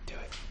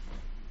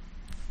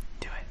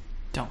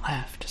Don't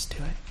laugh, just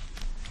do it.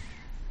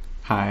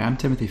 Hi, I'm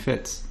Timothy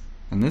Fitz,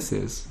 and this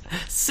is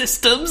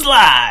Systems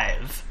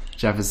Live.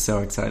 Jeff is so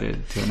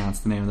excited to announce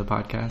the name of the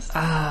podcast.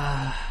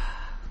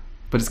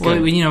 But it's good.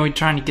 Well, we're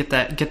trying to get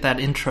that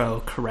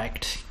intro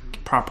correct,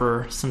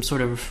 proper, some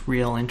sort of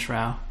real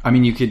intro. I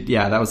mean, you could,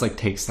 that was like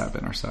take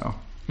 7 or so,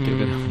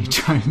 given how many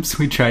times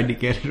we tried to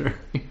get it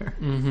earlier.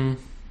 Mm-hmm.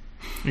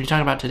 Are you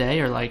talking about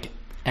today or like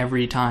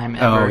every time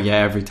ever? Oh yeah,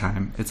 every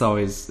time. It's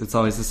always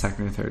the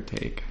second or third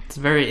take. It's a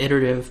very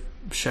iterative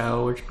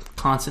show. We're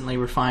constantly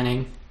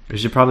refining. We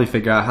should probably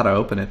figure out how to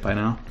open it by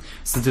now.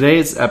 So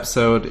today's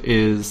episode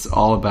is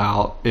all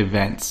about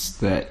events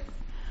that...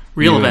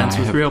 Real events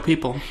with real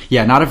people.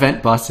 Yeah, not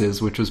event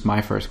buses, which was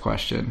my first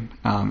question,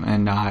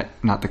 and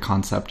not the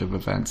concept of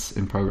events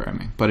in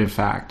programming, but in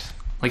fact...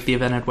 Like the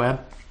evented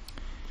web?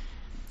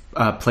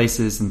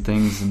 Places and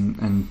things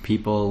and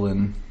people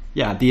and...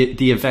 Yeah,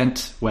 the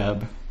event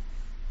web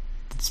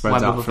that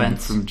spreads out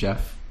from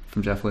Jeff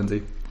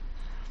Lindsay.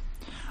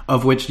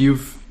 Of which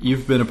you've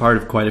been a part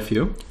of quite a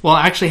few. Well,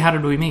 actually, how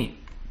did we meet?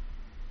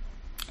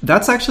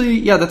 That's actually,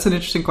 that's an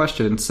interesting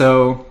question.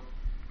 So,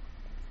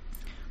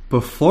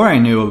 before I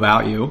knew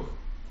about you,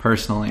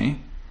 personally,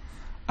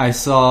 I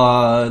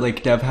saw,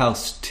 like,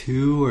 DevHouse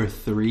 2 or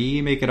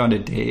 3 make it onto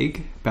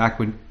Dig, back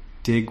when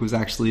Dig was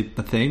actually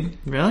the thing.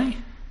 Really?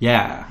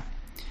 Yeah.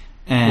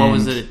 And what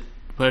was it?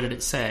 What did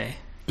it say?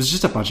 It was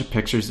just a bunch of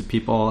pictures of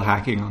people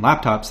hacking on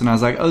laptops, and I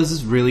was like, oh, this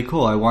is really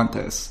cool. I want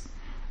this.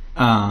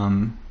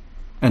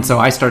 And so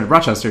I started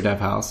Rochester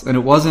DevHouse, and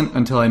it wasn't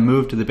until I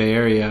moved to the Bay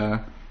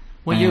Area.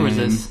 What year was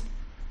this?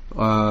 5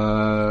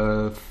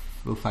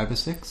 or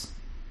 6.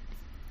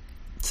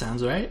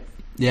 Sounds right.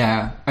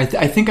 Yeah,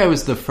 I think I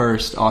was the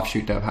first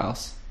offshoot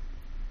DevHouse,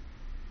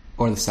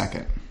 or the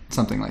second,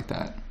 something like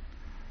that.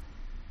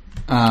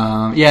 Then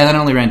I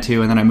only ran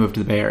 2, and then I moved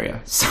to the Bay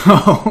Area,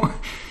 so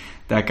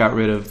that got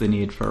rid of the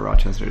need for a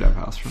Rochester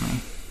DevHouse for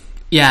me.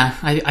 Yeah,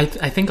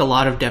 I think a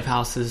lot of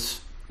DevHouses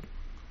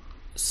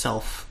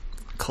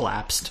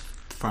collapsed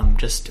from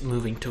just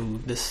moving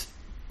to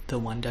the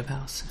one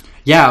DevHouse.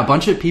 Yeah, a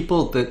bunch of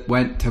people that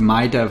went to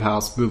my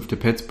DevHouse moved to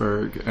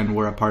Pittsburgh and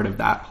were a part of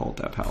that whole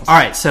DevHouse. All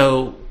right,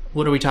 so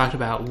what are we talking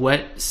about?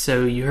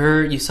 So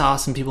you saw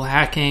some people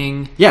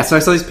hacking? Yeah, so I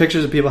saw these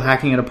pictures of people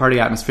hacking at a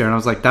party atmosphere, and I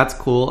was like, that's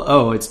cool.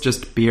 Oh, it's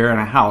just beer and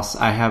a house.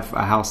 I have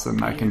a house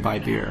and I can buy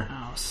beer.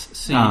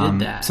 So you did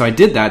that. So I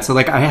did that. So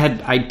like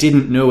I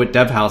didn't know what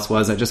DevHouse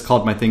was. I just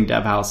called my thing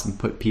DevHouse and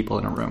put people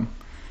in a room.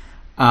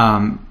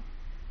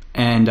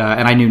 And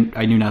I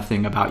knew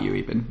nothing about you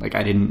even. Like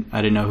I didn't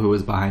know who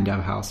was behind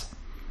DevHouse.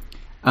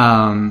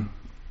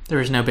 There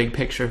was no big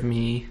picture of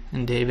me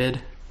and David.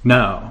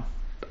 No,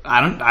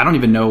 I don't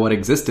even know what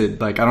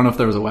existed. Like I don't know if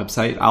there was a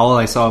website. All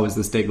I saw was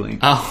this Dig link.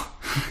 Oh,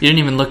 you didn't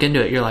even look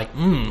into it. You're like,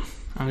 I'm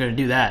going to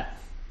do that.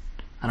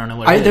 I don't know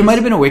what it is. There might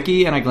have been a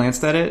wiki, and I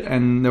glanced at it,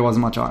 and there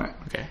wasn't much on it.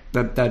 Okay,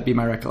 that'd be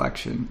my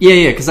recollection.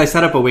 Yeah, because I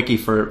set up a wiki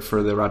for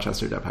the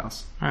Rochester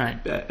DevHouse. All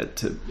right,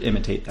 to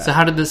imitate that. So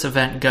how did this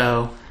event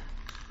go?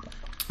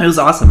 It was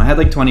awesome. I had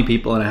like 20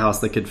 people in a house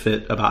that could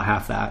fit about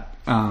half that.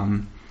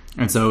 And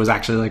so it was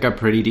actually like a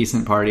pretty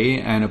decent party,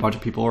 and a bunch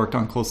of people worked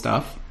on cool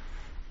stuff.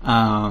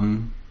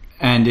 And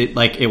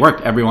it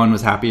worked. Everyone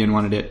was happy and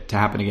wanted it to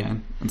happen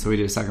again. And so we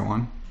did a second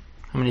one.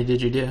 How many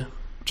did you do?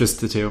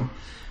 Just the 2.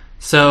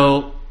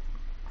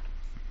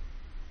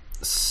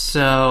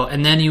 So,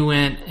 and then you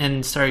went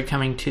and started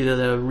coming to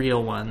the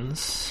real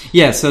ones.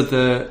 Yeah, so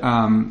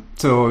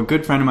so a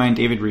good friend of mine,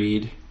 David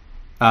Reed,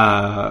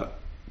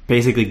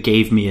 basically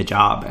gave me a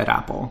job at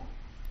Apple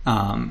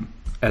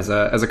as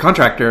a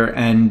contractor,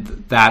 and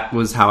that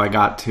was how I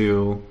got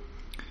to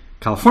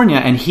California.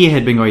 And he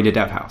had been going to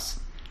DevHouse,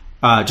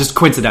 just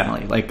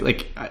coincidentally.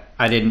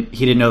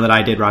 He didn't know that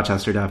I did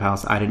Rochester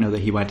DevHouse. I didn't know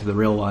that he went to the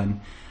real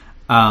one.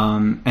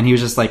 And he was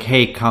just like,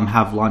 hey, come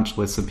have lunch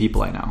with some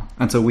people I know.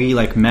 And so we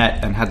like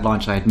met and had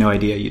lunch. I had no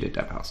idea you did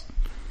DevHouse.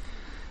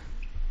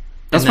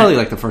 That's probably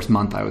like the first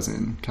month I was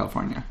in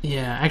California.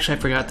 Yeah, actually I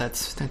forgot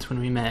that's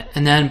when we met.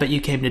 But you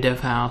came to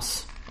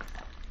DevHouse.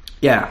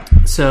 Yeah.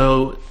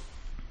 So,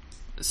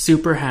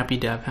 super happy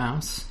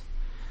DevHouse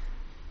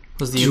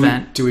was the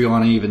event. Do we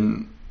want to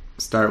even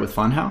start with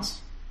Funhouse?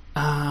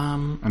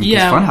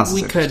 Funhouse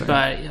we could,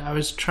 but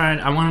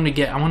I wanted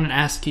to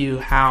ask you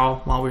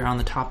how, while we were on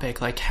the topic,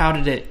 like how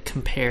did it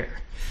compare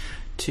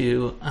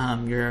to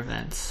your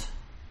events?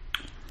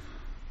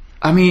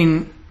 I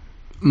mean,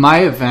 my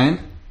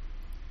event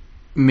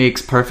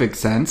makes perfect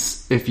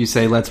sense if you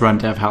say let's run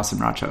DevHouse in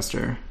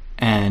Rochester,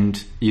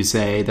 and you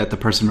say that the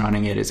person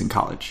running it is in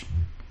college,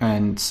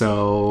 and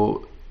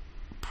so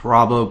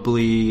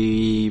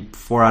probably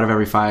 4 out of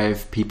every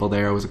 5 people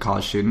there was a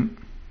college student.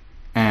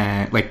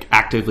 And like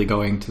actively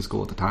going to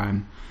school at the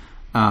time.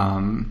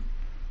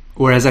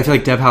 Whereas I feel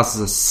like DevHouse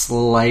is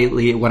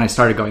when I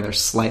started going there,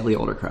 slightly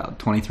older crowd,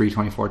 23,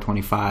 24,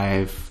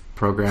 25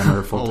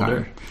 programmer full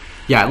time.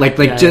 Yeah,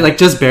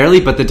 just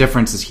barely, but the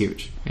difference is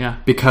huge. Yeah.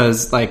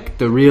 Because like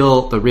the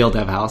real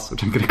DevHouse,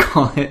 which I'm going to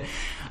call it,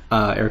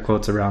 air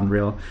quotes around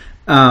real,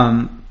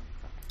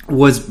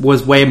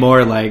 was way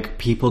more like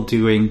people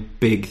doing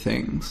big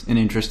things in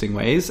interesting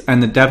ways.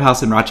 And the Dev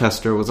House in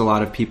Rochester was a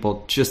lot of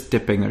people just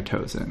dipping their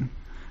toes in,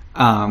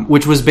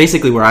 which was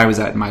basically where I was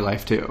at in my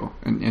life too,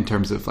 in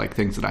terms of like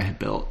things that I had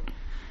built.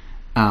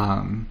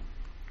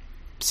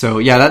 So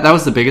yeah, that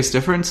was the biggest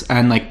difference.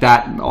 And like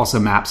that also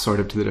maps sort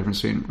of to the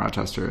difference between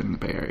Rochester and the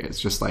Bay Area. It's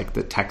just like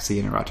the tech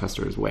scene in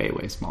Rochester is way,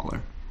 way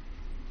smaller.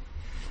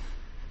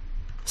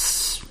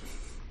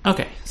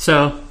 Okay,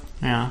 so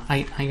yeah,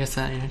 I guess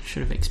I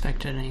should have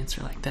expected an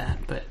answer like that,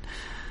 but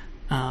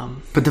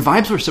the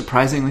vibes were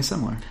surprisingly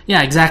similar.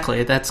 Yeah,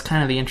 exactly. That's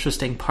kind of the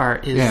interesting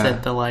part is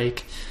that the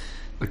like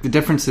the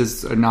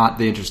differences are not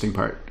the interesting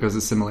part. It was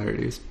the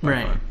similarities,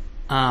 right?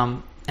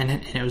 And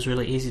it was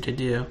really easy to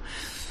do.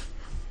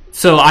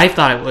 So I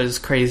thought it was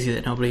crazy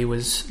that nobody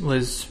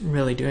was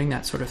really doing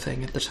that sort of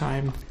thing at the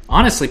time.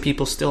 Honestly,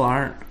 people still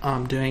aren't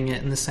doing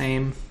it in the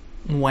same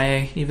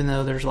way, even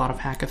though there's a lot of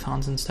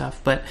hackathons and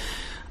stuff, but.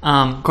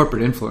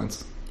 Corporate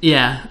influence.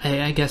 Yeah,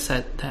 I guess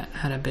that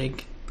had a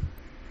big.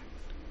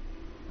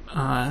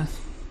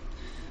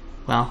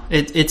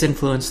 It's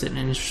influenced it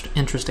in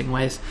interesting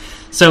ways.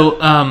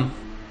 So,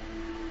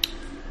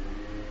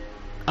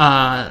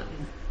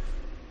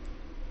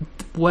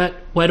 what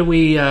do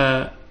we?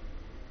 I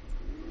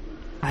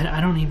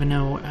don't even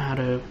know how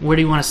to. Where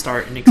do you want to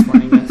start in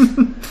explaining this?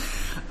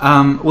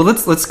 Well,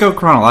 let's go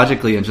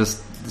chronologically and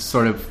just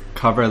sort of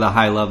cover the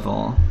high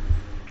level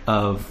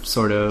of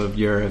sort of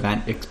your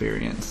event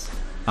experience,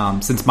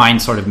 since mine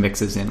sort of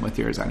mixes in with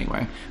yours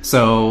anyway.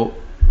 So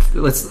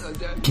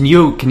can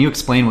you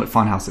explain what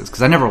Funhouse is?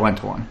 Because I never went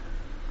to one.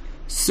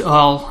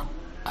 So,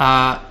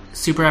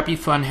 Super Happy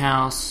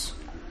Funhouse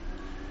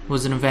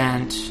was an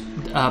event.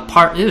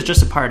 It was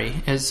just a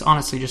party. It was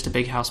honestly just a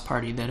big house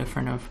party that a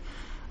friend of.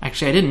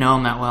 Actually, I didn't know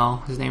him that well.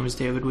 His name was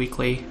David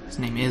Weekley. His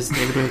name is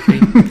David Weekley.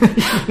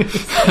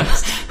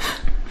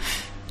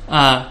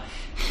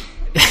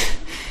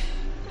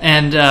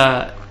 And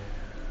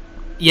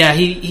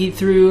he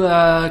threw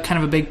kind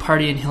of a big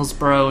party in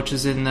Hillsboro, which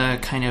is in the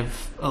kind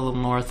of a little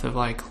north of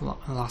like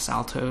Los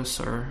Altos,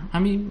 or I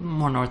mean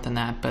more north than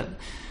that, but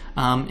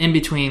in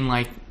between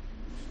like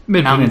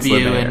Mountain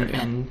View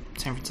and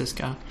San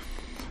Francisco.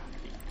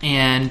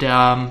 And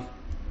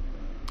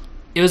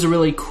it was a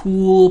really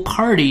cool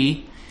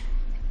party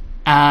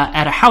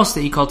at a house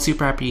that he called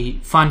Super Happy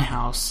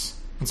Funhouse,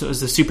 and so it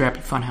was the Super Happy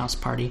Funhouse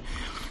party.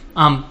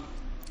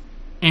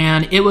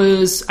 And it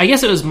was, I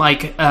guess it was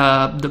like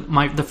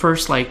the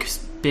first like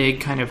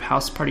big kind of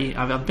house party.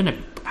 I've been at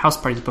house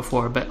parties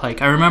before, but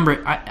like I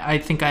remember, I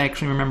think I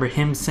actually remember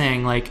him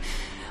saying like,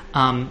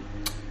 it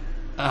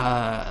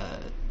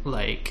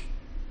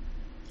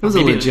was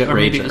a legit rager. Or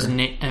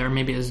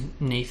maybe it was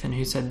Nathan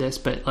who said this,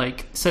 but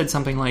like said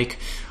something like,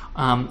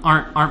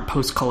 aren't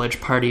post college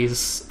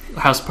parties,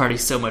 house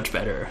parties so much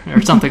better,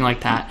 or something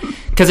like that?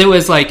 Because it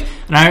was like,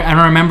 and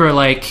I remember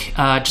like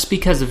just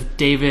because of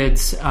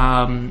David's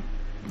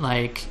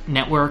like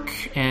network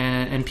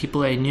and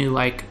people I knew,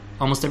 like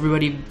almost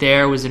everybody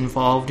there was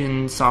involved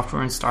in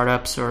software and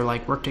startups or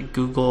like worked at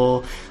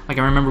Google. Like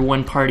I remember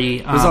one party.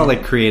 It was all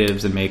like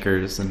creatives and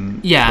makers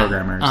and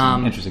programmers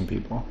and interesting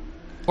people.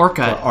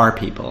 Orkut. Or our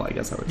people, I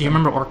guess I would say. Do you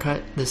remember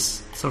Orkut,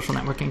 this social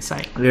networking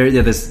site?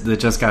 Yeah, that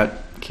just got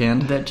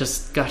canned. That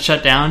just got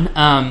shut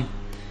down.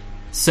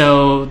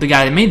 So the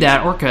guy that made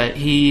that, Orkut,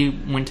 he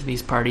went to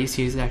these parties.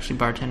 He was actually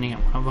bartending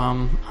at one of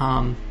them.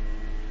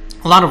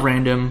 A lot of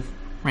random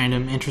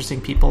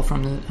interesting people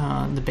from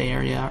the Bay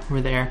Area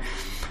were there.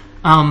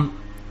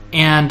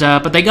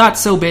 But they got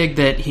so big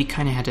that he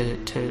kind of had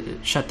to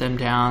shut them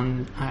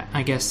down.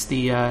 I guess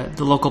the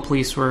local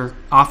police were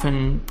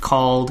often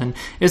called, and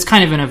it was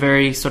kind of in a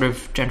very sort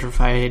of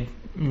gentrified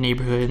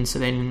neighborhood, and so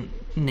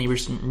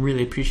neighbors didn't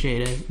really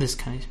appreciate this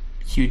kind of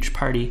huge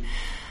party.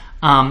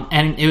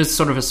 And it was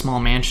sort of a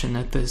small mansion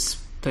that this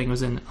thing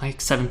was in,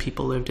 like 7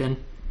 people lived in.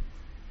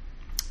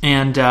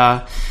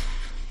 And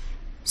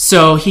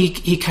so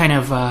he kind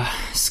of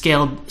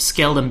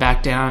scaled them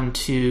back down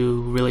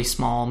to really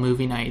small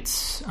movie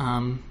nights.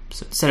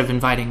 So instead of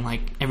inviting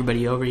like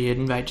everybody over, he'd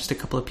invite just a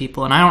couple of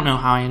people. And I don't know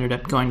how I ended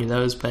up going to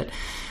those, but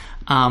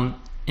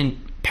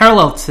in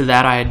parallel to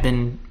that, I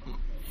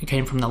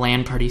came from the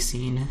LAN party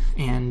scene,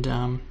 and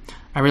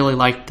I really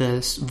liked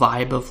this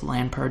vibe of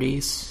LAN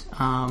parties.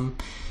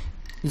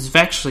 It's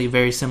actually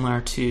very similar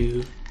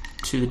to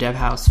the Dev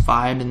House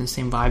vibe, and the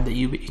same vibe that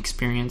you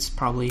experienced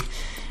probably.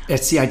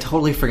 See, I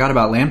totally forgot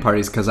about LAN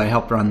parties because I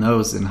helped run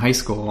those in high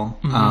school.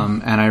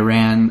 Mm-hmm. And I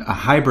ran a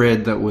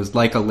hybrid that was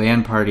like a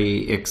LAN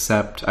party,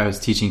 except I was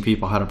teaching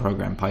people how to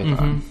program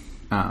Python,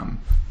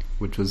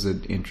 which was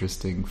an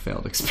interesting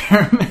failed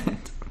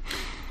experiment.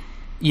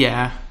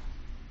 Yeah.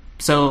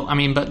 So, I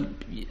mean, but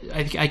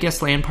I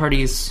guess LAN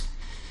parties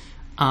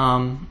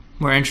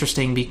were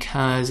interesting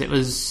because it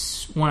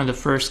was one of the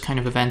first kind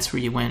of events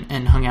where you went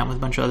and hung out with a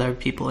bunch of other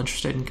people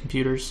interested in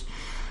computers.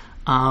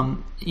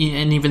 And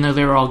even though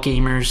they were all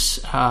gamers,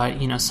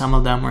 some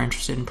of them were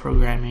interested in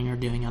programming or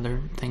doing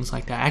other things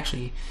like that.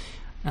 Actually,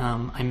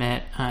 I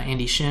met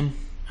Andy Shin,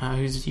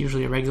 who's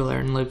usually a regular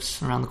and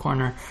lives around the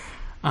corner.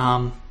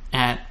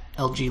 at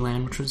LG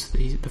Land, which was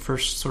the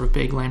first sort of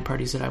big LAN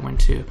parties that I went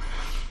to.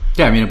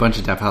 Yeah, I mean, a bunch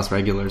of Dev House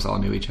regulars all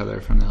knew each other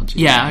from the LG.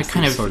 Yeah, LANs. I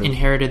kind of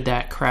inherited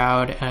that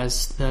crowd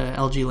as the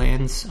LG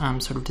LANs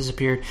sort of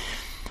disappeared.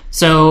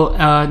 So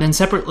then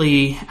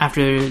separately,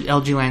 after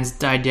LG LANs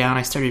died down,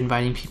 I started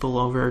inviting people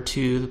over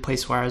to the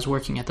place where I was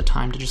working at the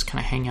time to just kind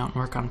of hang out and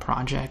work on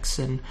projects.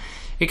 And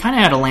it kind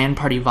of had a LAN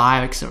party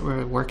vibe, except we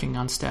were working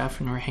on stuff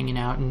and we were hanging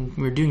out and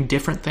we were doing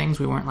different things.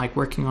 We weren't like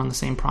working on the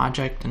same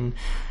project. And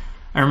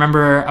I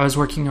remember I was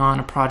working on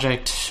a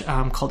project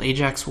called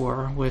Ajax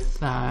War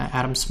with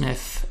Adam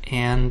Smith.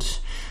 And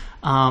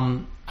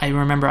I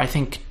remember, I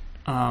think,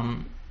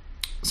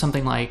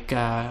 something like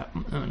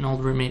an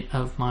old roommate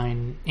of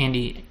mine,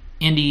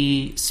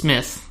 Andy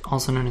Smith,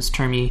 also known as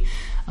Termy.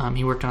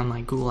 He worked on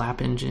like Google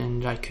App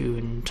Engine, Jaiku,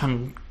 and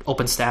ton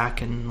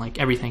OpenStack and like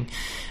everything.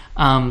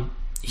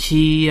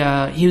 He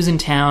was in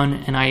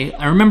town, and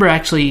I remember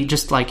actually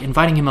just like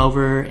inviting him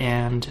over,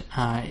 and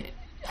I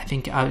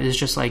think it was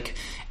just like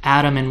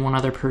Adam and one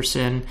other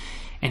person,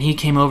 and he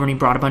came over and he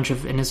brought a bunch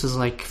of, and this was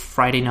like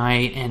Friday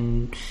night,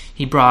 and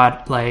he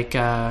brought like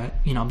a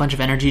bunch of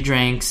energy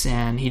drinks,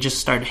 and he just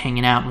started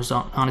hanging out and was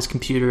on his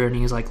computer, and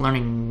he was like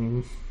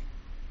learning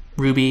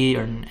Ruby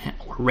or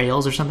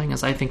Rails or something,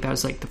 as I think that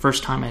was like the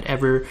first time I'd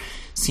ever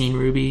seen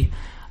Ruby.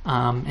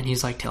 And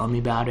he's like telling me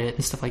about it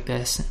and stuff like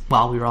this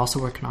while we were also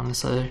working on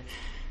this other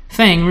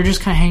thing. We were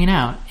just kind of hanging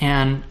out,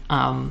 and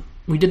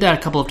we did that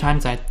a couple of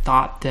times. I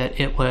thought that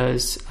it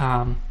was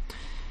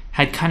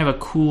had kind of a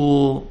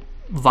cool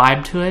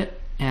vibe to it,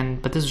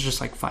 but this was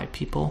just like 5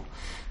 people,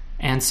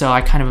 and so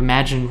I kind of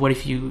imagined, what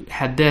if you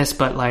had this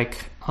but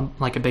like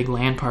a big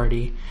LAN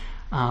party,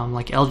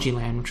 like LG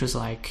LAN, which was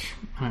like,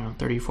 I don't know,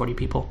 30 40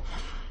 people.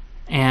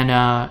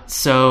 And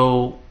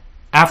so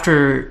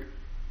after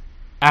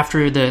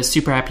the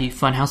Super Happy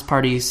Funhouse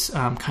parties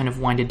kind of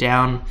winded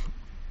down,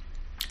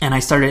 and I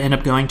started to end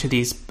up going to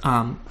these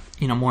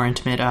more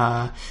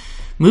intimate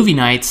movie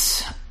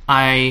nights,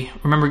 I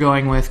remember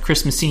going with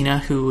Chris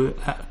Messina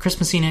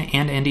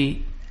and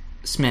Andy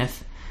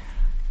Smith.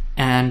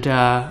 And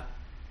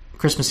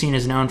Chris Messina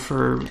is known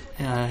for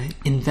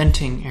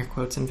inventing the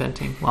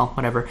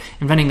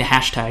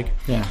hashtag.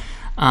 Yeah.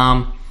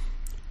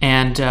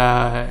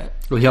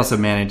 Well, he also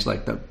managed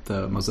like the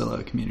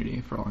Mozilla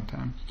community for a long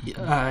time.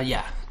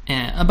 Yeah,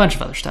 and a bunch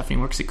of other stuff. And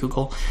he works at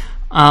Google.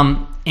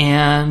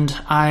 And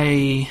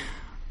I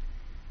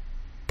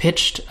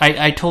pitched.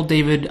 I told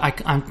David,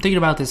 I'm thinking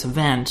about this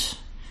event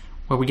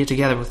where we get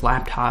together with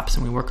laptops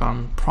and we work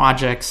on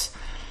projects.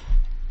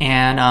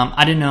 And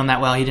I didn't know him that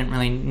well. He didn't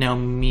really know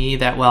me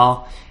that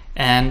well.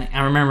 And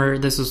I remember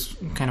this was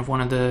kind of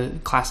one of the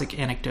classic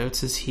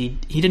anecdotes. Is he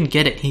didn't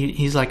get it.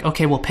 He's like,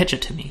 okay, well, pitch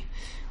it to me.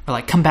 Or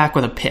like, come back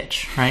with a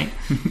pitch, right?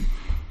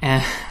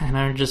 and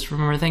I just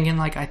remember thinking,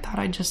 like, I thought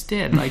I just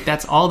did. Like,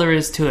 that's all there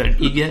is to it.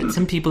 You get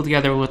some people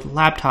together with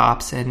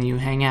laptops and you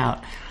hang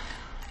out.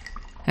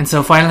 And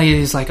so finally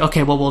he's like,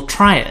 okay, well, we'll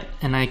try it.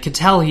 And I could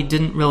tell he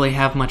didn't really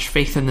have much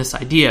faith in this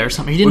idea or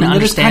something. He didn't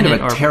understand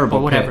it, terrible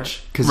or whatever.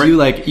 Because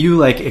right.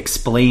 you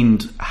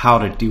explained how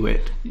to do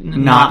it,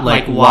 not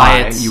like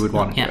why you would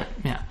want to do it.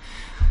 Yeah.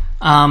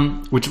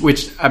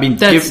 Which I mean,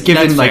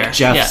 given like fair.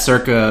 Jeff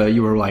circa,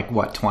 you were like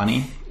what,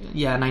 20?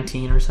 Yeah,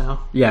 19 or so.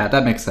 Yeah,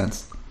 that makes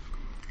sense.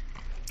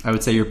 I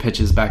would say your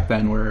pitches back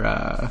then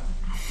were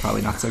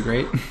probably not so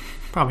great.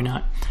 Probably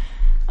not.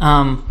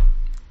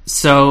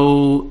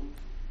 So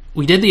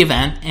we did the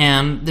event,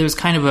 and there was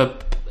kind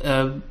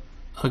of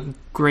a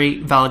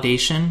great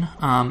validation,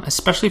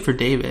 especially for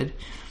David.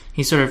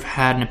 He sort of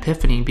had an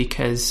epiphany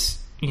because,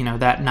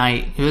 that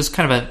night, it was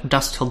kind of a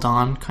dusk till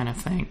dawn kind of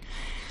thing.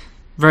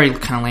 Very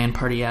kind of LAN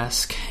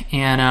party-esque.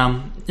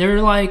 And there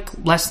were like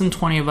less than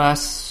 20 of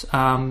us.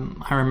 I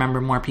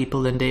remember more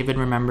people than David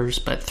remembers,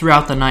 but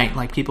throughout the night,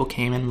 like, people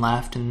came and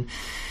left and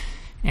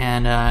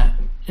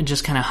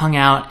just kind of hung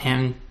out.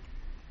 And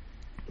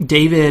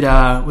David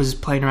was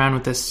playing around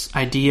with this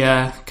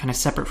idea, kind of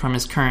separate from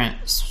his current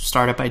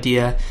startup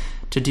idea,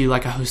 to do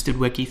like a hosted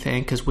wiki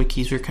thing, because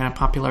wikis were kind of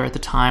popular at the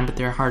time, but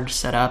they're hard to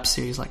set up.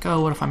 So he's like,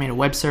 oh, what if I made a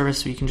web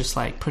service where you can just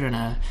like put in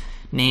a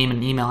name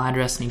and email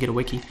address and you get a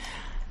wiki?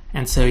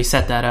 And so he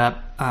set that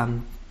up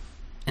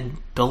and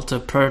built a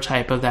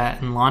prototype of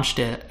that and launched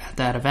it at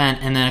that event.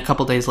 And then a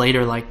couple days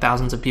later, like,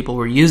 thousands of people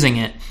were using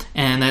it,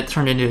 and that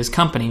turned into his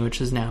company, which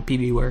is now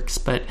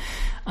PBWorks. But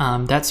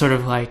that sort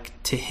of like,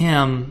 to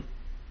him,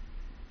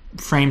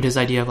 framed his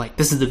idea of like,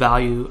 this is the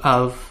value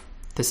of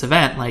this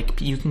event. Like,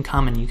 you can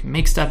come and you can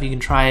make stuff, you can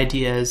try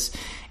ideas.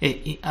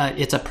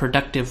 It's a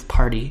productive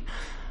party.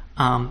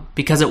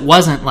 Because it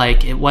wasn't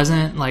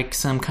like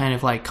some kind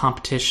of like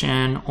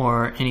competition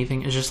or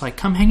anything. It's just like,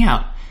 come hang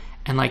out,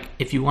 and like,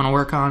 if you want to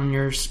work on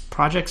your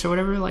projects or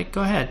whatever, like,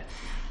 go ahead.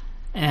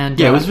 And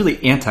it was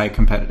really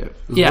anti-competitive.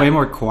 It was way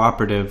more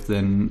cooperative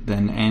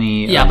than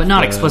any. Yeah, but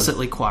not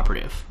explicitly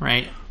cooperative,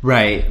 right?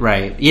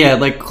 Right. Yeah,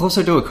 like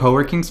closer to a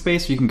co-working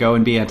space, you can go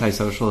and be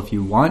antisocial if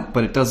you want,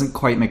 but it doesn't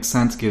quite make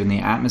sense given the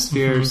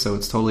atmosphere. Mm-hmm. So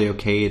it's totally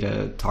okay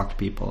to talk to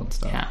people and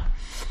stuff. Yeah.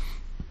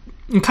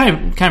 And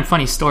kind of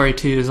funny story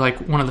too is like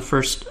one of the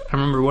first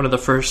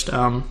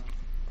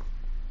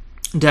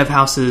dev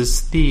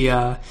houses,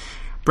 the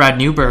Brad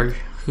Newberg,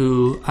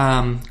 who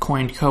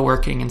coined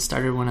co-working and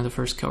started one of the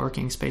first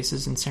co-working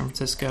spaces in San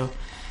Francisco.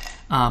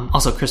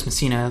 Also, Chris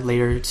Messina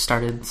later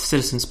started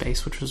Citizen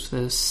Space, which was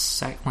the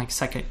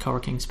second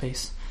co-working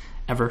space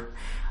ever.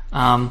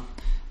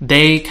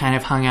 They kind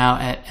of hung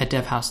out at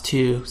Dev House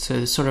too, so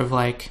it's sort of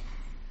like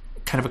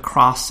kind of a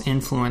cross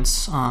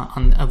influence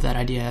of that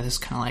idea. This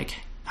kind of like,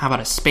 how about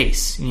a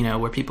space,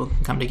 where people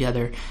can come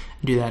together and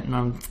do that. And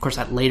of course,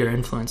 that later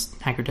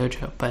influenced Hacker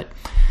Dojo. But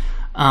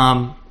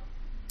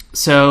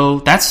so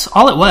that's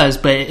all it was.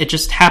 But it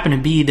just happened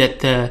to be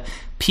that the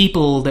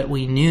people that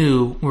we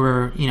knew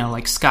were,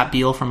 like Scott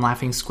Beal from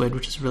Laughing Squid,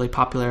 which is a really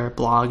popular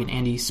blog, and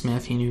Andy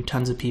Smith, he knew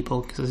tons of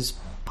people because he's a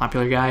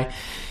popular guy.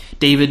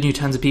 David knew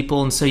tons of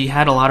people, and so you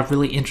had a lot of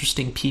really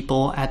interesting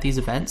people at these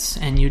events,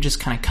 and you just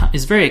kind of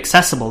it's very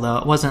accessible, though.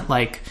 It wasn't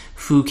like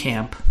Foo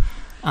Camp.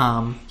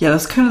 Yeah,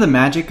 that's kind of the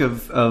magic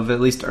of at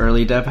least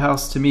early Dev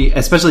House to me,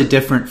 especially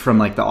different from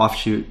like the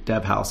offshoot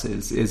Dev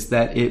Houses, is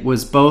that it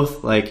was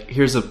both like,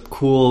 here's a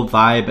cool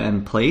vibe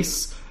and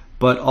place,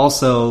 but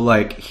also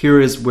like, here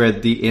is where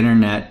the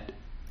internet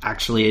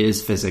actually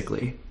is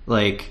physically.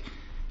 Like,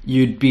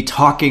 you'd be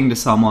talking to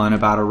someone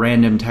about a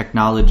random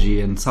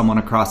technology and someone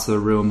across the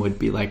room would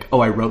be like, oh,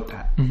 I wrote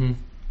that. Mm-hmm.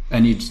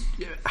 And you'd,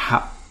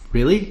 how,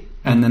 really?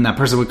 And then that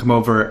person would come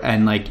over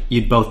and like,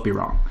 you'd both be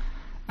wrong.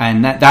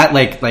 And that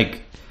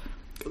like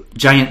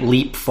giant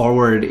leap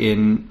forward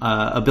in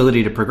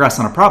ability to progress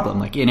on a problem.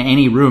 Like in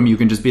any room, you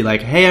can just be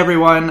like, hey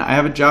everyone, I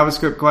have a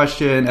JavaScript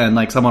question. And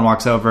like someone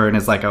walks over and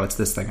is like, oh, it's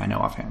this thing I know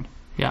offhand.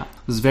 Yeah.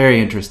 It was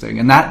very interesting.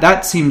 And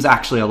that seems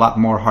actually a lot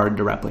more hard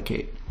to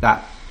replicate,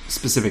 that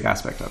specific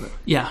aspect of it.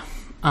 Yeah.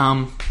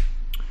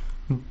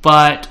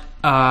 But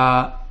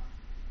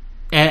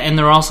and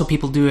there were also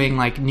people doing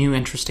like new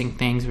interesting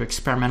things or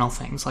experimental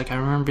things. Like I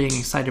remember being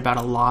excited about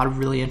a lot of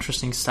really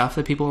interesting stuff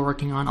that people were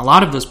working on. A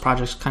lot of those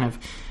projects kind of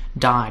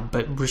died,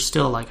 but we're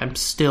still like, I'm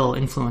still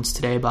influenced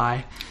today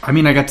by. I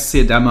mean, I got to see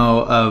a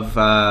demo of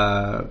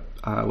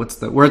what's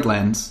the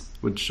WordLens,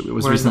 which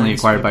was recently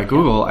acquired by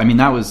Google. Yeah. I mean,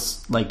 that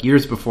was like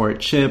years before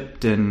it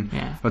shipped, and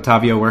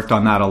Ottavio worked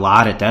on that a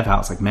lot at Dev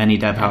House, like many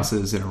Dev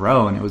Houses in a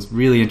row, and it was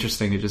really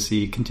interesting to just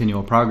see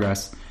continual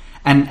progress.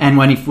 And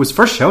when he was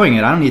first showing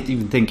it, I don't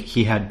even think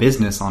he had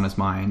business on his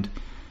mind.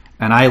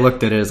 And I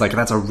looked at it as like,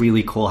 that's a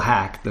really cool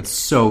hack. That's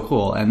so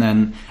cool. And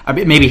then, I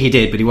mean, maybe he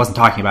did, but he wasn't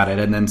talking about it.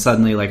 And then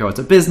suddenly like, oh, it's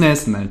a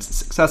business, and then it's a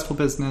successful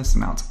business,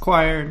 and now it's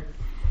acquired.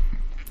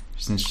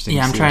 Just interesting.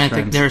 Yeah, I'm trying to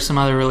think. There's some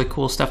other really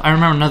cool stuff. I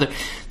remember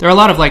there are a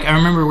lot of like, I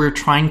remember we were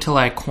trying to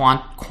like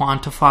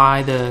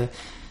quantify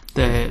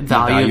the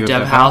value of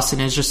Dev House,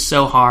 and it's just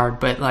so hard.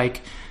 But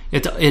like,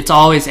 it's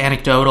always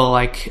anecdotal.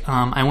 Like,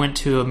 I went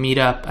to a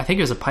meetup. I think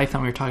it was a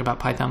Python. We were talking about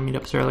Python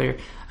meetups earlier.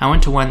 I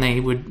went to one. They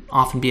would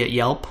often be at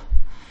Yelp,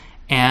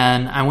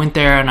 and I went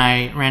there and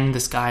I ran into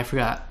this guy. I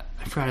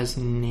forgot his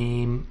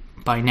name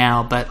by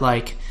now, but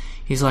like,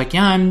 he's like,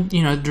 yeah, I'm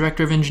the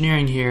director of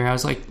engineering here. I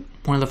was like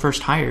one of the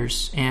first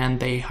hires, and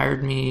they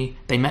hired me.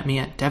 They met me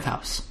at Dev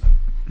House.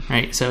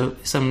 Right, so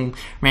some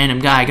random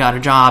guy got a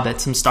job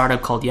at some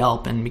startup called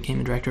Yelp and became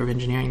the director of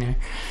engineering there.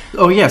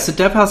 Oh yeah, so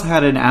Dev House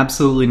had an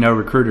absolutely no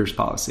recruiters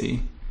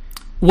policy.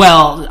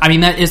 Well, I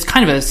mean, that is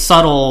kind of a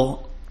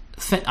subtle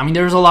thing. I mean,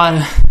 there was a lot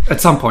of... At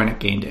some point it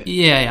gained it.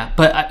 Yeah.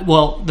 But,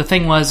 well, the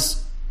thing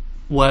was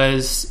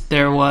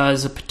there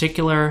was a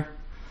particular...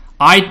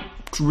 I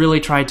really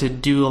tried to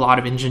do a lot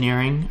of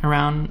engineering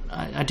around...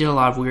 I did a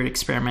lot of weird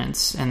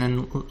experiments, and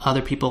then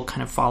other people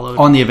kind of followed...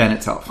 On the event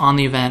itself. On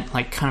the event,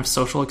 like kind of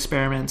social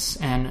experiments,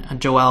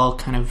 and Joel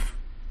kind of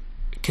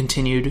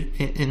continued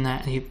in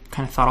that. He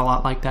kind of thought a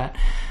lot like that.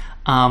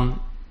 But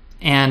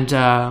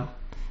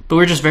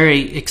we're just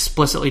very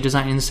explicitly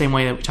designing in the same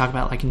way that we talk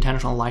about like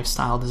intentional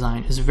lifestyle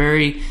design.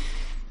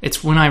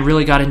 It's when I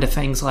really got into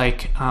things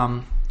like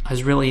I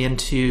was really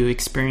into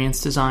experience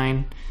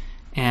design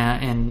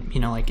and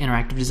like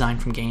interactive design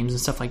from games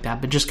and stuff like that.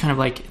 But just kind of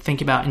like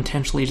think about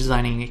intentionally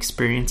designing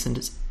experience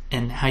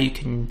and how you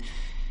can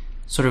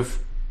sort of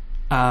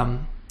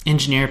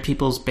engineer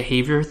people's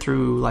behavior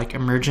through like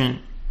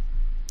emergent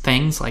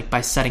things, like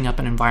by setting up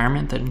an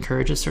environment that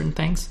encourages certain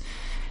things.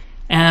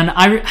 And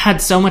I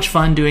had so much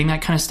fun doing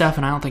that kind of stuff,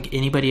 and I don't think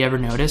anybody ever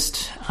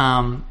noticed.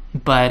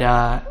 But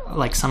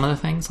like some of the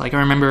things, like I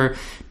remember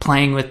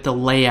playing with the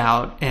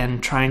layout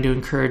and trying to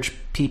encourage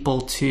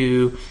people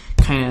to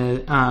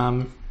kind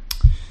of,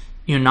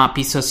 not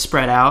be so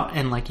spread out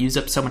and like use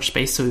up so much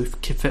space so we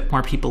could fit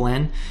more people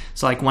in.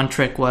 So like one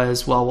trick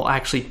was, well, we'll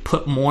actually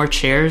put more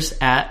chairs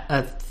at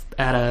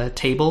a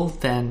table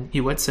than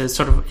you would. So it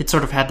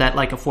sort of had that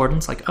like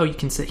affordance, like, oh, you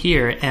can sit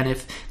here,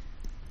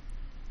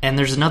 and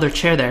there's another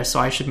chair there, so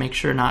I should make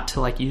sure not to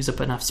like use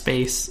up enough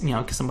space,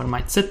 because someone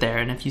might sit there.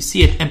 And if you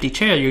see an empty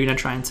chair, you're going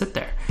to try and sit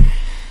there.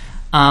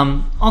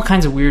 All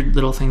kinds of weird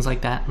little things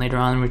like that. Later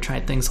on, we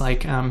tried things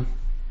like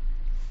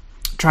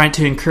trying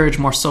to encourage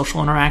more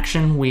social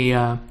interaction. We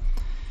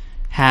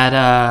had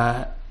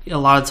a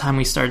lot of time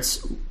we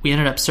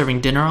ended up serving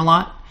dinner a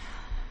lot.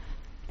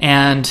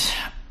 And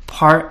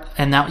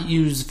that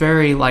used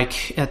very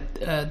like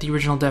at the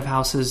original Dev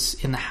houses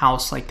in the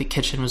house, like the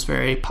kitchen was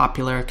very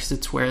popular because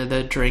it's where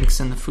the drinks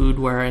and the food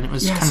were, and it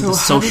was kind of the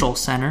social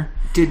center.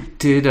 Did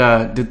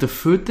the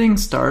food thing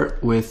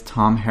start with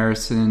Tom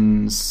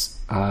Harrison's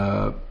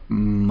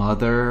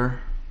mother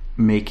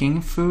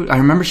making food? I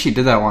remember she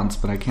did that once,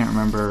 but I can't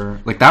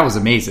remember. Like, that was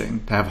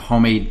amazing to have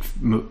homemade.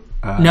 No,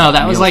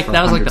 that was like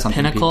the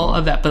pinnacle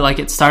of that. But like,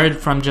 it started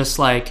from just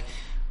like,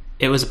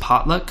 it was a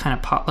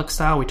potluck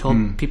style. We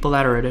told people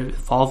that, or it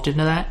evolved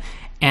into that.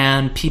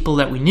 And people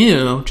that we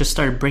knew just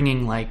started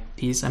bringing like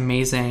these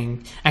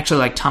amazing, actually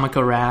like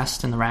Tomiko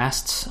Rast and the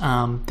Rasts,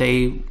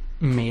 they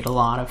made a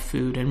lot of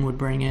food and would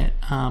bring it.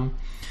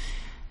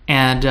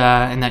 And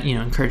that, you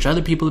know, encouraged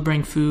other people to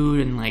bring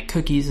food and like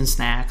cookies and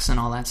snacks and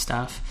all that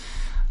stuff.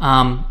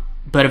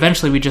 But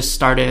eventually we just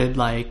started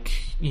like,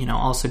 you know,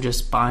 also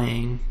just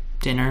buying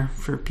dinner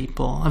for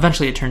people.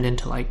 Eventually it turned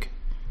into like,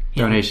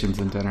 donations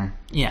and dinner.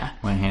 Yeah.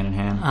 Went hand in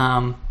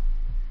hand.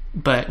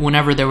 But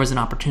whenever there was an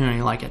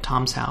opportunity, like at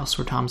Tom's house,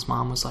 where Tom's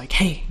mom was like,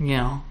 hey,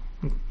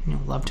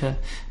 love to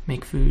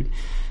make food.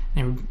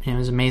 And it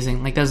was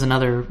amazing. Like, that was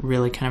another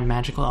really kind of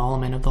magical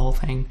element of the whole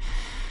thing.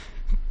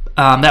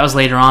 That was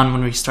later on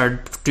when we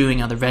started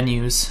doing other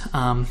venues,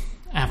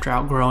 after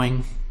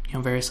outgrowing,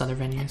 various other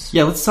venues.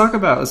 Yeah, let's talk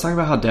about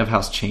how Dev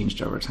House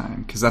changed over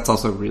time, because that's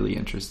also really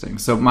interesting.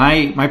 So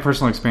my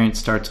personal experience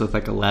starts with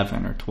like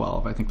 11 or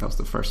 12. I think that was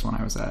the first one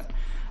I was at.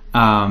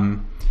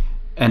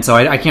 And so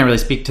I can't really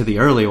speak to the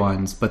early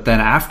ones, but then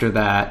after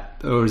that,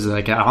 there was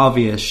like an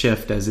obvious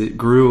shift as it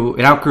grew.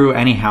 It outgrew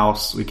any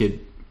house we could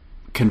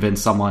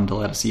convince someone to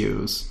let us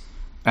use.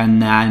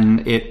 And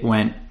then it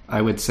went,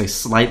 I would say,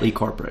 slightly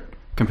corporate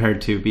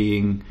compared to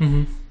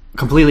being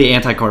completely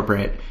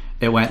anti-corporate.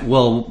 It went,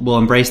 we'll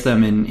embrace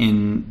them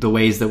in the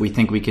ways that we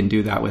think we can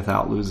do that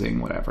without losing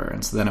whatever.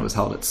 And so then it was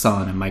held at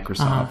Sun and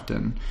Microsoft.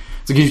 And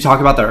so can you talk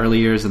about the early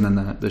years and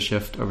then the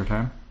shift over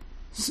time?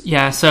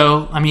 Yeah,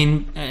 so I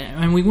mean,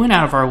 we went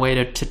out of our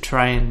way to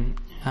try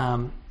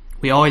and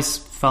we always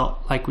felt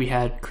like we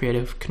had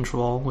creative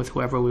control with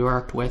whoever we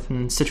worked with,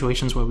 and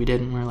situations where we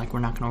didn't, we were like, we're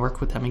not going to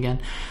work with them again.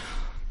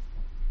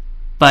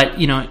 But,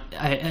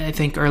 I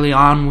think early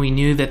on we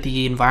knew that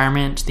the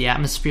environment, the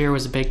atmosphere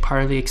was a big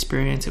part of the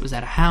experience. It was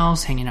at a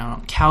house, hanging out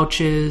on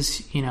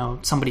couches,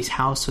 somebody's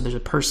house, so there's a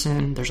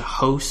person, there's a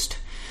host,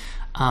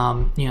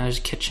 there's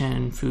a kitchen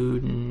and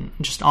food and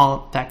just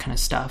all that kind of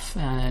stuff.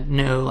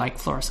 No like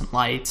fluorescent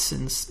lights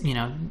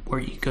and,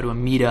 where you go to a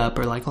meetup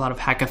or like a lot of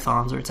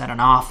hackathons where it's at an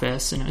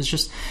office, and it was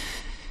just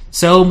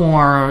so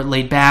more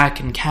laid back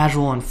and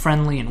casual and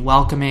friendly and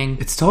welcoming.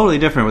 It's totally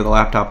different with a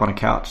laptop on a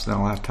couch than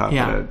a laptop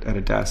at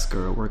a desk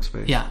or a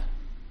workspace. Yeah.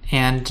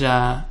 And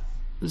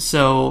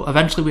so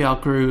eventually we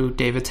outgrew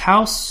David's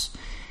house,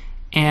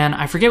 and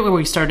I forget where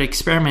we started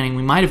experimenting.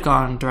 We might have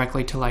gone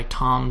directly to like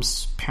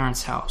Tom's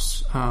parents'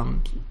 house.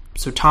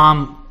 So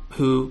Tom,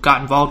 who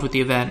got involved with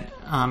the event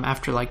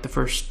after like the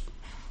first,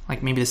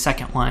 like maybe the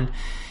second one,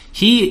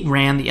 he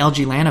ran the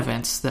LG LAN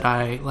events that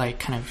I like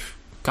kind of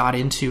got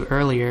into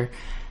earlier.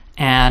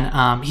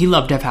 And he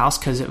loved Dev House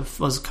because it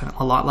was kind of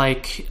a lot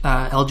like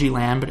LG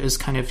LAN, but it was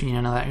kind of,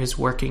 that he was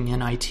working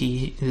in IT.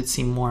 It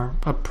seemed more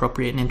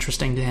appropriate and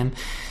interesting to him.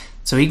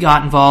 So he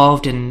got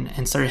involved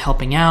and started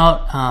helping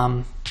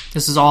out.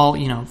 This is all,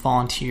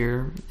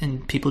 volunteer,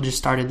 and people just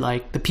started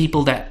like, the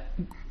people that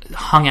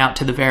hung out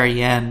to the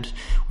very end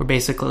were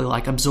basically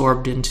like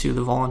absorbed into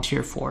the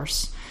volunteer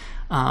force.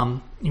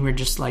 You were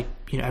just like,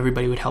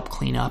 everybody would help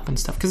clean up and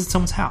stuff because it's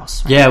someone's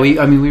house. Right? Yeah,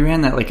 we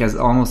ran that like as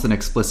almost an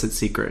explicit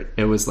secret.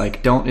 It was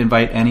like, don't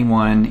invite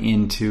anyone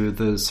into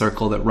the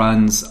circle that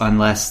runs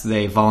unless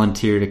they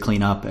volunteer to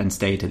clean up and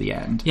stay to the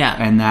end. Yeah.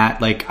 And that,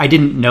 like, I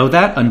didn't know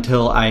that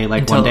until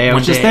one day I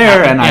was just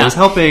there and I was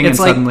helping, it's and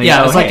like, suddenly...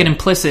 Yeah, it was like an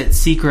implicit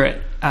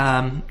secret,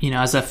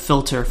 as a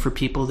filter for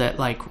people that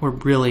like were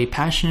really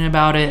passionate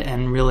about it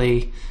and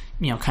really...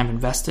 kind of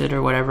invested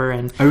or whatever.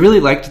 And I really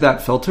liked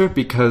that filter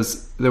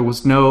because there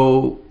was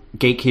no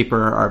gatekeeper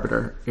or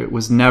arbiter. It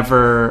was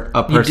never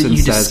a person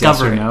says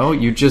yes or no.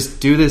 You just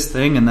do this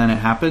thing and then it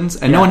happens.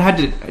 And no one had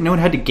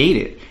to gate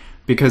it,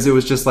 because it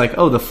was just like,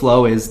 oh, the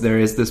flow is there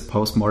is this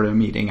post-mortem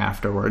meeting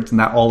afterwards, and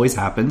that always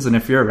happens. And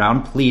if you're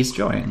around, please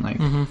join. Like,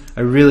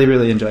 I really,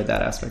 really enjoyed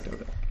that aspect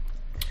of it.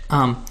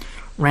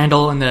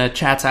 Randall in the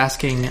chat's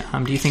asking,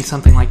 do you think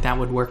something like that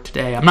would work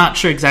today? I'm not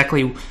sure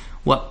exactly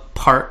what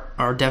part,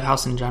 or Dev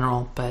House in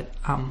general, but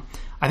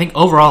I think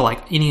overall,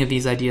 like, any of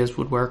these ideas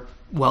would work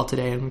well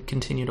today and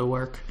continue to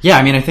work. Yeah,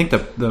 I mean, I think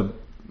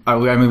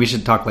we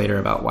should talk later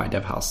about why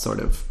Dev House sort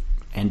of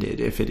ended,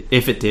 if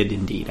it did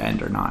indeed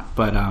end or not.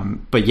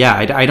 But yeah,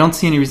 I don't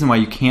see any reason why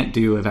you can't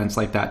do events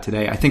like that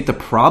today. I think the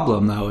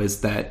problem though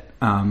is that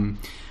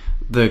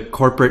the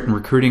corporate and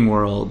recruiting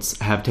worlds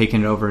have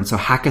taken it over, and so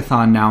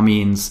hackathon now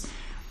means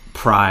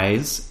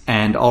prize,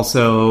 and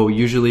also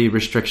usually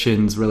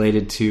restrictions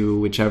related to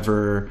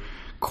whichever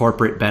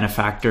corporate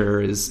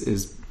benefactor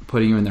is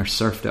putting you in their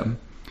serfdom,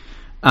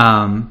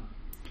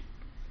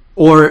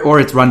 or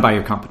it's run by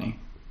your company,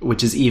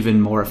 which is even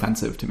more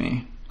offensive to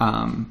me.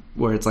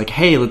 where it's like,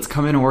 hey, let's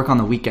come in and work on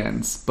the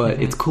weekends,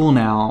 but it's cool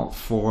now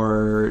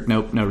for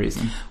no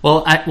reason.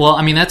 Well,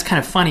 I mean, that's kind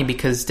of funny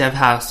because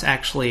DevHouse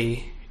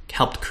actually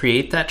helped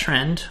create that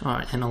trend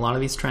and a lot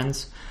of these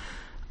trends.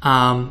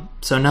 So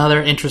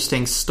another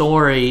interesting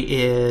story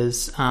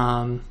is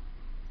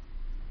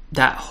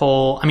that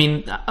whole, I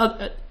mean,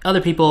 other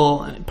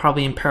people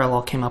probably in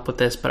parallel came up with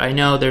this, but I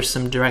know there's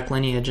some direct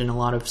lineage in a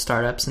lot of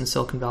startups in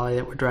Silicon Valley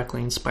that were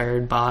directly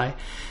inspired by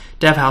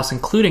DevHouse,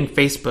 including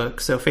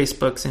Facebook. So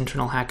Facebook's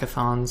internal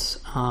hackathons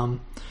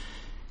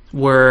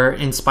were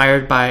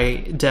inspired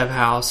by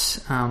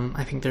DevHouse.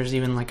 I think there's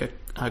even like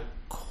a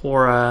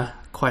Quora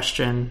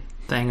question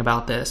thing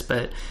about this,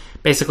 but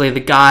basically the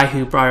guy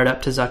who brought it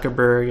up to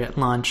Zuckerberg at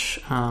lunch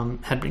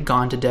had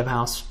gone to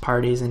DevHouse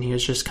parties, and he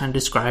was just kind of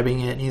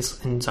describing it,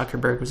 and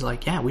Zuckerberg was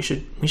like, yeah, we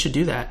should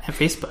do that at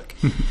Facebook.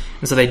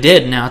 And so they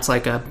did. Now it's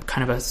like a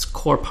kind of a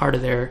core part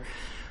of their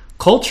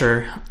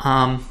culture,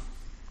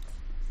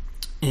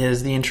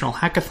 is the internal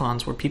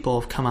hackathons, where people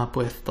have come up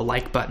with the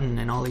like button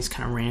and all these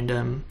kind of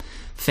random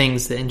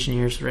things that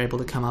engineers are able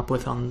to come up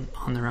with on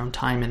their own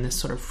time in this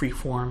sort of free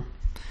form.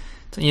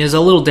 So, it's a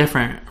little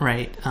different,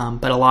 right?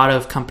 But a lot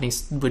of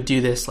companies would do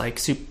this. Like,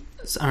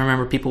 I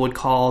remember people would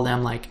call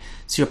them like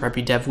Super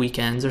Happy Dev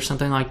Weekends or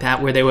something like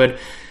that, where they would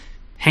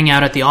hang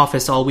out at the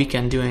office all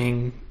weekend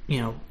doing,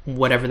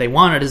 whatever they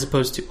wanted as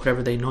opposed to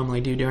whatever they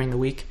normally do during the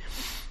week.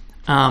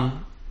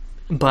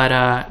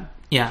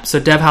 So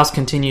DevHouse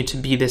continued to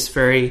be this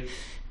very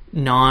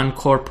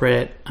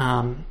non-corporate,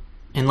 and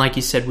like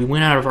you said, we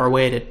went out of our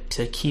way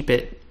to keep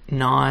it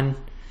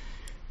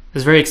It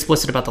was very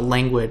explicit about the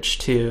language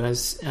too,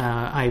 as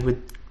I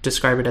would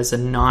describe it as a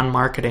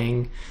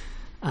non-marketing,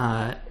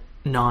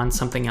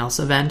 non-something else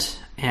event.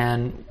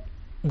 And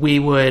we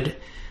would,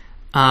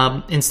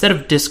 instead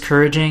of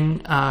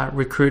discouraging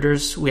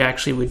recruiters, we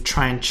actually would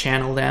try and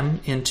channel them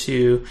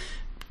into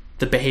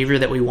the behavior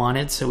that we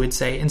wanted. So we'd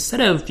say,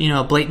 instead of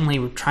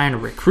blatantly trying to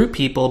recruit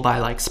people by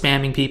like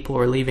spamming people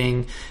or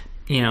leaving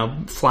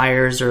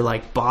flyers or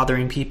like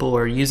bothering people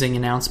or using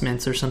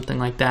announcements or something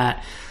like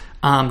that,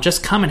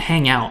 just come and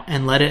hang out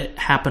and let it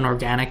happen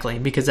organically,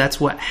 because that's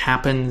what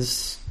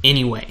happens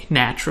anyway,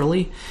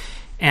 naturally.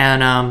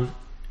 And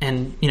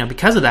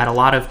because of that, a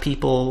lot of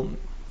people,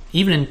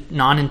 even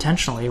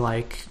non-intentionally,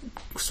 like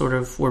sort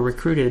of were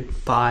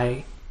recruited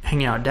by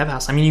hanging out at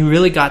DevHouse. I mean, you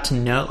really got to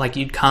know, like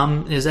you'd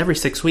come, it was every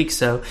 6 weeks,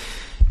 so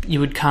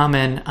you would come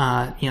and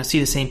see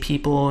the same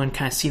people and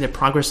kind of see their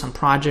progress on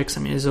projects.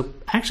 I mean, it was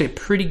actually a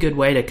pretty good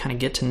way to kind of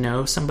get to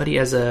know somebody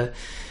as a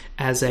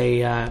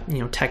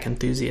tech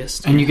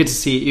enthusiast. And you get to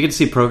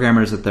see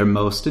programmers at their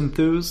most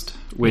enthused,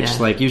 which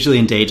like usually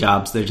in day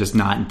jobs they're just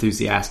not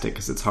enthusiastic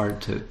because it's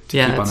hard to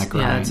keep on that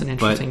grind. Yeah, it's an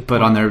interesting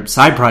but on their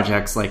side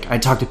projects, like I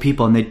talk to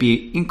people and they'd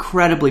be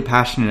incredibly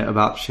passionate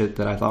about shit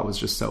that I thought was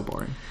just so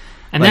boring.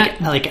 And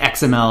like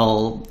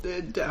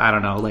XML, I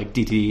don't know, like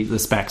DT, the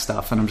spec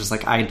stuff, and I'm just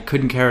like, I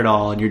couldn't care at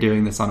all, and you're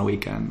doing this on a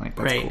weekend, like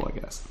that's cool, I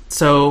guess.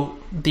 So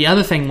the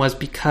other thing was,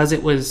 because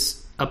it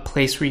was a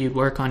place where you'd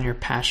work on your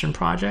passion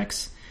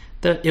projects,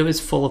 it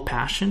was full of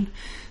passion.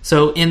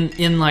 So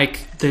in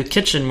like the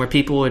kitchen where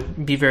people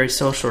would be very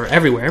social, or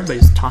everywhere,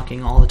 everybody's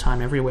talking all the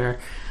time everywhere.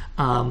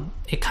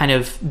 It kind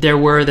of, there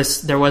was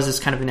this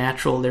kind of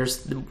natural,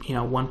 there's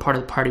one part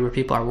of the party where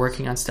people are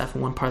working on stuff,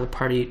 and one part of the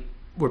party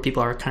where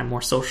people are kind of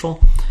more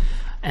social,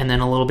 and then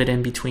a little bit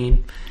in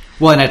between.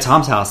 Well, and at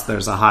Tom's house,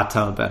 there's a hot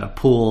tub and a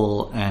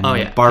pool and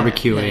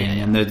barbecuing,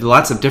 and there's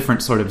lots of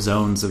different sort of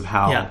zones of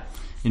how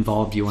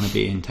involved you want to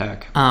be in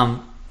tech or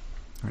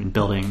in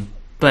building.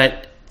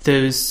 But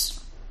those,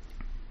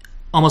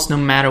 almost no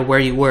matter where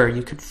you were,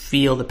 you could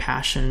feel the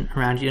passion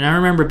around you. And I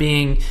remember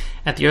being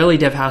at the early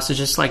DevHouse, it's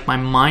just like my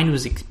mind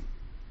was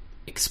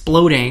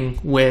exploding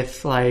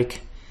with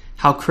like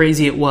how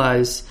crazy it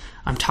was.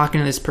 I'm talking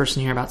to this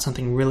person here about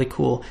something really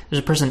cool.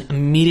 There's a person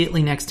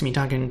immediately next to me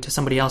talking to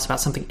somebody else about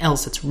something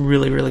else that's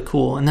really, really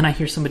cool. And then I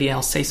hear somebody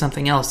else say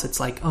something else. It's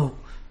like,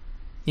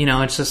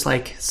 it's just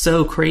like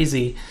so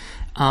crazy.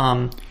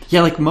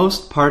 Like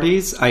most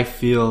parties, I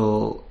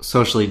feel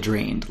socially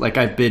drained. Like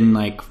I've been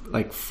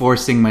like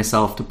forcing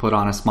myself to put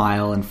on a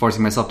smile and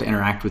forcing myself to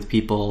interact with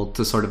people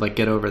to sort of like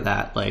get over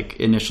that like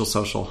initial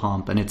social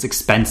hump. And it's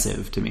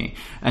expensive to me.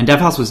 And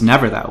DevHouse was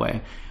never that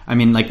way. I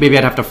mean, like maybe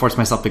I'd have to force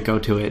myself to go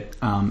to it.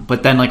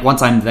 But then like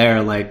once I'm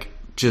there, like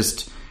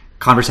just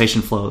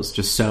conversation flows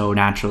just so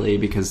naturally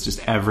because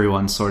just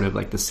everyone's sort of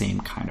like the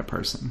same kind of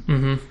person.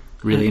 Mm-hmm.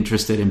 Really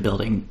interested in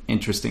building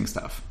interesting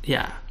stuff.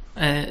 Yeah.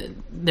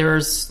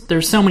 There's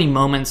so many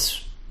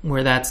moments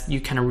where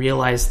you kind of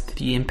realize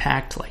the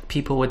impact. Like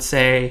people would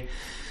say,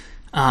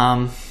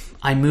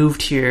 I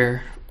moved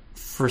here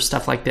for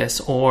stuff like this,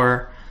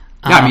 or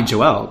I mean,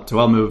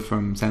 Joel moved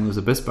from San Luis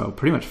Obispo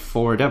pretty much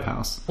for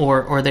DevHouse.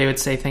 Or they would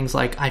say things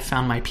like, I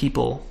found my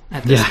people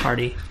at this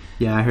party.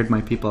 Yeah, I heard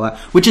my people out.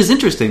 Which is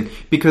interesting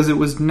because it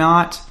was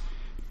not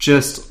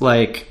just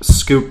like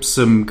scoop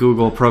some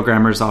Google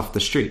programmers off the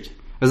street.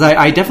 Because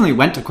I definitely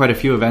went to quite a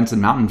few events in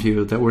Mountain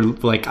View that were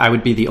like I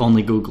would be the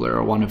only Googler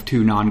or one of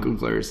two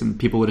non-Googlers, and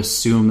people would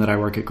assume that I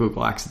work at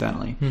Google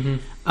accidentally.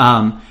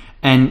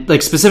 And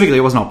like specifically,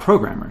 it wasn't all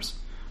programmers.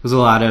 There was a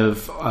lot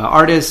of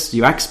artists,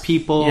 UX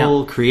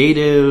people,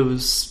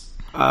 creatives,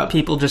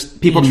 people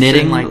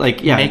knitting,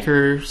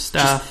 maker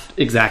stuff.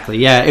 Exactly.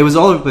 Yeah, it was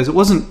all over the place. It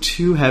wasn't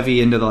too heavy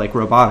into the like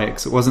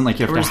robotics. It wasn't like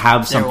you have to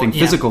have something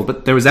physical,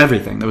 but there was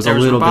everything. There was a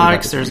little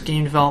robotics, bit of there's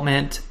game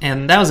development,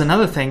 and that was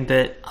another thing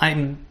that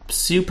I'm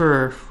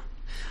super.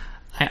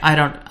 I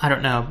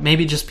don't know.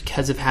 Maybe just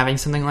because of having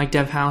something like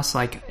DevHouse,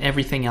 like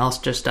everything else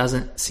just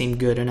doesn't seem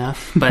good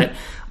enough. But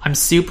I'm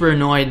super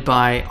annoyed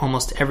by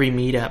almost every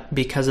meetup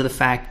because of the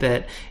fact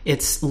that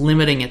it's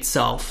limiting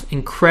itself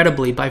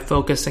incredibly by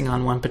focusing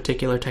on one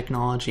particular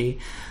technology.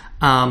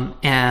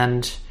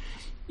 And,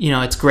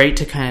 it's great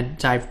to kind of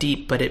dive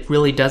deep, but it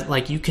really does,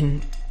 like, you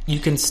can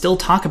still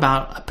talk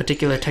about a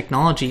particular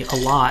technology a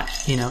lot,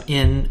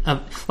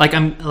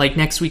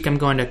 next week I'm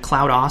going to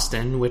Cloud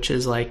Austin, which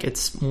is like,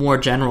 it's more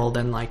general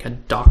than like a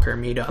Docker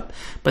meetup,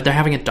 but they're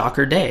having a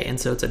Docker day. And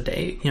so it's a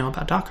day,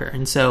 about Docker.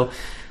 And so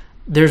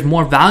there's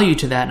more value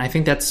to that. And I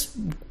think that's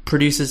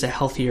produces a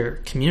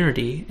healthier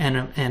community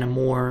and a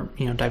more,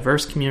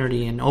 diverse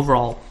community and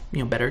overall,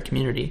 better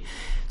community.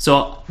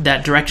 So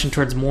that direction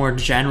towards more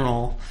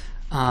general,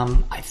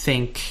 I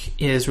think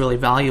is really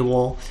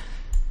valuable.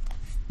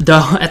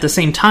 Though at the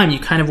same time, you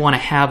kind of want to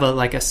have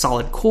a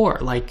solid core.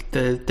 Like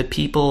the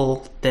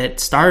people that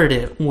started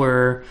it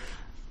were,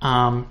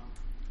 the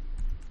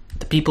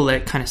people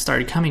that kind of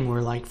started coming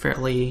were like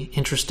fairly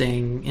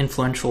interesting,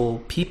 influential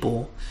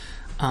people.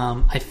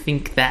 I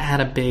think that had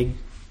a big,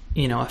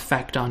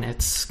 effect on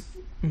its,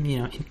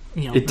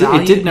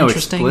 it did no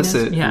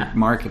explicit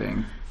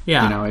marketing.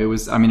 Yeah. It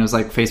was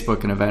like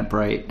Facebook and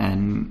Eventbrite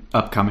and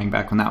Upcoming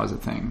back when that was a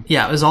thing.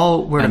 Yeah, it was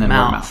all word of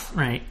mouth.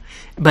 Right.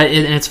 But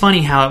and it's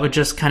funny how it would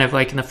just kind of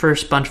like in the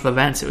first bunch of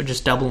events, it would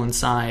just double in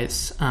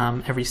size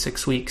every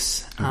 6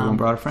 weeks. Everyone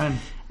brought a friend.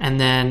 And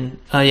then,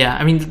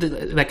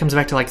 that comes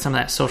back to like some of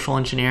that social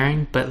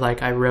engineering. But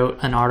like I wrote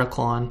an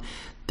article on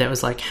that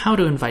was like how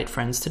to invite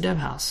friends to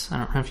DevHouse. I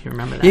don't know if you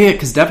remember that. Yeah,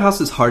 because DevHouse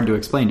is hard to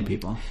explain to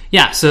people.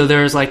 Yeah, so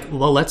there's like,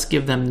 well, let's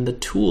give them the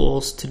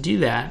tools to do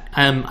that.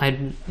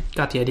 I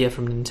got the idea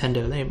from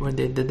Nintendo.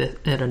 They did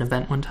it at an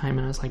event one time,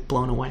 and I was like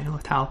blown away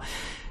with how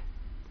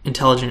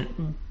intelligent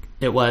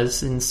it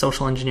was in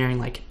social engineering,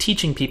 like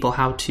teaching people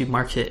how to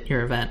market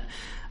your event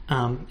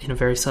in a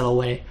very subtle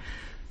way.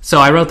 So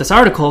I wrote this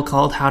article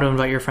called How to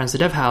Invite Your Friends to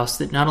DevHouse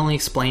that not only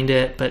explained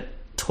it, but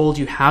told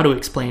you how to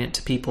explain it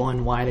to people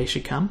and why they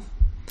should come.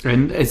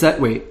 And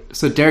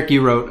so Derek,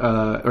 you wrote,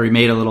 or you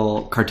made a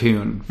little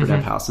cartoon for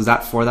DevHouse. Was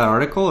that for that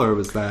article, or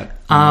was that?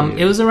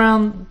 It was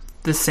around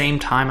the same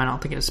time. I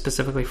don't think it was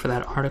specifically for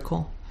that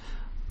article.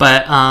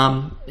 But,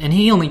 and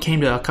he only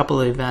came to a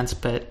couple of events,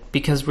 but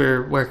because we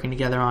were working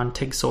together on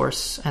TIG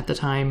Source at the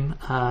time,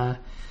 I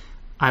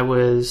had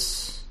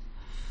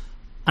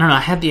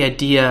the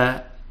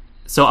idea.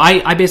 So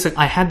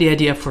I had the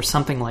idea for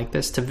something like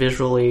this to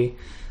visually,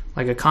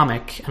 like a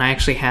comic, and I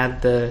actually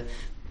had like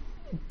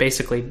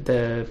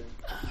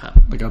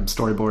a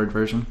storyboard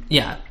version.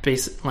 Yeah,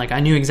 like I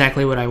knew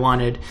exactly what I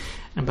wanted,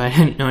 but I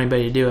didn't know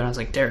anybody to do it. I was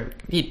like, Derek,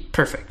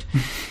 perfect.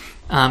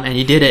 And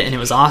he did it, and it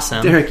was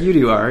awesome. Derek, you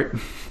do art.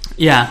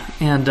 Yeah,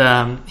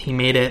 and he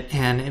made it,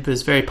 and it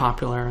was very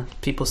popular.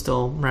 People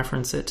still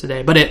reference it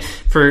today. But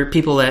for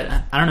people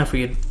that, I don't know if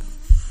we could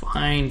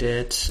find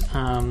it.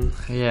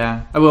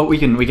 Yeah, well, we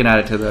can add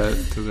it to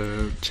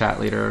the chat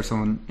later, or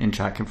someone in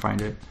chat can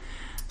find it,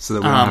 so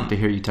that we don't have to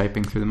hear you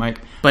typing through the mic.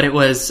 But it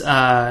was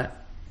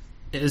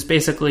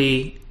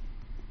basically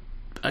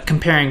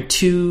comparing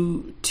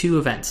two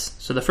events.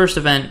 So the first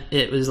event,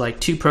 it was like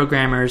two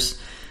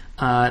programmers.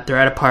 They're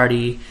at a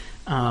party.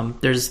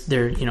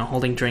 They're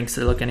holding drinks.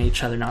 They're looking at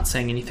each other, not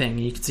saying anything.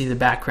 You can see the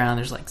background.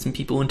 There's like some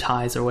people in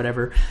ties or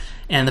whatever.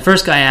 And the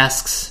first guy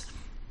asks,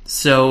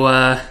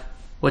 "So,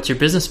 what's your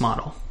business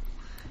model?"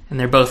 And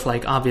they're both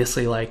like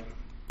obviously like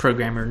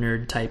programmer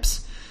nerd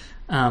types.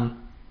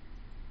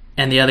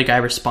 And the other guy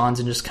responds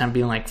and just kind of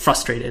being like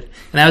frustrated.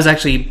 And that was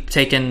actually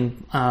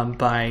taken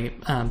by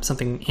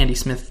something Andy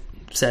Smith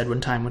said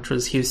one time, which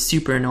was he was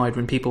super annoyed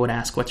when people would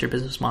ask, "What's your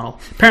business model?"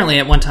 Apparently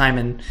at one time,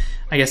 and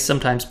I guess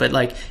sometimes, but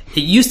like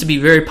it used to be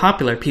very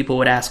popular, people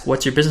would ask,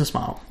 "What's your business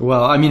model?"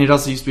 Well, I mean, it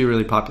also used to be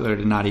really popular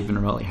to not even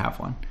remotely have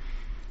one.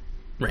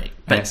 Right.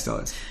 But it still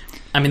is.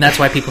 I mean, that's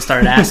why people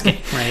started asking,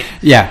 right?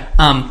 Yeah.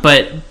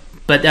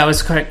 But that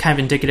was kind of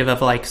indicative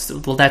of like,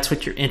 well, that's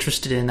what you're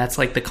interested in. That's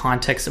like the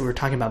context that we're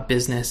talking about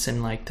business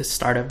and like the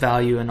startup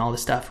value and all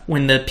this stuff.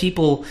 When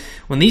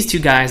these two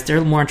guys,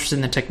 they're more interested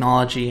in the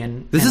technology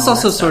and this is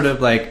also sort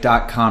of like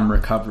 .com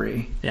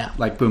recovery. Yeah.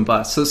 Like boom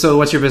bust. So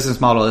what's your business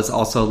model is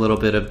also a little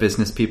bit of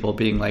business people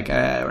being like,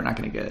 we're not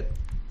going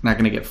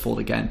to get fooled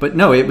again. But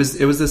no, it was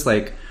this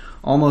like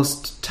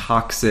almost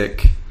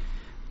toxic,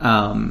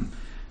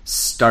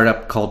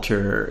 startup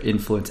culture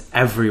influence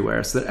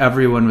everywhere, so that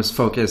everyone was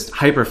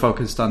hyper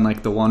focused on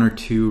like the one or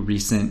two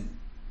recent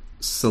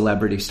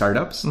celebrity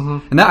startups.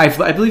 And that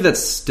I believe that's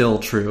still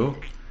true.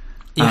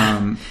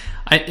 Yeah.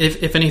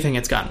 If anything,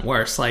 it's gotten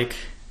worse. Like,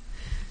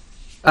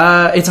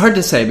 it's hard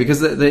to say because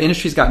the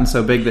industry's gotten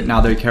so big that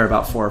now they care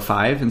about 4 or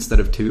 5 instead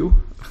of 2.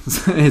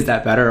 Is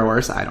that better or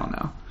worse? I don't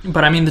know.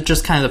 But I mean,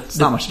 just kind of it's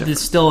not much different.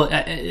 Still,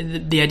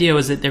 the idea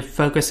was that they're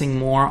focusing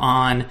more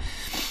on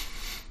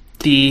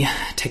the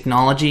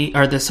technology,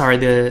 or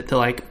the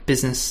like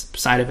business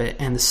side of it,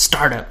 and the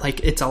startup. Like,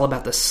 it's all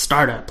about the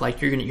startup.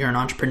 Like, you're an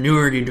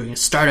entrepreneur, you're doing a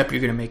startup,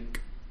 you're gonna make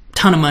a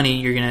ton of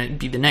money, you're gonna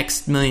be the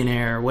next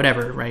millionaire or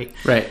whatever, right?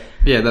 Right.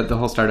 Yeah, the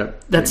whole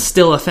startup. That's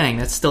still a thing.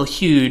 That's still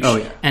huge. Oh,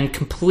 yeah. And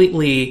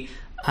completely,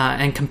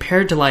 and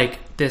compared to like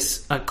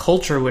this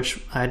culture, which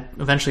I'd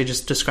eventually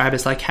just describe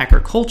as like hacker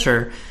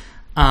culture,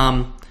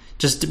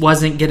 just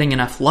wasn't getting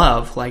enough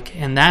love. Like,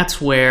 and that's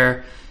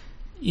where,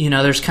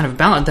 there's kind of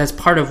balance. That's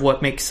part of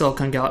what makes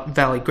Silicon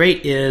Valley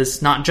great,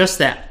 is not just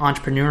that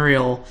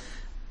entrepreneurial,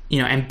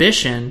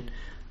 ambition,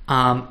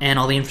 and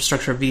all the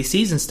infrastructure of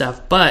VCs and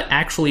stuff, but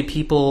actually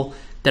people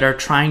that are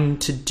trying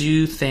to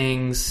do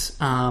things,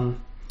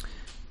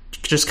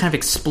 just kind of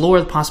explore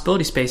the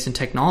possibility space in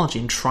technology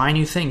and try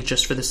new things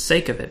just for the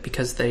sake of it,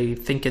 because they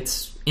think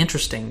it's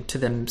interesting to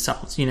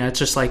themselves. It's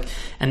just like,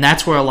 and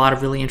that's where a lot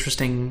of really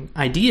interesting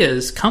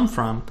ideas come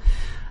from.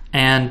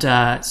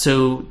 And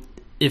so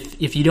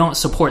if you don't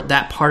support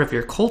that part of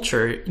your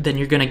culture, then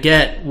you're going to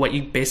get what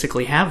you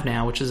basically have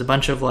now, which is a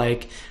bunch of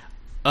like,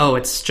 oh,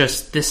 it's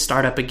just this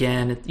startup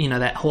again,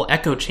 that whole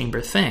echo chamber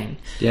thing.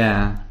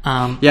 Yeah.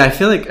 I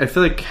feel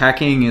like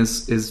hacking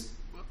is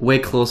way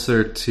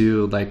closer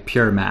to like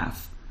pure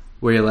math,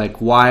 where you're like,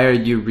 why are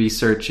you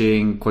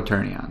researching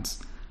quaternions?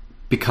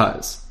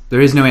 Because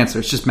there is no answer.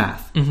 It's just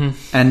math. Mm-hmm.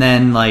 And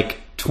then like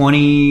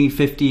 20,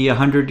 50,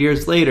 100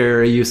 years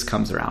later, a use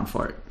comes around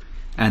for it.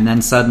 And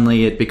then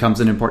suddenly it becomes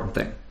an important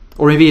thing.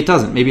 Or maybe it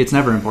doesn't. Maybe it's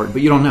never important,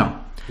 but you don't know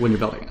when you're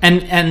building it.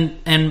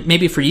 And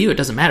maybe for you it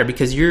doesn't matter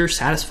because you're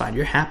satisfied,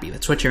 you're happy.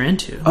 That's what you're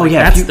into. Oh,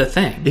 yeah. That's the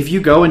thing. If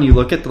you go and you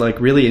look at the like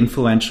really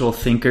influential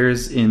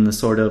thinkers in the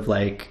sort of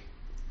like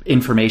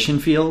information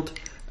field,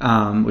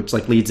 which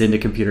like leads into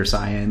computer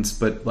science,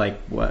 but like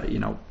what,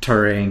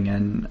 Turing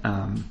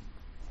and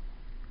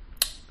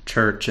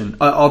Church and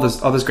all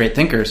those great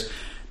thinkers,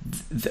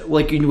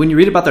 like when you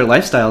read about their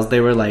lifestyles,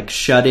 they were like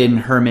shut-in,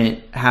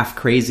 hermit, half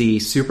crazy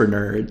super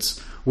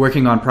nerds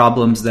working on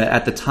problems that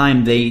at the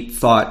time they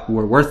thought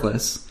were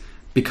worthless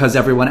because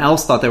everyone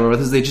else thought they were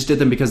worthless. They just did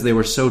them because they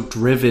were so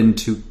driven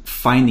to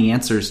find the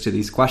answers to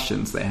these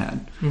questions they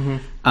had.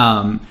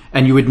 Mm-hmm.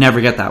 And you would never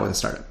get that with a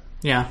startup.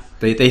 Yeah,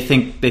 they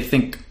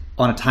think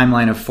on a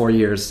timeline of 4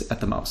 years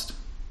at the most.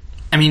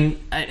 I mean,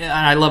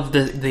 I love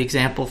the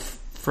example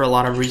for a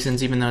lot of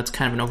reasons, even though it's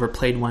kind of an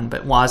overplayed one.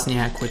 But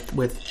Wozniak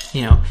with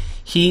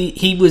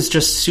he was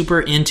just super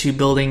into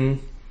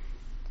building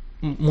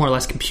more or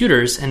less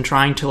computers and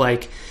trying to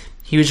like,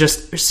 he was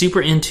just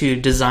super into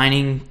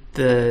designing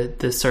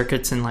the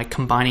circuits and like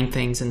combining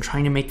things and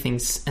trying to make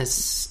things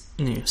as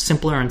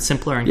simpler and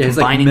simpler and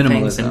combining like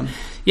things and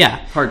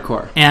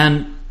hardcore.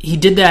 And he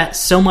did that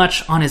so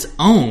much on his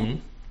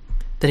own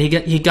that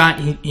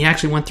he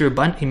actually went through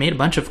he made a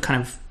bunch of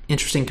kind of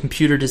interesting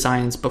computer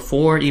designs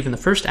before even the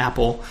first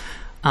Apple,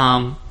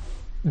 that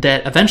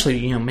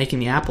eventually making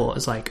the Apple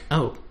is like,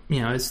 oh,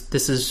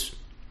 this is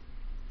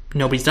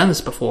nobody's done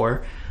this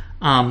before.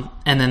 And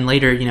then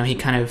later, he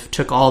kind of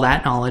took all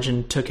that knowledge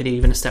and took it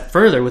even a step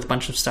further with a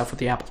bunch of stuff with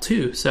the Apple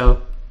II.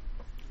 So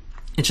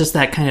it's just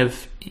that kind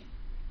of,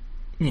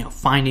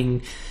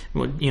 finding,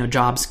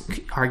 Jobs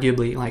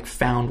arguably like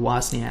found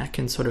Wozniak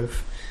and sort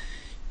of,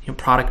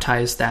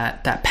 productized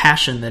that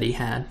passion that he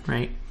had,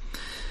 right?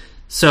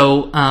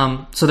 So,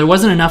 so there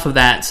wasn't enough of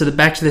that. So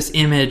back to this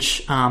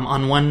image,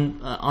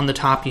 on the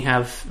top you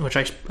have, which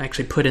I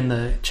actually put in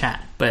the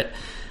chat, but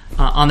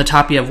on the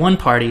top you have one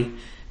party.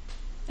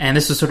 And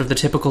this was sort of the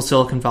typical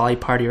Silicon Valley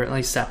party, or at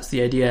least that was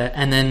the idea.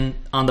 And then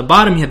on the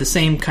bottom, you had the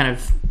same kind of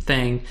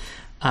thing,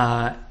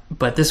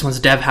 but this one's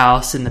Dev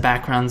House. In the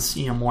background's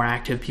more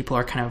active. People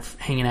are kind of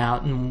hanging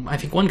out, and I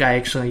think one guy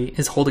actually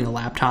is holding a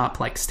laptop,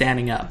 like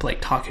standing up,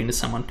 like talking to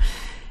someone.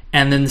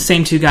 And then the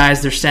same two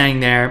guys, they're standing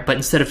there, but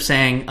instead of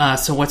saying,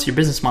 "So what's your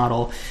business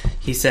model?"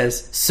 he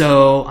says,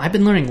 "So I've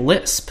been learning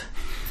Lisp,"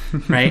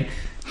 right?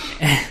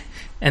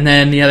 And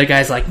then the other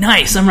guy's like,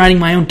 "Nice, I'm writing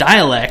my own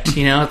dialect."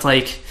 It's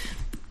like,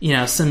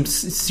 some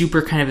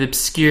super kind of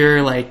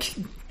obscure, like,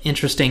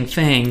 interesting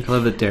thing. I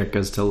love that Derek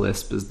goes to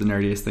Lisp as the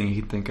nerdiest thing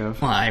he can think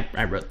of. Well,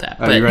 I wrote that.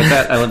 Oh, you wrote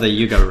that? I love that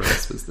you go to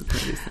Lisp as the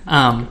nerdiest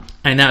thing.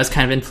 And that was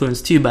kind of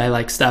influenced, too, by,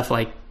 like, stuff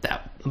like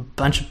that. A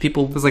bunch of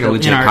people it was like a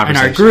legit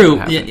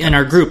in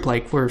our group,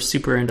 like, we're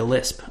super into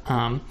Lisp.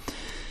 And,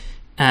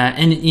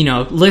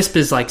 Lisp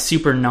is, like,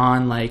 super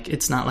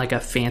it's not, like,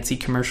 a fancy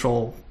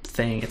commercial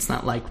thing. It's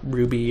not like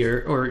Ruby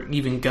or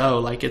even Go.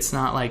 Like, it's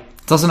not like,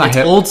 it's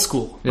hip. Old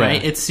school,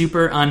 right? It's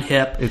super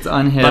unhip. It's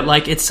unhip, but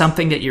like it's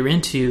something that you're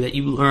into, that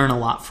you learn a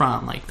lot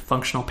from, like the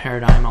functional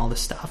paradigm, all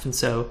this stuff. And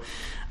so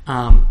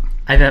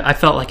I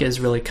felt like it was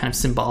really kind of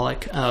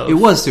symbolic of, it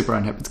was super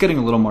unhip. It's getting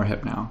a little more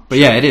hip now, but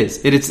yeah, it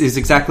is.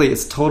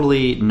 It's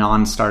totally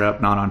non-startup,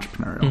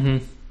 non-entrepreneurial.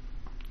 Mm-hmm.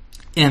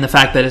 And the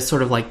fact that it's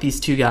sort of like these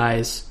two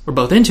guys were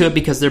both into it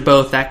because they're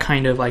both that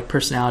kind of like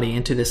personality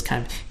into this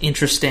kind of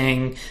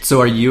interesting. So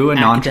are you an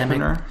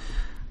academic entrepreneur?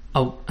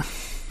 Oh,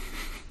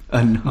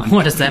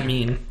 what does that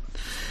mean?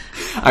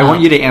 I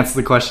want you to answer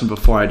the question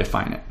before I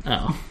define it.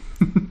 Oh,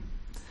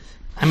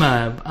 I'm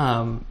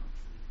a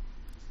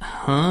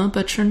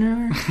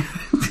entrepreneur.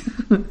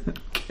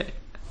 Okay.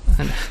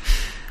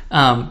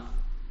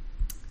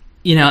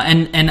 You know,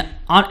 and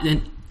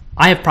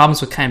I have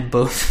problems with kind of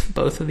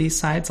both of these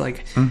sides.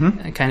 Like,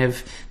 kind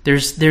of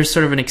there's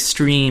sort of an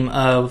extreme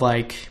of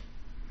like,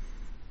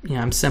 you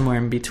know, I'm somewhere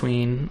in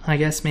between, I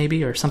guess,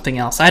 maybe, or something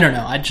else. I don't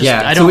know. I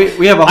don't. So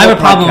we have a whole I have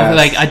a problem podcast. with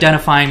like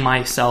identifying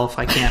myself.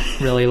 I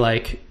can't really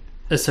like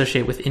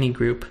associate with any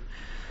group.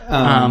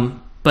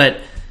 But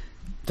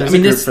there's a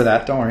group for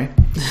that. Don't worry.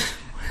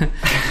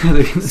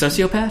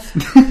 Sociopath.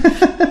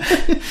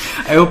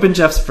 I opened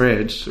Jeff's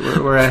fridge.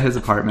 We're at his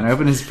apartment. I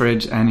opened his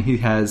fridge, and he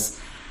has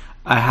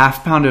a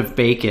half pound of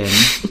bacon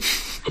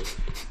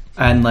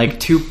and like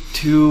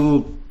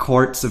two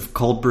quarts of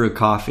cold brew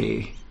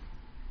coffee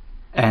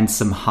and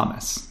some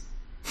hummus.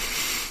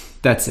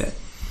 That's it.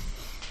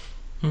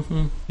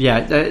 Mm-hmm.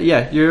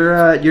 Yeah.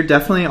 You're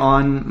definitely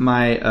on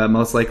my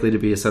most likely to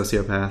be a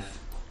sociopath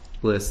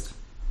list.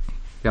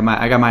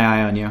 I got my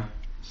eye on you.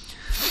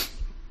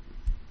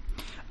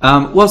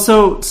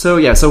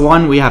 So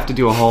one, we have to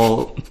do a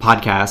whole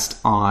podcast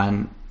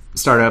on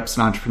startups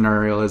and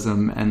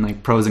entrepreneurialism and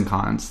like pros and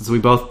cons. Since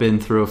we've both been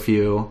through a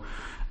few,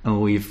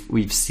 and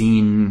we've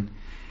seen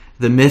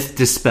the myth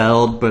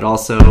dispelled, but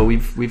also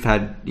we've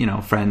had, you know,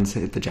 friends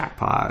hit the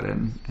jackpot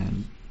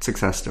and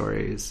success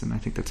stories, and I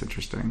think that's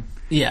interesting.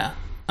 Yeah.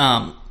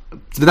 But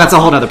that's a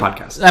whole other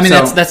podcast. I mean,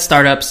 that's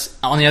startups.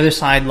 On the other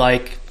side,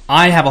 like,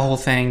 I have a whole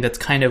thing that's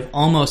kind of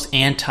almost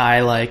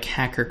anti like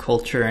hacker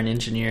culture and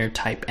engineer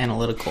type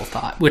analytical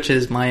thought, which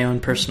is my own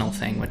personal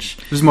thing, which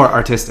is more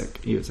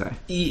artistic, you would say.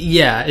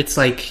 Yeah, it's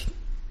like,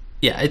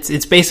 yeah,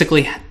 it's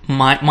basically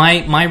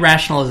my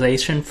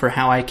rationalization for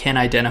how I can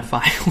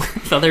identify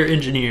with other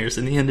engineers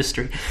in the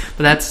industry.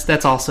 But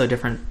that's also a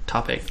different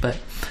topic. But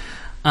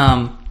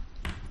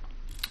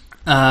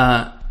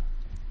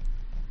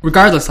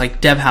regardless,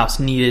 like DevHouse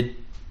needed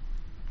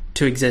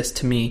to exist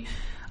to me.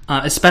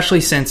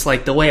 Especially since,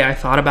 like, the way I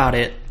thought about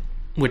it,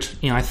 which,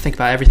 you know, I think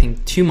about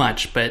everything too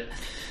much, but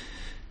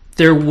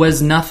there's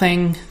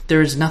nothing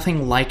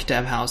like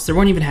DevHouse. There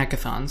weren't even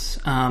hackathons.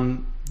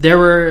 There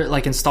were,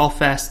 like, install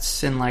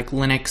fests and, like,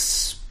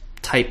 Linux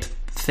type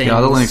things. Yeah,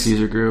 all the Linux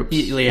user groups,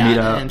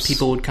 meetups. And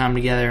people would come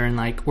together and,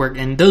 like, work.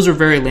 And those were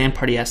very LAN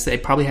party-esque. They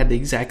probably had the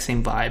exact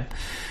same vibe.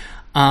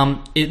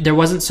 There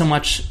wasn't so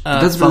much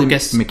that's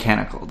focus. Really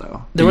mechanical,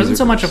 though. There wasn't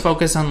so much a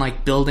focus on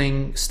like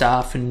building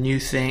stuff and new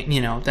thing, you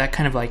know, that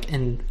kind of like,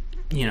 and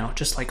you know,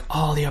 just like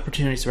all the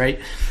opportunities, right?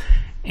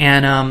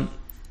 And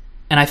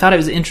I thought it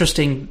was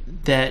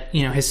interesting that,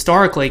 you know,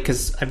 historically,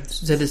 because I've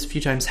said this a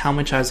few times, how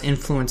much I was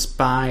influenced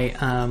by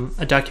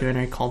a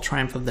documentary called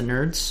Triumph of the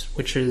Nerds,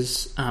 which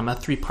is a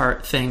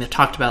 3-part thing that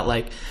talked about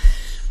like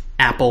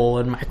Apple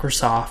and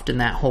Microsoft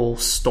and that whole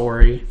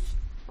story.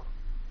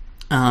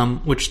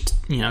 Which,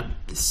 you know,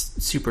 is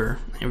super,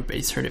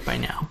 everybody's heard it by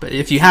now. But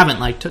if you haven't,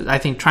 like, I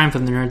think Triumph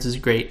of the Nerds is a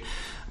great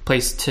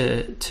place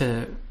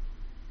to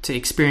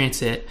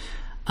experience it.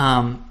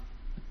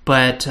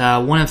 But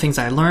one of the things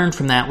I learned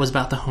from that was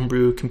about the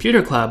Homebrew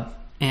Computer Club.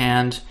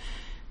 And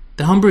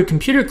the Homebrew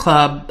Computer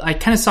Club, I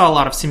kind of saw a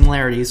lot of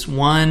similarities.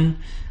 One,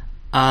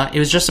 it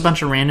was just a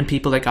bunch of random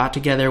people that got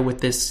together with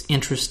this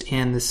interest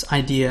in this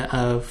idea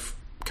of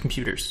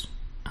computers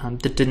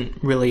that didn't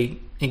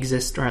really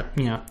exist, or,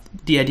 you know,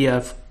 the idea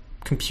of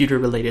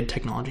computer-related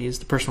technologies.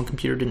 The personal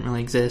computer didn't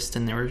really exist,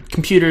 and there were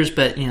computers,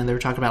 but, you know, they were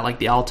talking about like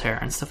the Altair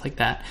and stuff like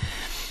that.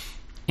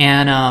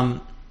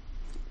 And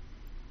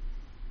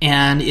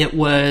it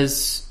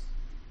was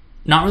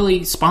not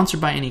really sponsored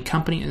by any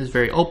company. It was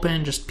very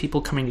open, just people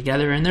coming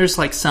together, and there's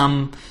like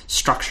some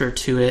structure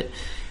to it.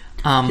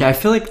 Yeah, I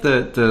feel like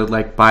the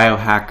like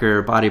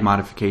biohacker body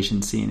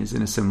modification scene is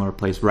in a similar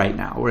place right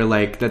now, where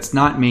like that's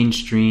not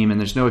mainstream and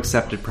there's no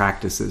accepted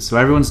practices, so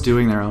everyone's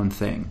doing their own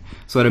thing.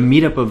 So at a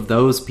meetup of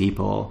those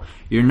people,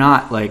 you're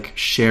not like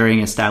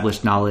sharing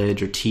established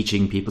knowledge or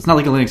teaching people. It's not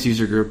like a Linux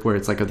user group where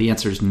it's like, oh, the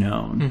answer is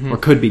known or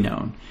could be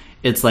known.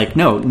 It's like,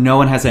 no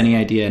one has any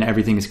idea and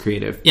everything is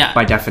creative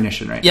by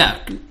definition, right? Yeah,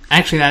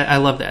 actually, I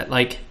love that.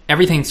 Like,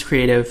 everything's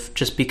creative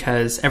just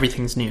because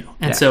everything's new.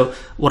 And so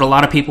what a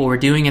lot of people were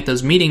doing at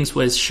those meetings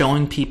was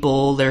showing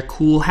people their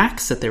cool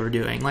hacks that they were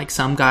doing. Like,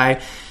 some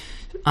guy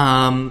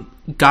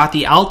got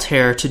the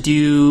Altair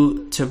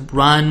to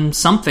run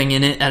something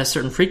in it at a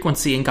certain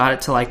frequency and got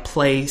it to like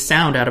play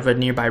sound out of a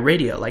nearby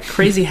radio. Like,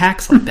 crazy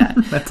hacks like that.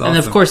 That's awesome. And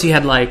of course, you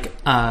had like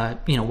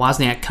you know,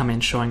 Wozniak come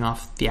in showing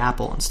off the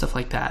Apple and stuff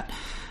like that.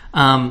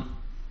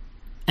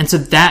 And so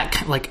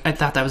that, like, I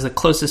thought that was the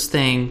closest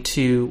thing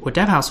to what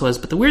DevHouse was.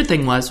 But the weird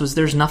thing was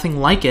there's nothing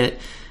like it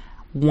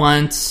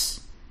once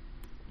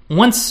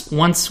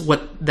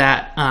what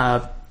that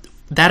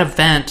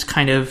event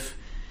kind of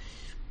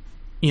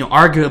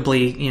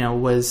arguably,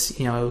 was,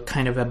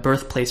 kind of a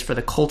birthplace for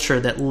the culture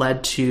that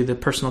led to the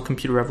personal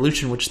computer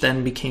revolution, which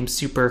then became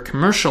super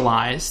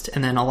commercialized.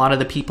 And then a lot of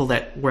the people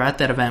that were at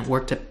that event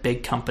worked at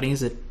big companies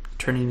that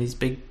turned into these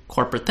big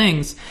corporate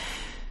things.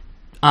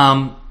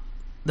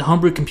 The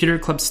Homebrew Computer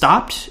Club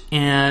stopped,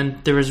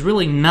 and there was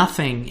really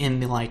nothing in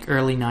the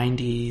early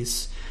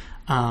 90s,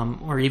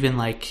 or even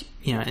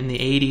in the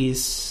 80s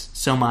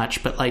so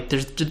much, but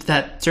there's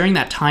that during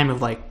that time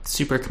of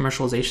super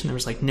commercialization, there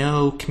was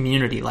no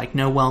community,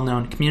 no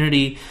well-known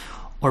community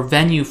or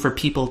venue for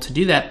people to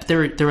do that. But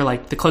there were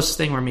the closest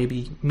thing were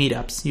maybe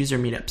meetups, user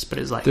meetups, but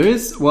it's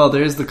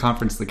there is the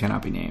conference that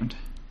cannot be named.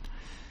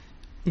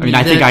 I mean,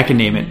 I think I can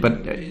name it, but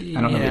I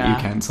don't know that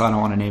you can, so I don't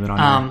want to name it on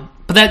here.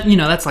 But that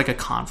that's a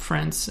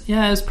conference.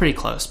 Yeah, it's pretty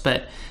close,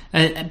 but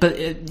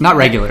not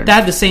regular. That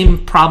had the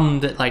same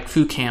problem that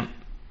Foo Camp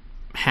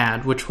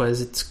had, which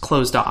was it's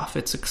closed off,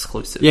 it's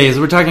exclusive. Yeah, so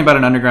we're talking about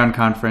an underground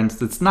conference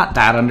that's not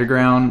that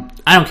underground.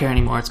 I don't care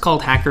anymore. It's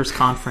called Hackers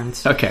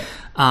Conference. Okay.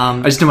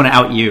 I just didn't want to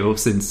out you,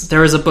 since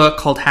there was a book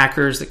called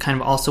Hackers that kind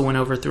of also went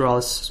over through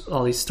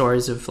all these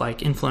stories of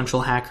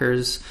influential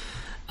hackers.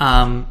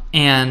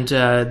 And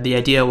the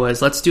idea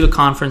was, let's do a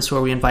conference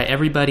where we invite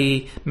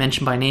everybody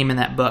mentioned by name in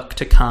that book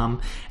to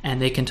come,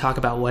 and they can talk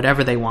about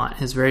whatever they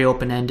want. It's very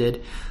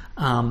open-ended,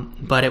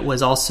 but it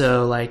was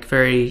also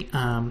very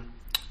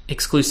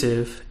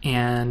exclusive.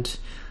 And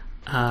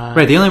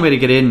right, the only way to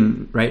get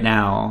in right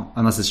now,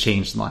 unless it's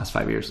changed in the last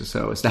 5 years or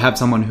so, is to have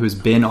someone who's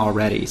been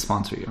already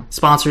sponsor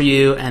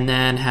you, and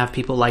then have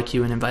people like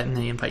you and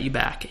they invite you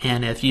back.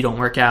 And if you don't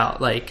work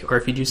out, or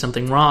if you do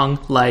something wrong,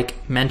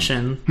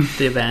 mention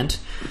the event,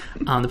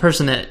 the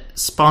person that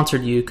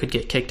sponsored you could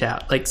get kicked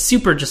out.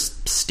 Super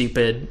just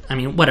stupid. I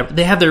mean, whatever.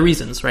 They have their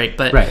reasons, right?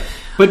 But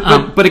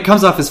but it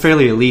comes off as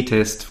fairly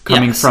elitist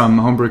coming from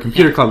Homebrew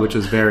Computer Club, which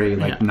was very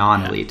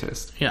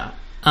non-elitist. Yeah.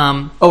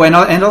 And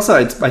also,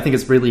 I think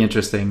it's really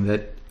interesting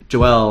that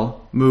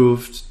Joel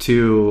moved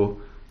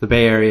to the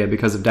Bay Area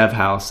because of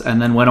DevHouse,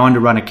 and then went on to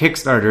run a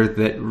Kickstarter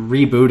that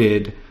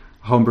rebooted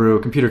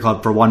Homebrew Computer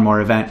Club for one more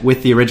event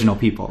with the original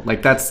people.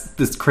 That's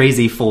this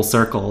crazy full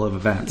circle of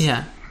events.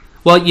 Yeah.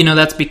 Well,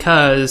 that's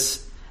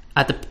because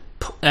when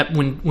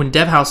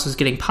DevHouse was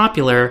getting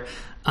popular,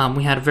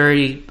 we had a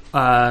very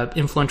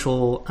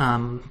influential.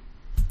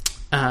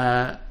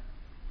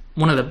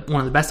 One of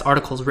the best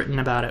articles written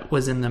about it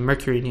was in the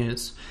Mercury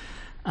News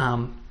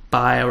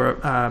by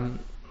I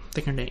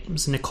think her name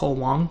is Nicole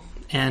Wong,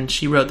 and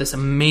she wrote this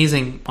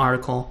amazing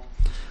article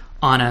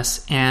on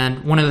us.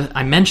 And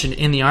I mentioned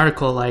in the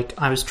article,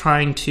 I was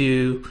trying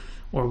to,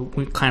 or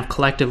we kind of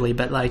collectively,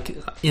 but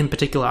in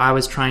particular, I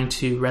was trying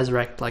to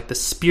resurrect the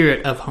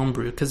spirit of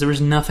homebrew, because there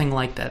was nothing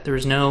like that. There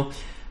was no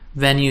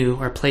venue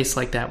or place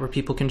like that where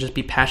people can just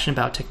be passionate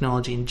about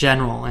technology in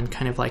general and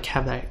kind of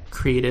have that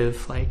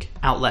creative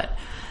outlet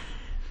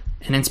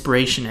and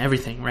inspiration,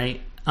 everything,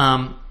 right?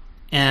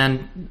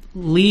 And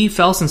Lee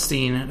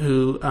Felsenstein,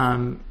 who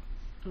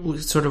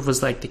sort of was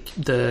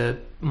the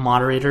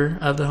moderator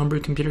of the Homebrew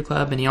Computer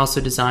Club, and he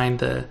also designed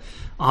the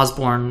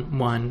Osborne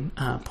one,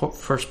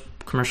 first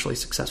commercially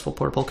successful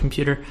portable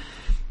computer.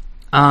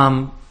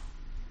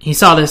 He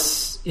saw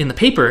this in the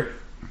paper,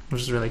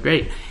 which is really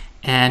great,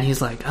 and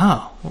he's like,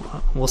 "Oh,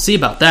 we'll see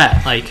about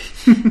that."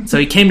 So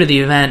he came to the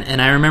event,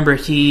 and I remember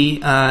he,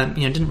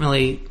 didn't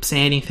really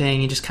say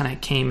anything. He just kind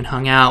of came and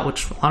hung out,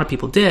 which a lot of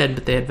people did,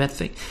 but they had that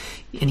thing.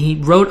 And he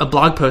wrote a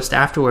blog post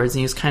afterwards, and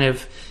he was kind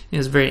of, he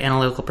was a very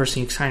analytical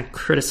person. He was kind of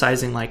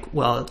criticizing,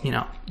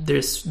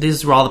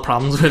 these are all the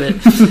problems with it.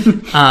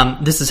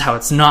 This is how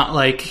it's not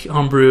like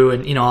homebrew,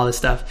 and all this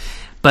stuff.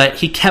 But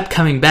he kept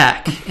coming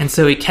back, and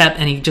so he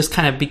just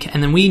kind of became,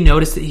 and then we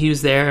noticed that he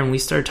was there, and we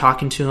started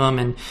talking to him,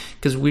 and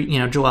because we,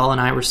 Joel and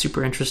I were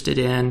super interested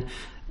in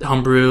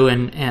homebrew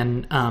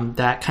and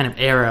that kind of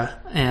era,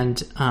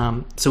 and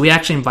so we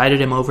actually invited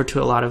him over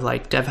to a lot of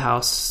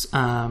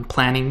DevHouse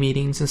planning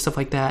meetings and stuff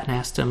like that, and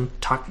asked him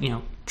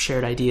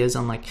shared ideas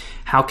on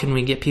how can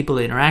we get people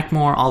to interact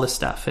more, all this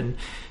stuff, and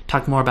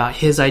talk more about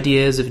his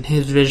ideas and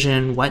his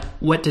vision.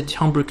 What did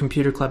Homebrew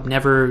Computer Club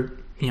never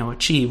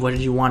achieve? What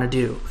did you want to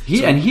do?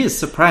 He is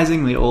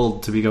surprisingly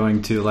old to be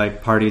going to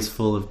parties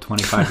full of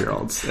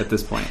 25-year-olds at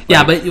this point.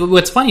 Yeah, but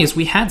what's funny is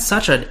we had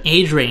such an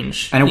age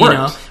range, and it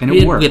worked.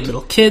 We had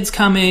little kids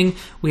coming.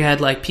 We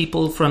had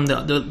people from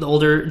the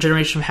older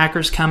generation of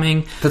hackers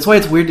coming. That's why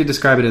it's weird to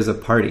describe it as a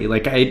party.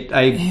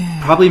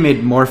 I probably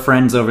made more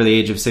friends over the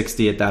age of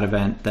 60 at that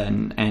event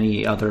than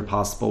any other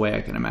possible way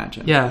I can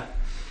imagine. Yeah.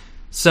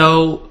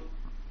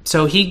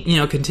 So he,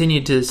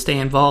 continued to stay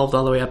involved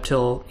all the way up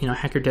till,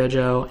 Hacker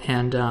Dojo,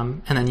 and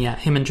then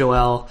him and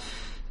Joel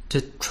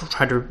to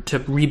try to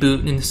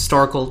reboot in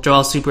historical.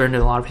 Joel's super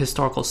into a lot of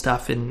historical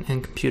stuff in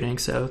computing,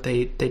 so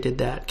they did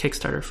that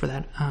Kickstarter for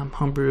that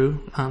homebrew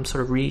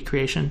sort of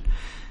recreation.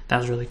 That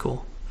was really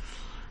cool.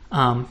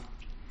 But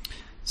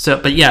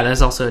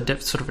that's also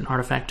sort of an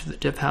artifact of the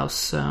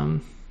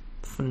DevHouse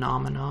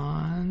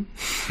phenomenon,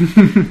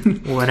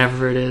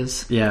 whatever it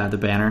is. Yeah, the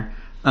banner.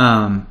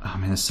 Oh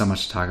man, there's so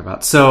much to talk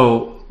about.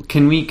 So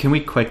can we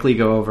quickly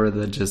go over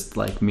the just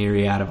like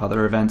myriad of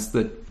other events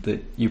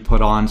that you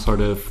put on,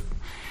 sort of,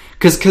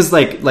 because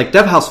like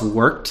Dev House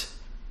worked,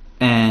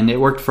 and it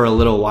worked for a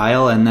little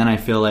while, and then I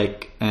feel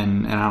like,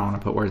 and I don't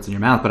want to put words in your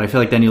mouth, but I feel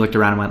like then you looked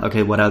around and went,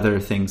 okay, what other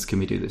things can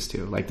we do this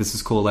to? Like, this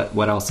is cool.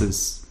 What else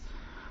is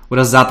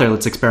out there?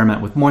 Let's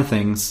experiment with more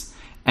things.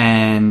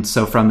 And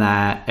so from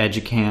that,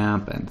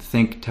 EduCamp and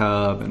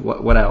ThinkTub and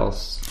what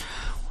else?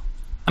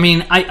 I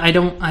mean, I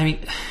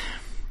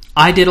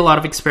did a lot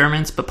of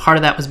experiments, but part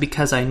of that was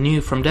because I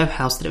knew from Dev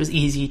House that it was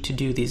easy to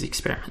do these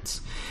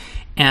experiments.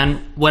 And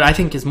what I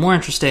think is more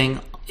interesting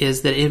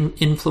is that it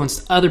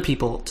influenced other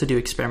people to do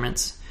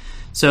experiments.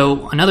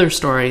 So another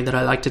story that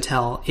I like to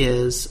tell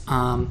is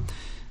you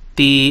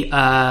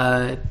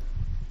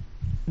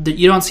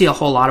don't see a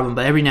whole lot of them,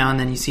 but every now and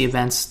then you see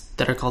events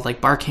that are called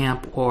like Bar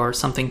Camp or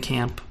something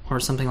camp or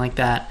something like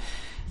that.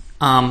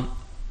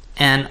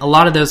 And a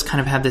lot of those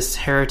kind of have this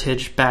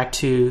heritage back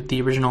to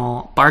the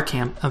original Bar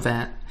Camp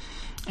event.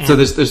 And so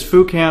there's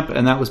Foo Camp,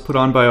 and that was put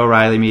on by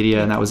O'Reilly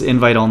Media, and that was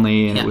invite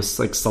only, and it was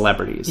like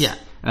celebrities. Yeah.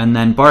 And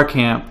then Bar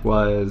Camp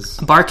was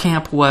a bunch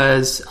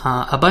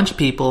of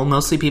people,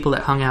 mostly people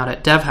that hung out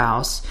at Dev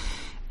House.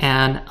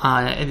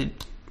 And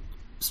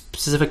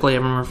specifically, I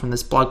remember from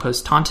this blog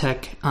post,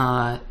 Tontek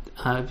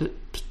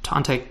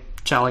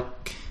Chalik,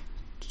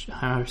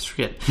 I always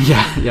forget.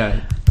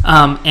 Yeah.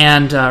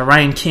 And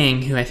Ryan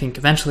King, who I think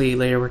eventually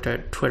later worked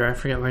at Twitter. I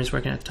forget where he's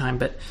working at the time,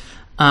 but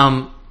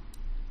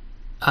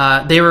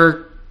they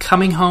were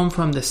coming home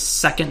from the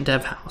second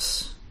Dev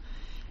House,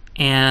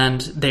 and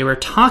they were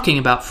talking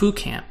about Foo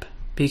Camp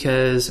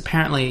because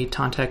apparently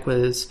Tontek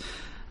was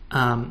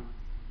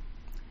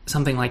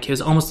something like he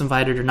was almost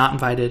invited or not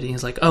invited, and he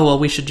was like, "Oh well,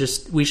 we should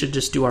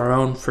just do our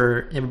own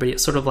for everybody."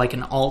 It's sort of like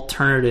an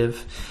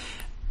alternative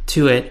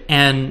to it,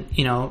 and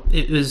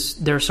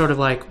they're sort of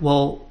like,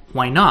 well,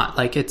 why not?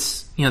 Like,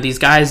 it's, these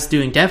guys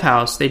doing Dev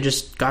House, they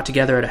just got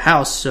together at a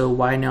house, so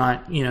why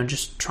not,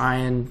 just try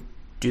and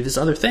do this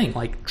other thing,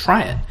 like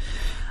try it.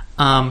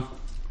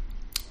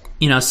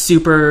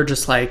 Super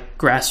just like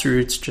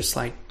grassroots, just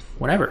like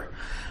whatever.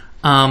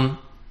 And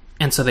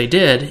so they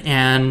did,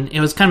 and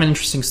it was kind of an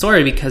interesting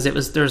story because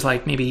there's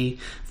like maybe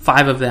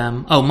 5 of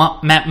them. Oh,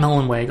 Matt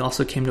Mullenweg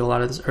also came to a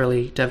lot of those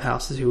early Dev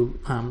Houses, who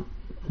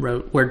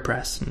wrote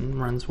WordPress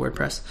and runs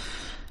WordPress.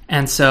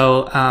 And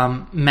so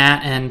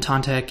Matt and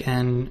Tontek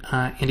and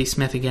Andy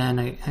Smith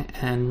again,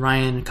 and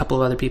Ryan, a couple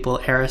of other people,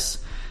 Eris,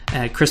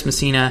 Chris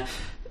Messina,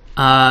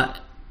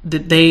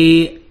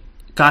 they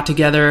got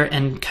together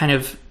and kind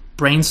of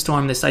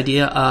brainstormed this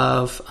idea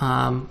of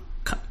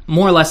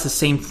more or less the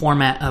same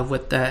format of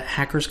what the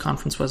Hackers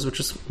Conference was, which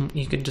is,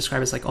 you could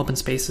describe as like open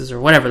spaces or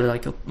whatever. They're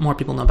like, more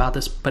people know about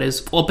this, but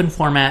it's open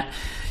format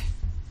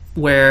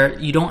where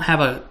you don't have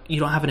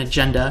an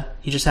agenda.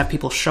 You just have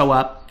people show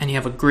up, and you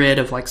have a grid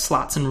of like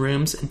slots and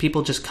rooms, and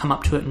people just come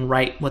up to it and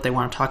write what they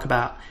want to talk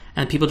about,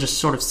 and people just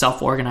sort of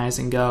self-organize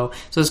and go.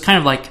 So it's kind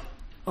of like,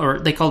 or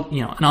they call it,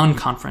 an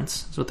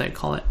unconference is what they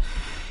call it.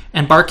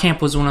 And Bar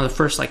Camp was one of the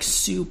first like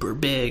super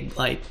big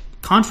like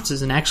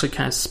conferences, and actually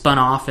kind of spun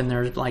off, and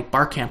there's like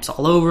bar camps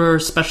all over,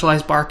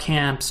 specialized bar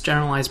camps,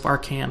 generalized bar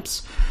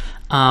camps.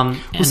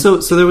 So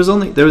there was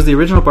the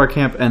original Bar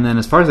Camp, and then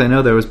as far as I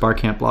know, there was Bar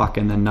Camp Block,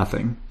 and then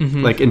nothing.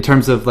 Mm-hmm. Like in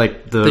terms of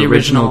like the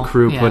original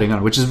crew putting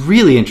on, which is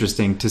really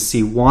interesting to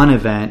see one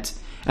event,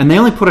 and they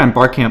only put on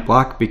Bar Camp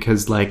Block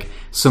because like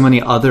so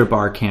many other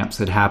bar camps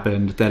had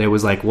happened that it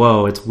was like,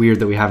 whoa, it's weird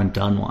that we haven't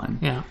done one.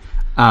 Yeah.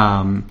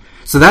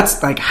 So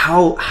that's like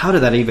how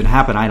did that even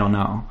happen? I don't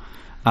know.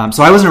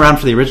 So I wasn't around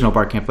for the original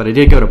Bar Camp, but I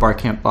did go to Bar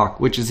Camp Block,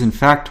 which is in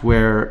fact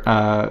where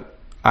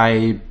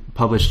I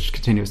published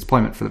Continuous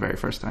Deployment for the very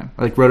first time.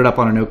 I like wrote it up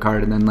on a note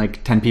card, and then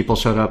like 10 people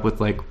showed up with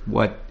like,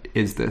 what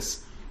is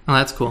this? Oh,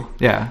 that's cool.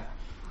 Yeah.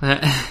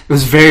 It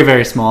was very,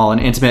 very small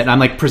and intimate, and I'm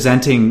like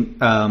presenting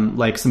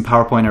like some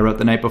PowerPoint I wrote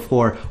the night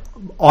before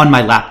on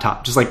my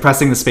laptop, just like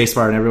pressing the space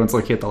bar, and everyone's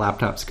looking at the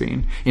laptop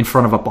screen in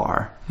front of a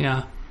bar.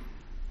 Yeah.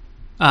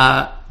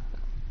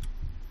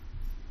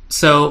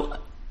 So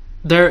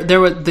there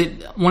were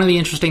one of the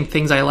interesting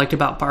things I liked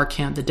about Bar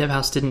Camp that Dev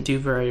House didn't do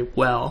very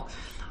well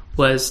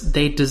was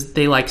they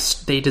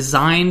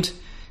designed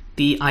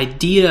the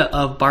idea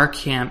of Bar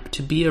Camp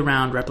to be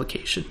around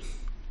replication.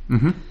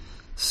 Mm-hmm.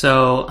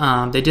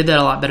 So they did that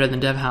a lot better than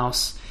Dev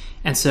House,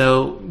 and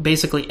so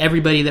basically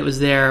everybody that was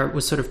there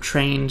was sort of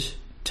trained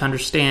to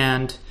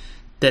understand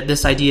that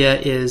this idea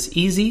is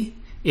easy,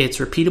 it's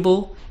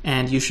repeatable,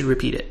 and you should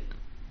repeat it.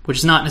 Which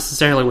is not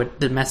necessarily what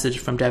the message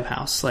from Dev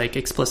House, like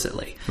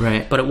explicitly,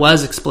 right? But it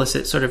was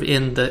explicit, sort of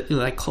in the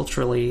like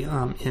culturally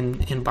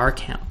in Bar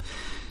Camp.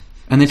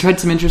 And they tried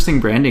some interesting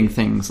branding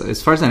things.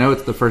 As far as I know,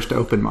 it's the first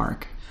open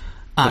mark.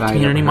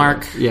 Community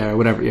mark. Yeah,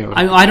 whatever. Yeah,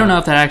 I don't know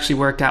if that actually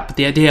worked out, but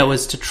the idea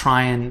was to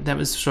try, and that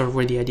was sort of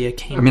where the idea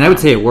came from. I would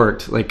say it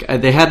worked. Like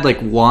they had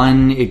like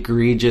one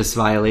egregious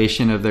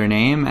violation of their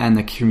name, and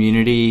the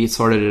community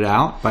sorted it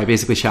out by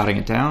basically shouting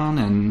it down.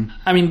 And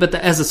but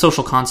as a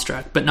social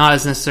construct, but not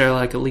as necessarily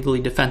like a legally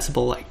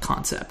defensible like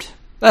concept.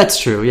 That's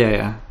true.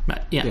 Yeah.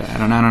 But, yeah. I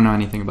don't know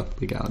anything about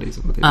the legalities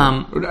of what they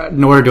do.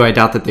 Nor do I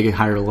doubt that they could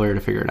hire a lawyer to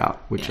figure it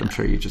out, which I'm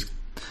sure you just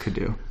could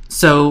do.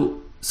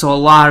 So a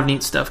lot of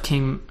neat stuff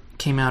came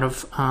out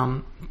of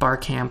Bar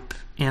Camp,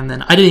 and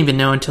then I didn't even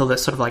know until the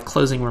sort of like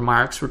closing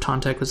remarks where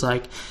Tontek was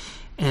like,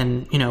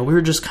 and we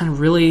were just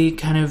really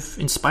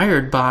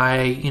inspired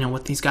by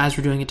what these guys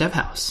were doing at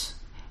DevHouse.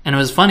 And it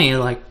was funny,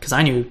 like, because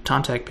I knew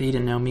Tontek, but he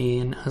didn't know me,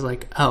 and I was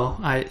like,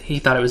 he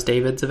thought it was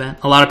David's event.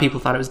 A lot of people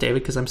thought it was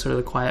David because I'm sort of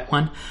the quiet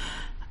one.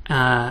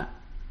 And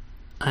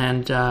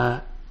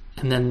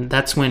then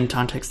that's when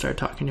Tontek started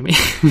talking to me.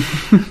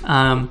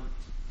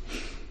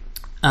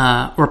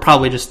 Or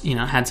probably just,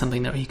 had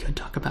something that he could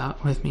talk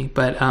about with me.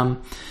 But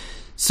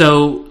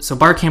so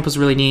Bar Camp was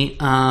really neat.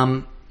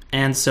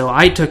 And so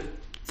I took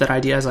that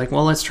idea. I was like,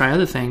 well, let's try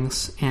other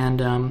things.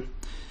 And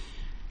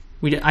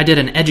I did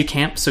an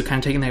EduCamp, so kind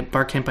of taking that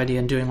Bar Camp idea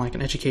and doing like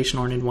an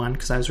education-oriented one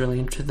because I was really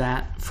into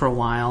that for a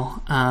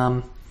while.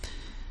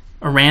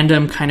 A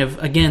random kind of,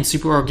 again,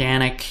 super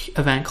organic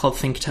event called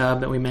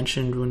ThinkTub that we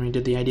mentioned when we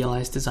did the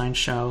Idealized Design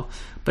show.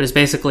 But it's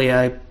basically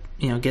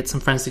get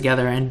some friends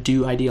together and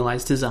do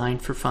idealized design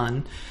for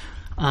fun.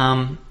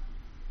 I'm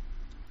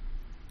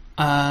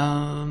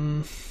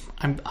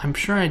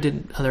sure I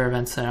did other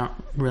events that I don't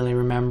really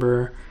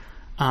remember.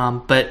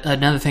 But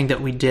another thing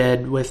that we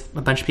did with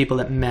a bunch of people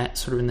that met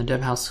sort of in the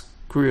DevHouse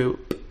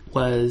group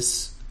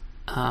was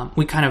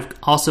we kind of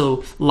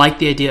also liked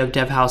the idea of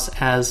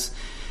DevHouse as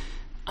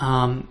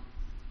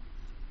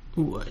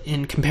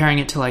in comparing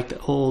it to like the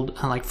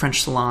old like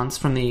French salons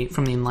from the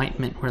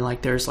Enlightenment, where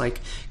like there's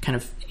like kind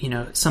of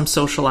some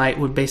socialite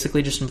would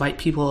basically just invite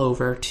people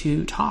over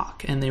to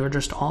talk, and they were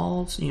just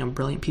all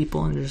brilliant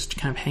people and just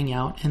kind of hang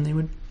out, and they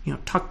would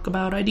talk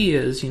about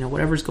ideas,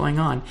 whatever's going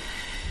on.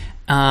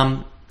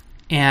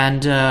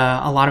 And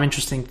a lot of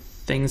interesting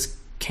things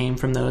came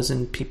from those,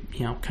 and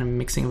kind of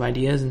mixing of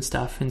ideas and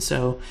stuff. And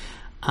so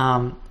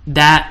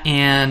that,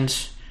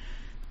 and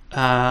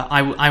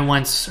I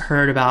once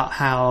heard about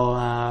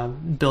how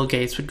Bill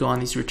Gates would go on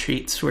these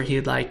retreats where he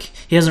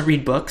doesn't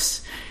read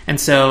books, and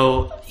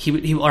so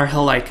he'll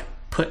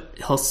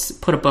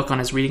put a book on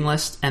his reading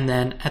list, and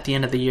then at the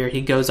end of the year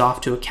he goes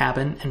off to a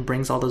cabin and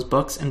brings all those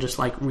books and just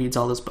like reads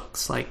all those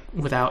books like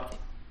without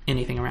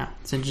anything around.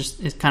 So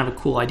it's kind of a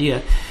cool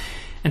idea.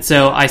 And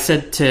so I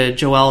said to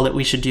Joelle that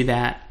we should do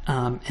that,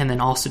 and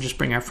then also just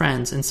bring our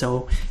friends. And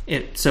so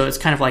it's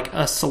kind of like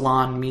a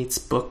salon meets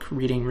book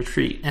reading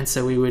retreat. And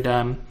so we would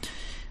kind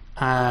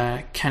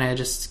of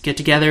just get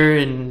together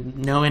and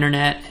no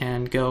internet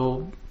and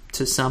go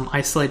to some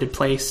isolated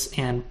place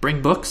and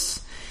bring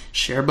books,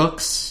 share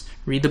books,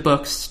 read the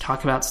books,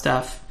 talk about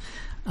stuff.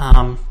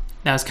 That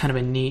was kind of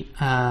a neat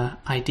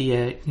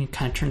idea. It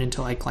kind of turned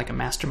into like a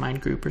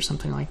mastermind group or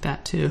something like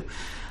that too.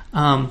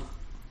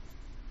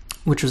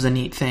 Which was a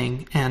neat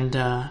thing. And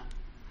I'm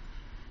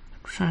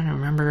trying to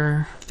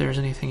remember if there's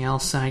anything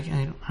else. I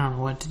don't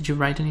know. What did you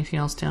write anything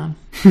else down?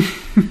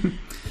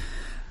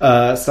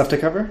 Stuff to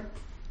cover?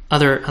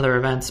 Other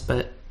events,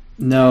 but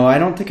no, I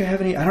don't think I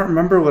have any. I don't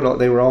remember what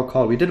they were all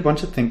called. We did a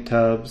bunch of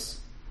ThinkTubs.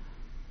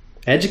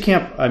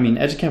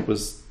 EduCamp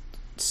was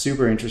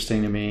super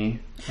interesting to me.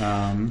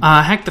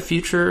 Hack the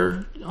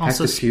Future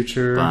also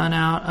spun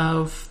out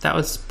of. That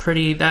was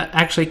pretty. That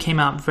actually came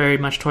out very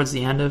much towards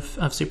the end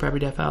of Super Happy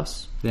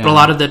DevHouse. Yeah. But a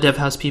lot of the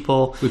DevHouse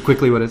people.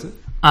 Quickly, what is it?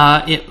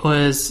 It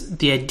was,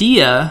 the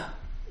idea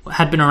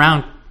had been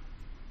around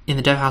in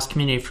the DevHouse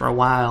community for a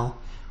while,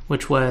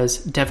 which was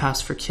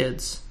DevHouse for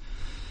kids.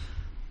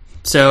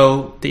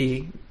 So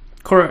the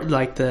core,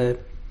 like the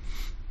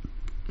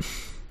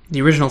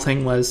original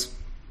thing was,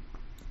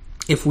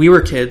 if we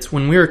were kids,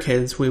 when we were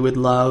kids, we would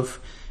love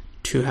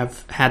to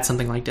have had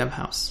something like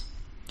DevHouse.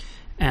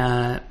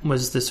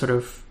 Was the sort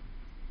of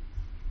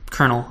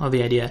kernel of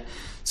the idea.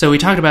 So we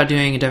talked about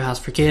doing a DevHouse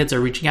for kids or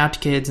reaching out to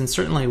kids, and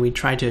certainly we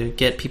tried to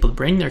get people to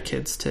bring their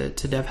kids to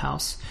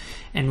DevHouse.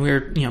 And we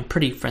were,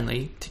 pretty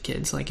friendly to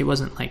kids. Like, it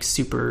wasn't like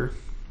super,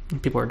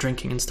 people were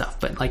drinking and stuff,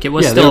 but like it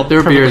was still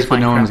there were beers, but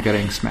no one was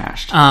getting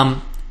smashed.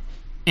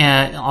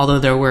 And although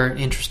there were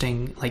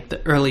interesting, like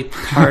the early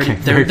party,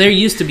 there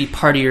used to be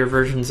partier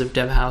versions of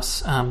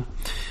DevHouse,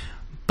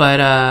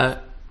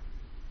 but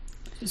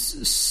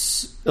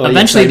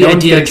eventually the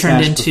idea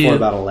turned into before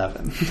about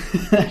 11.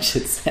 I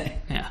should say.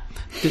 Yeah,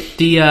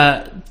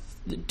 the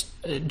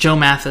Joe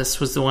Mathis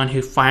was the one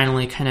who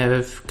finally kind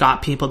of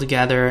got people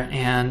together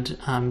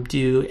and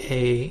do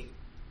a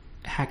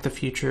Hack the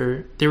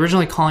Future. They're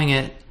originally calling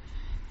it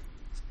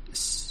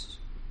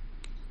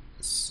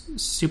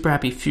Super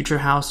Happy Future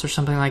House or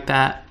something like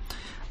that.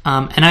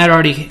 And I had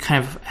already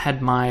kind of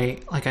had I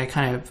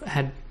kind of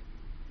had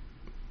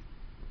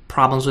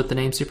problems with the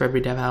name Super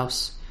Happy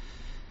DevHouse.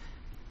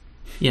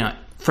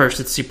 First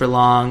it's super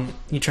long,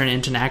 you turn it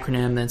into an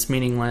acronym that's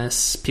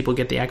meaningless, people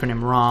get the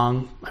acronym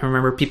wrong. I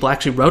remember people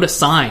actually wrote a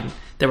sign.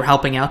 They were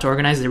helping out to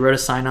organize, they wrote a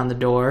sign on the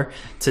door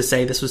to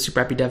say this was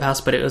Super Happy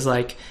DevHouse, but it was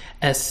like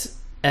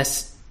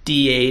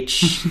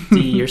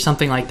SDHD or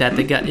something like that.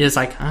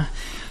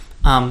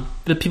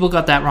 But people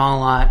got that wrong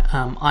a lot.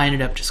 I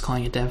ended up just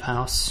calling it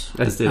DevHouse.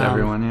 As did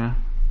everyone, yeah.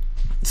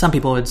 some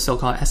people would still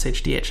call it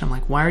SHDH. I'm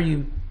like, why are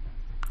you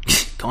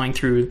going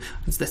through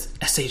this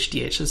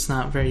SHDH? It's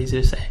not very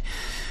easy to say.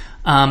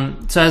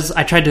 So as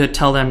I tried to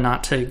tell them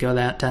not to go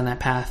down that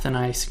path, and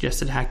I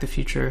suggested Hack the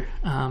Future,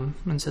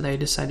 and so they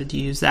decided to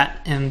use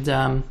that,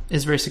 and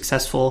is very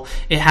successful.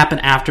 It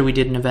happened after we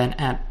did an event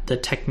at the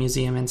Tech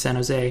Museum in San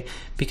Jose,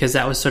 because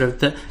that was sort of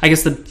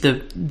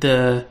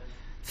the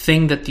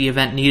thing that the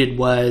event needed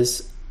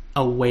was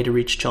a way to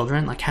reach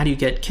children. Like, how do you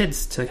get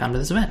kids to come to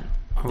this event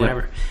or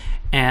whatever? Yeah.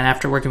 And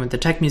after working with the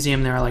Tech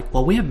Museum, they were like,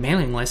 well, we have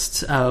mailing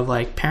lists of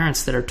like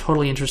parents that are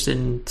totally interested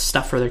in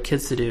stuff for their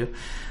kids to do.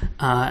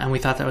 And we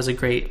thought that was a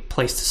great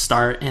place to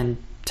start. And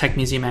Tech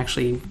Museum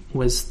actually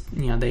was,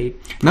 they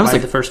that was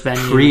like the first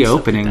venue.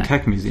 Pre-opening like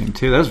Tech Museum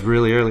too. That was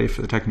really early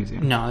for the Tech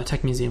Museum. No, the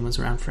Tech Museum was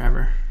around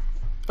forever.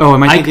 Oh,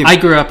 am I thinking? I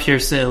grew up here,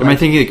 so am I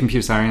thinking of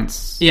computer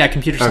science? Yeah,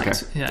 computer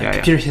science. Okay. Yeah,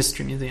 Computer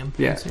History Museum.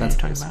 Yeah, that's what you're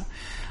talking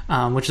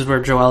about. Which is where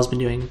Joelle's been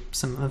doing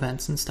some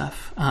events and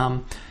stuff.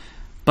 So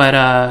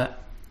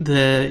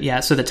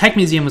the Tech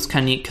Museum was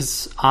kind of neat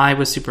because I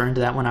was super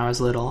into that when I was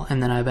little,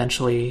 and then I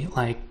eventually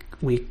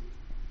we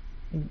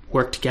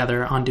worked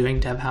together on doing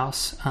Dev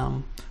House,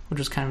 which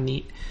was kind of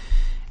neat,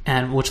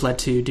 and which led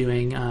to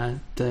doing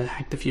the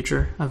Hack the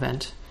Future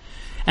event.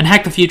 And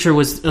Hack the Future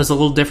was a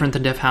little different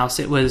than Dev House.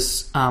 It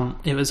was a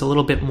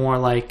little bit more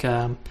like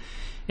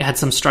it had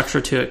some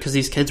structure to it because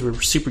these kids were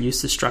super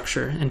used to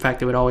structure. In fact,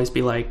 they would always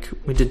be like,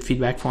 we did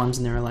feedback forums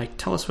and they were like,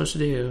 tell us what to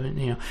do. And,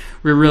 we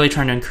were really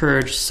trying to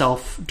encourage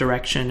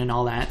self-direction and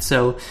all that.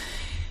 So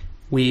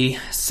we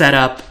set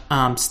up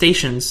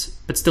stations,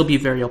 but still be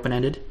very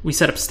open-ended. We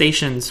set up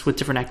stations with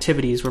different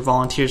activities where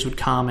volunteers would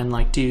come and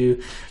like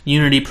do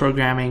Unity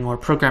programming or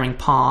programming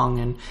Pong.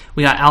 And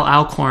we got Al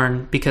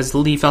Alcorn because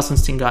Lee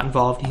Felsenstein got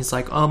involved. And he's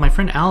like, oh, my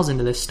friend Al's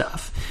into this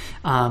stuff.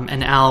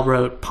 And Al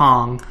wrote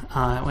Pong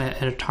at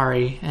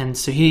Atari, and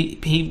so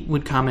he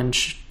would come and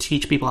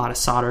teach people how to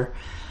solder.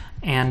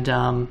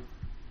 And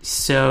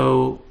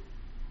so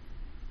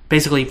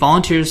basically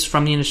volunteers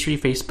from the industry,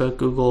 Facebook,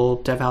 Google,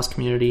 DevHouse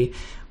community,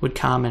 would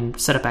come and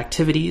set up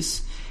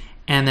activities,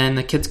 and then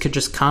the kids could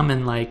just come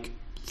and like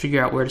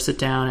figure out where to sit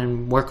down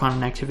and work on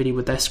an activity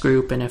with this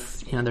group. And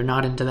if they're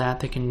not into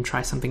that, they can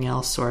try something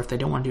else, or if they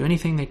don't want to do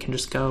anything, they can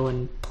just go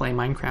and play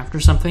Minecraft or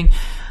something.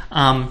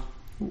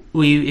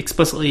 We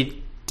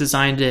explicitly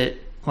designed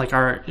it, like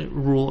our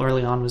rule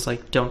early on was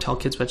like, don't tell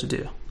kids what to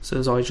do. So it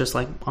was always just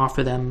like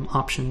offer them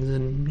options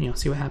and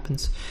see what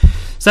happens.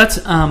 So that's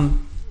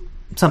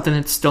something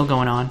that's still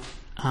going on.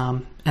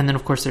 And then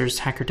of course there's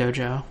Hacker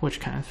Dojo, which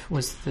kind of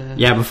was the...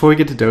 Yeah, before we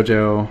get to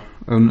Dojo,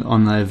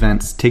 on the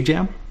events, TIG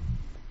Jam?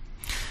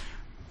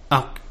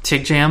 Oh,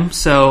 TIG Jam.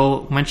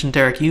 So I mentioned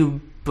Derek Yu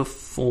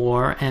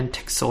before, and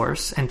TIG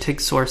Source. And TIG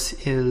Source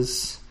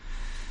is...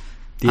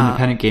 The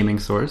independent gaming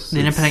source. The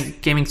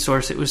independent gaming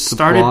source. It was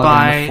started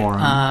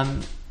by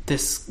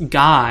this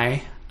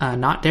guy,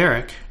 not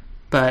Derek,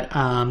 but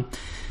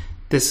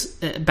this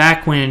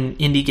back when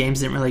indie games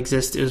didn't really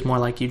exist. It was more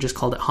like you just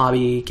called it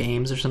hobby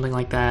games or something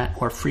like that,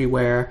 or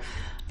freeware.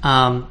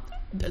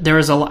 There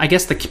was I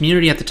guess the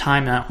community at the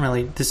time. Not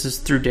really. This is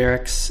through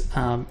Derek's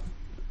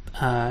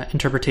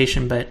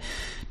interpretation, but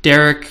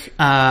Derek.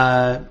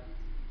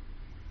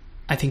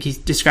 I think he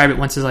described it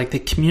once as like the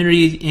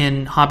community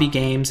in hobby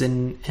games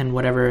and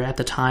whatever at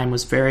the time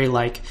was very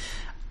like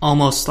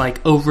almost like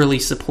overly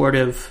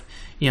supportive,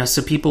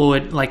 so people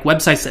would like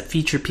websites that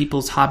feature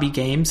people's hobby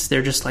games.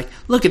 They're just like,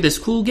 look at this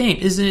cool game.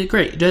 Isn't it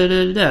great? Da,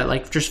 da, da, da.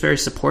 Like just very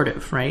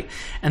supportive. Right.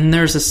 And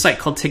there's a site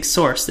called TIG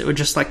Source that would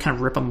just like kind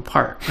of rip them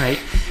apart. Right.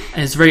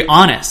 And it's very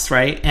honest.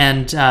 Right.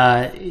 And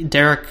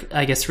Derek,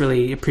 I guess,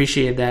 really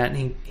appreciated that.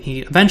 And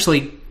he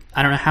eventually,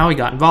 I don't know how he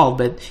got involved,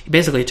 but he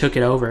basically took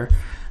it over.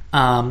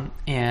 And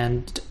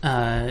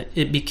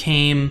it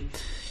became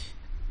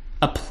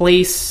a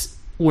place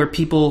where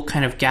people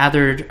kind of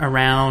gathered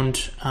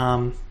around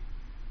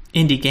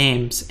indie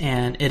games,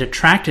 and it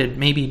attracted,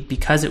 maybe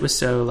because it was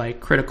so like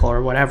critical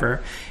or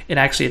whatever, it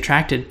actually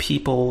attracted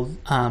people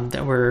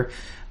that were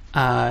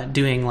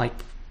doing like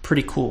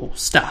pretty cool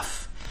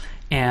stuff.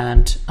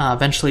 And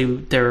eventually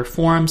there were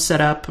forums set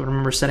up. I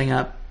remember setting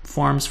up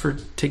forums for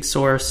TIG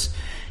Source,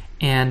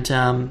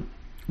 and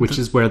which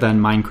is where then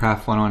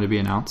Minecraft went on to be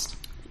announced.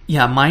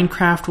 Yeah,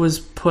 Minecraft was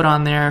put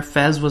on there.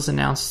 Fez was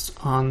announced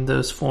on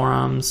those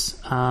forums.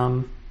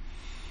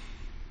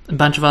 A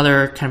bunch of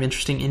other kind of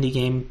interesting indie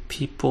game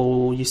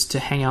people used to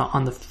hang out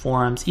on the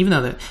forums, even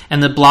though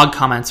the blog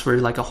comments were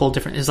like a whole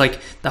different. It's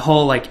like the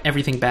whole like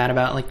everything bad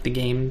about like the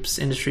games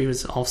industry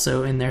was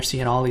also in there. So you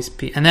had all these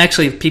people, and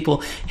actually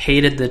people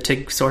hated the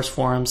TIG Source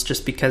forums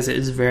just because it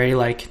is very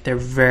like they're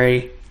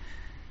very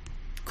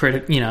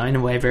critical, in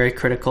a way very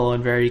critical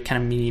and very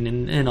kind of mean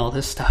and all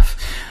this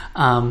stuff.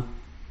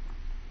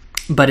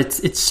 But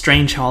it's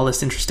strange how all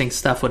this interesting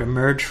stuff would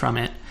emerge from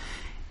it.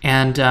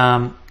 And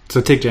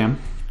so TIG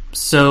Jam.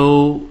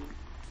 So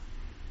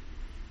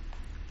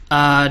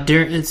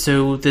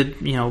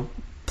the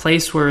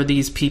place where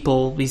these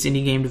people, these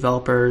indie game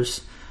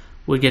developers,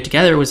 would get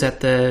together was at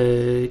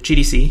the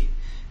GDC,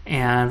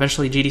 and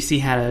eventually GDC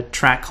had a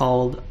track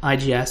called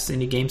IGS,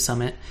 Indie Game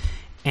Summit,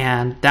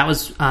 and that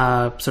was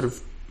sort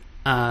of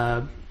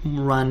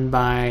run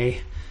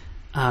by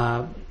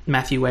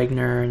Matthew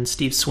Wagner and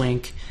Steve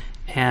Swink,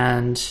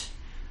 and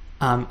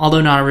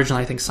although not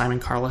originally, I think Simon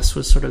Carless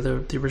was sort of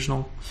the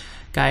original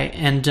guy,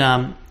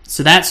 and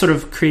so that sort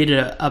of created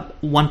a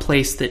one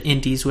place that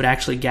indies would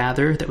actually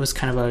gather. That was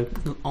kind of a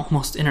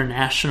almost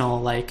international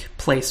like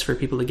place for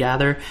people to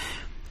gather,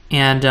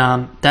 and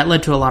that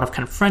led to a lot of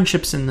kind of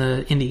friendships in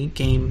the indie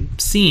game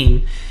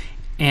scene.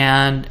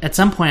 And at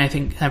some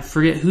point, I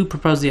forget who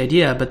proposed the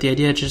idea, but the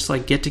idea to just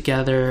like get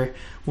together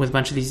with a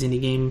bunch of these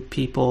indie game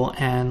people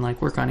and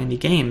like work on indie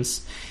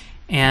games.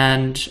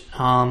 And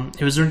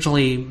it was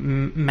originally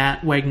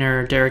Matt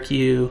Wagner, Derek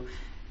Yu,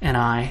 and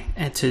I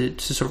to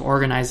sort of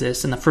organize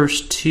this. And the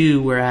first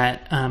two were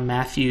at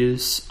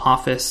Matthew's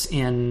office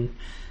in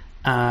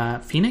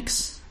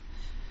Phoenix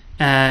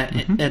at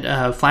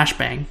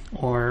Flashbang,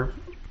 or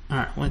I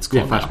don't know what it's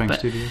called. Yeah, Flashbang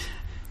Studios.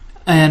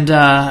 And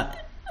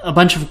a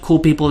bunch of cool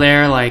people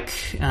there, like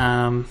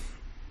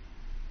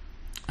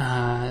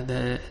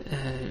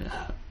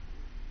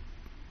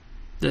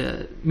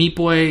the Meat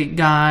Boy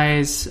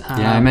guys.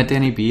 I met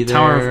Danny B there.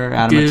 Tower of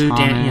Adam Goo,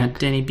 Atomic.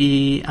 Danny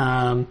B.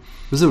 It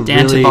was a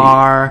Dan really,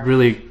 Tabar,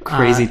 really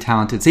crazy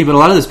talented scene, but a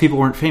lot of those people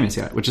weren't famous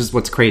yet, which is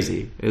what's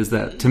crazy. Is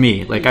that to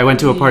me? Like I went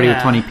to a party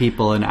with 20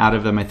 people, and out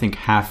of them, I think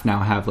half now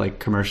have like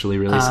commercially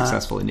really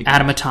successful indie games.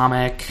 Adam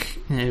Atomic.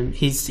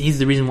 He's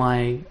the reason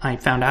why I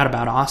found out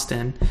about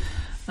Austin,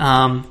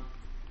 and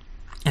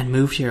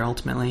moved here.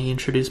 Ultimately, he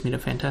introduced me to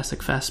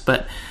Fantastic Fest,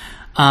 but.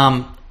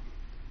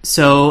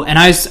 So, and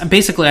I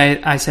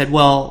said,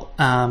 well,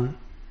 and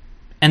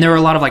there were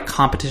a lot of like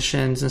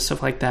competitions and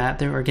stuff like that.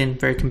 They were again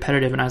very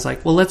competitive, and I was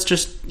like, well, let's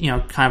just,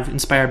 kind of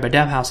inspired by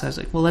DevHouse. I was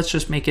like, well, let's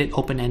just make it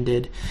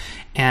open-ended,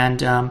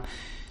 and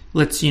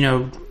let's,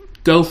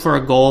 go for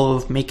a goal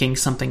of making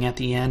something at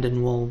the end,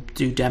 and we'll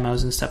do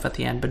demos and stuff at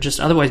the end, but just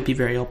otherwise be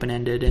very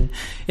open-ended. And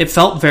it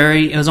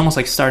was almost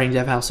like starting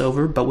DevHouse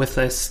over, but with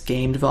this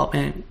game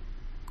development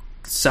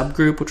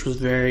subgroup, which was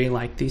very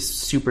like these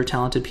super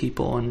talented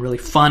people and really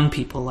fun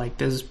people. Like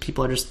those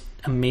people are just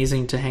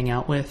amazing to hang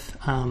out with,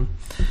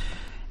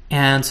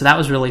 and so that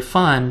was really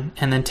fun.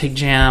 And then Tig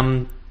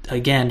Jam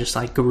again, just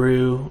like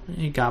grew.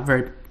 It got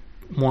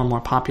more and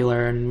more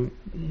popular, and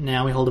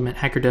now we hold them at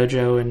Hacker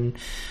Dojo, and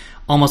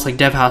almost like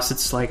DevHouse.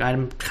 It's like I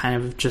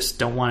kind of just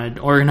don't want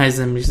to organize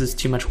them because it's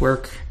too much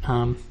work.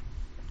 But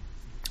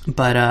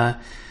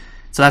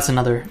so that's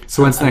another.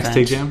 So when's the next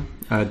Tig Jam?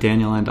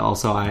 Daniel and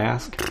also I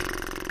Ask.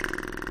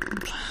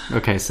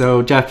 Okay,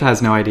 so Jeff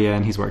has no idea,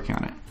 and he's working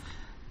on it.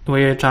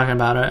 We were talking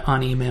about it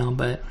on email,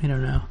 but we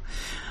don't know.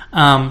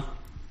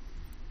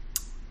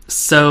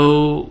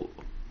 So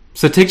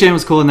Tig Jam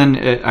was cool, and then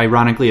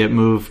ironically it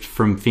moved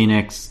from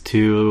Phoenix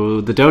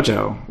to the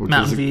dojo, which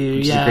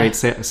is a great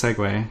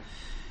segue.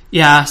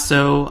 Yeah,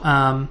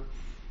 so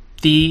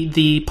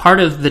the part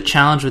of the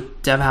challenge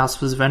with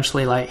DevHouse was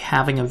eventually like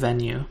having a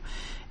venue,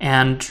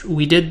 and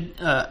we did.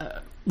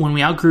 When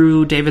we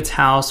outgrew David's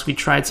house, we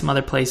tried some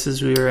other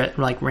places. We were at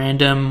like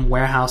random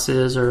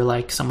warehouses or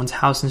like someone's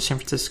house in San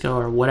Francisco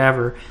or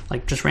whatever,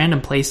 like just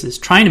random places,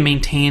 trying to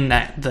maintain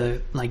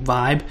the like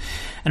vibe.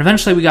 And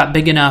eventually we got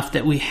big enough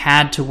that we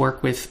had to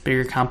work with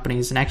bigger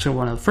companies. And actually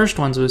one of the first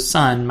ones was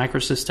Sun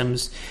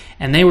Microsystems,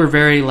 and they were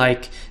very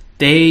like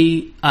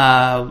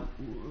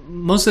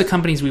most of the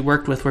companies we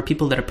worked with were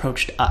people that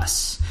approached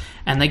us,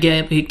 and they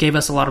gave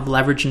us a lot of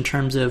leverage in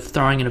terms of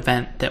throwing an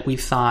event that we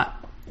thought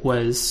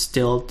was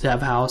still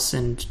DevHouse,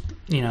 and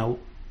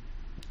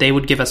they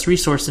would give us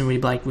resources, and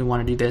we'd be like, we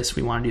want to do this,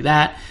 we want to do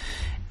that,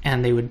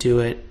 and they would do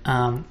it.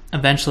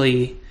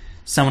 Eventually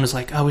someone was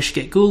like, oh, we should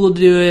get Google to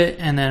do it,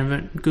 and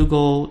then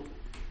Google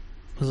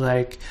was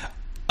like,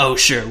 oh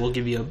sure, we'll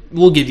give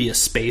you a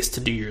space to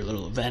do your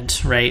little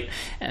event, right?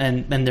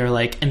 And they're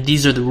like, and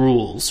these are the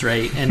rules,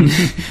 right? And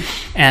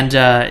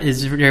and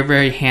is very,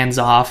 very hands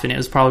off, and it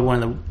was probably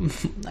one of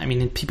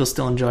the people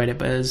still enjoyed it,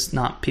 but it was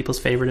not people's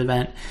favorite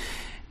event.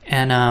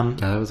 And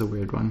that was a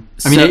weird one.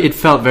 It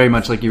felt very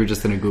much like you were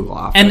just in a Google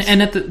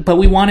office. But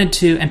we wanted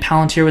to, and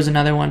Palantir was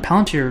another one.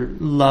 Palantir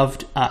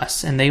loved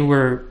us, and they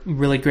were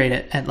really great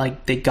at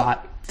like they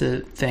got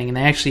the thing, and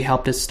they actually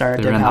helped us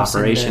start DevHouse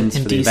operations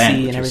in for the DC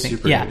event, and everything.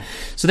 Yeah, good.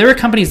 So there were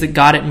companies that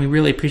got it, and we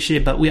really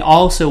appreciated it. But we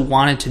also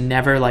wanted to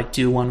never like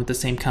do one with the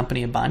same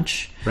company a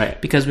bunch,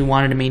 right? Because we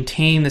wanted to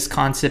maintain this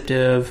concept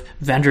of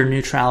vendor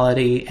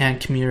neutrality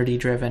and community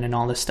driven and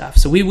all this stuff.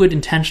 So we would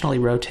intentionally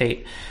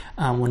rotate.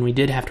 When we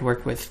did have to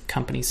work with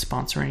companies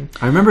sponsoring.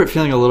 I remember it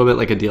feeling a little bit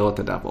like a deal with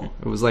the devil.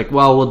 It was like,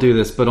 well, we'll do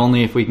this, but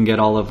only if we can get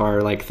all of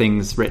our like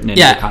things written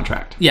into the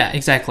contract. Yeah,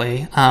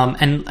 exactly.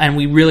 And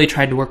we really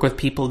tried to work with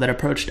people that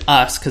approached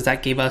us, because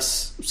that gave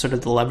us sort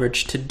of the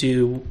leverage to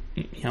do,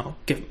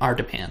 give our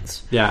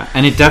demands. Yeah,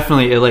 and it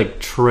like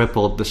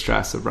tripled the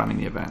stress of running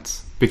the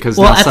events. Because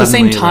at the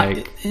same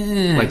time,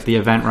 like the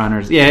event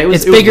runners,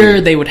 it's bigger.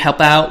 They would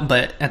help out,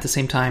 but at the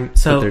same time,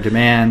 so their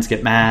demands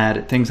get mad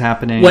at things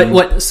happening.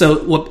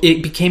 What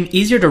it became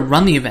easier to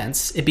run the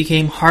events. It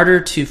became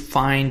harder to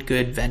find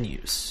good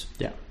venues.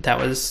 Yeah, that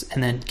was,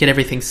 and then get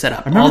everything set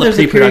up. I remember all the there's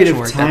a period pre-production of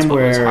work. time that's what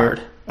where was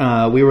hard.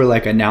 we were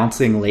like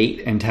announcing late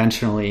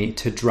intentionally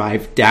to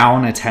drive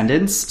down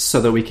attendance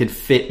so that we could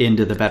fit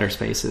into the better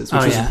spaces,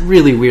 which was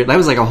really weird. That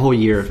was like a whole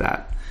year of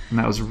that, and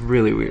that was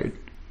really weird.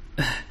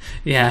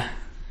 Yeah,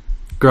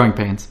 growing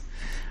pains.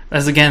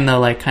 As again though,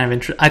 like kind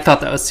of I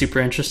thought that was super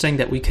interesting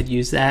that we could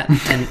use that,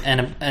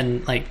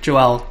 and like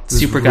Joel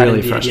super got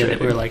into the idea that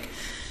we were like,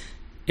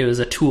 it was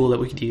a tool that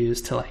we could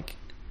use to like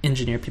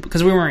engineer people,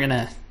 because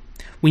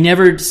we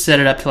never set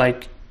it up to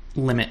like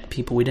limit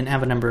people. We didn't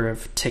have a number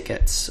of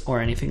tickets or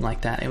anything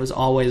like that. It was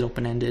always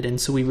open-ended, and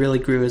so we really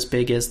grew as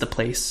big as the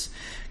place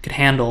could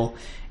handle.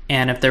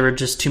 And if there were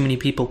just too many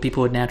people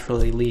would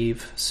naturally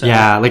leave. So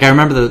yeah, like I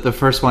remember the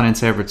first one in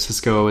San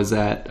Francisco was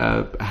at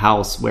a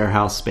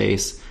warehouse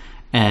space,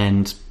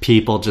 and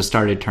people just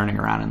started turning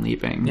around and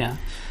leaving. Yeah,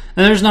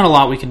 and there's not a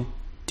lot we can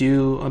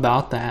do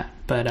about that.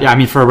 But yeah, I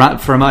mean,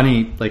 for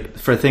money, like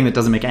for a thing that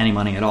doesn't make any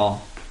money at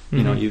all,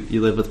 you know,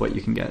 you live with what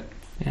you can get.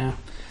 Yeah.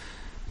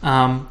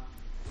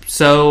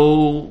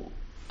 So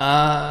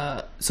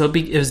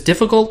it was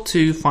difficult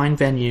to find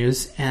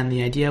venues, and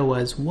the idea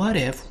was, what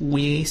if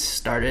we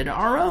started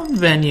our own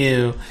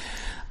venue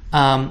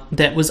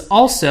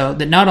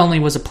that not only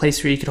was a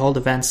place where you could hold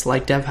events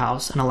like Dev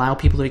House and allow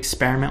people to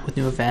experiment with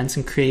new events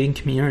and creating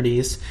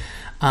communities,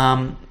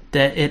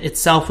 that it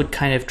itself would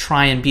kind of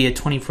try and be a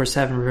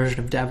 24/7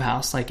 version of Dev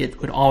House. Like it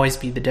would always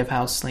be the Dev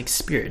House like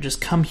spirit. Just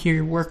come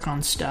here, work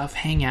on stuff,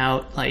 hang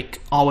out, like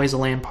always a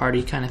LAN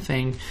party kind of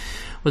thing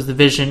was the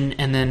vision.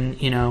 And then,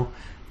 you know,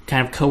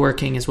 kind of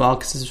co-working as well,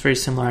 because it's a very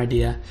similar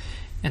idea.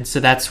 And so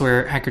that's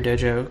where Hacker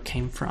Dojo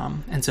came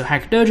from. And so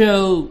Hacker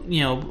Dojo,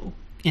 you know,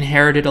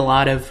 inherited a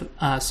lot of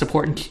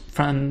support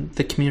from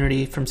the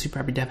community from Super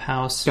Happy Dev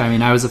House. Yeah, I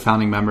mean, I was a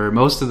founding member.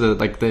 Most of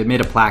they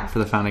made a plaque for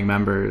the founding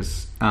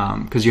members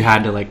because you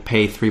had to like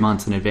pay 3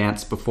 months in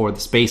advance before the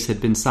space had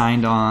been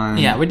signed on.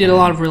 Yeah, we did a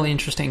lot of really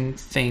interesting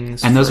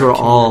things. And those were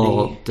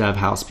all Dev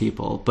House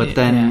people. But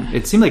then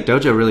it seemed like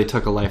Dojo really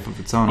took a life of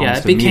its own. Yeah,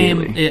 it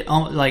became it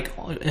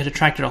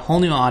attracted a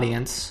whole new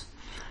audience.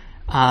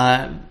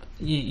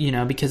 You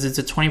know, because it's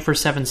a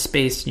 24/7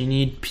 space, you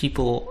need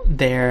people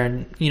there,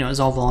 and you know, it was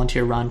all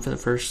volunteer run for the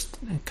first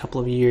couple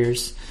of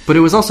years. But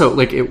it was also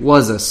like it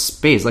was a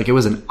space, like it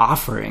was an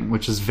offering,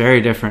 which is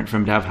very different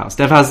from Dev House.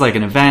 Dev House is like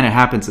an event; it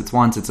happens, it's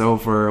once, it's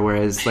over.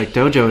 Whereas like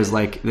Dojo is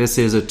like, this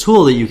is a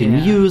tool that you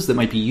can use that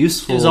might be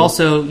useful. It was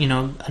also, you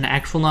know, an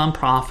actual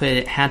nonprofit.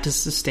 It had to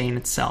sustain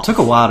itself. It took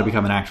a while to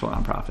become an actual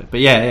nonprofit,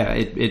 but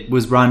it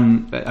was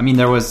run. I mean,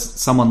 there was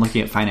someone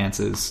looking at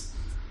finances.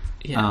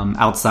 Yeah.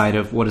 Outside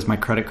of what does my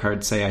credit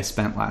card say I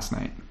spent last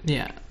night.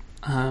 Yeah.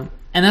 And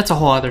that's a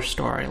whole other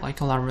story.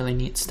 Like a lot of really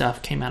neat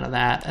stuff came out of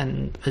that,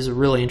 and is a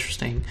really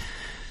interesting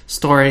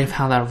story of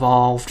how that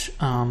evolved.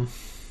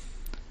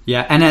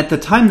 Yeah, and at the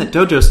time that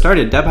Dojo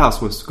started, Dev House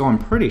was going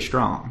pretty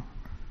strong.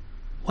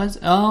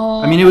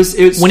 I mean,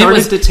 it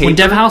started to taper. When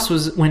Dev House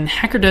when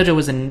Hacker Dojo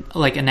was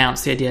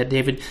announced the idea,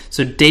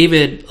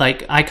 David,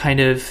 like I kind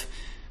of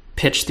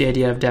pitched the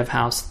idea of Dev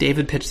House.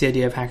 David pitched the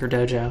idea of Hacker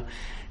Dojo.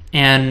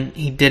 And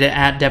he did it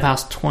at Dev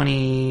House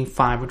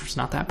 25, which was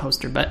not that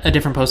poster, but a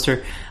different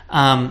poster.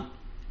 And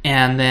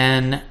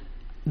then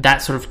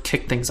that sort of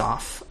kicked things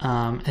off.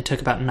 It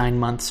took about 9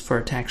 months for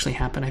it to actually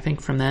happen, I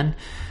think, from then.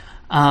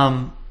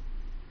 And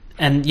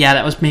yeah,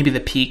 that was maybe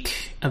the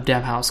peak of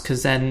Dev House,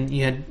 because then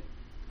you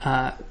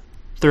had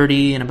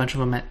 30 and a bunch of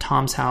them at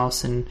Tom's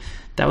house. And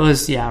that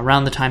was,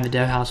 around the time the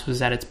Dev House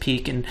was at its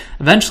peak. And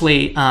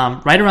eventually,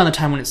 right around the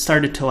time when it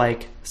started to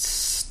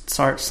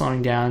start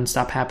slowing down and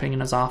stop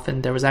happening as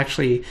often, there was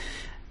actually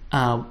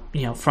from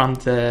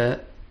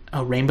the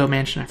Rainbow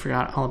Mansion, I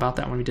forgot all about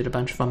that when we did a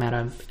bunch of them at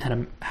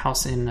a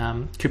house in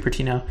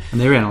Cupertino, and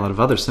they ran a lot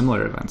of other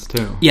similar events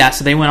too.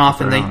 So they went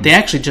off and they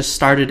actually just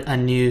started a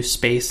new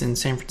space in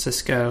San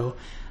Francisco.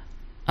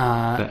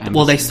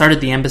 They started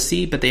the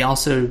Embassy, but they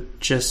also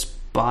just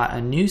bought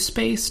a new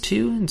space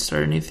too and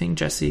started a new thing.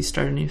 Jesse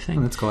started a new thing.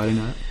 Oh, that's cool. I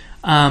didn't know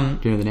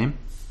that. Do you know the name?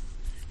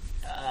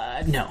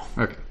 No.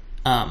 Okay.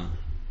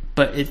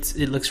 But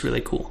it looks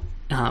really cool.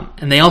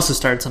 And they also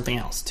started something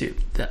else too.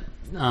 That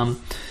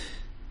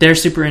they're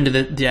super into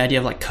the idea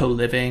of like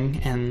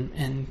co-living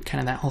and kind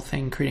of that whole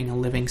thing, creating a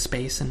living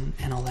space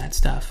and all that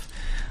stuff.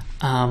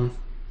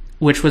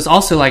 Which was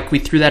also like, we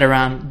threw that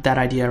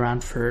idea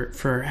around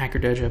for Hacker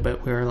Dojo,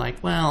 but we were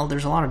like, well,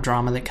 there's a lot of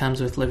drama that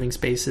comes with living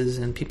spaces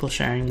and people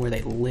sharing where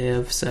they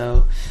live.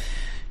 So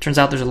it turns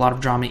out there's a lot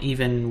of drama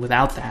even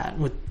without that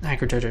with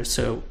Hacker Dojo.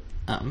 So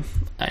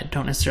I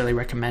don't necessarily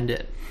recommend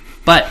it,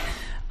 but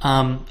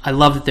I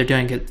love that they're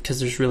doing it because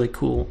there's really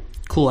cool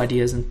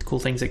ideas and cool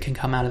things that can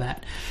come out of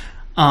that.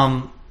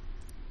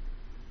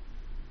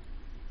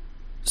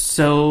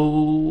 So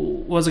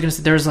what was I going to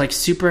say? There's like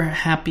Super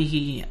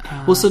Happy.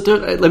 So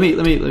let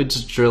me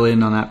just drill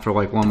in on that for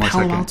like one more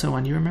second. Palo Alto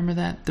one. Do you remember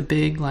that? The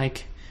big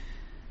like.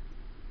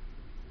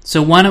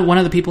 So one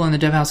of the people in the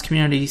Dev House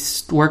community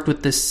worked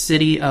with the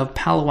city of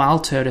Palo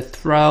Alto to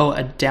throw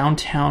a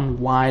downtown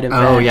wide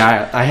event. Oh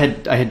yeah, I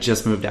had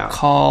just moved out.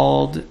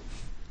 Called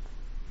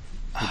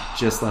I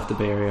just left the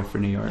Bay Area for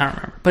New York. I don't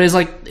remember, but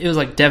it was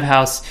like Dev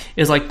House.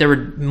 It was like there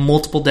were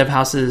multiple Dev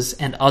Houses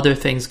and other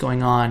things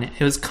going on.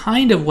 It was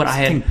kind of what I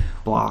had.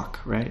 Block,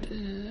 right?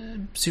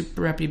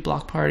 Super Reppy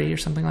Block Party or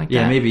something like that.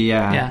 Yeah, maybe.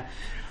 Yeah.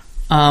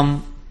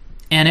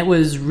 And it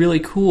was really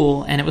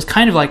cool. And it was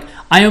kind of like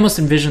I almost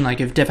envisioned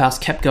like if Dev House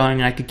kept going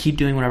and I could keep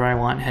doing whatever I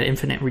want, and had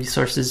infinite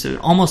resources, it would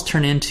almost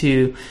turn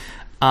into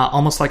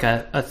almost like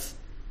a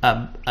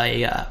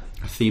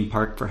theme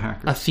park for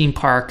hackers. A theme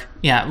park,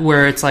 yeah,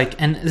 where it's like,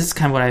 and this is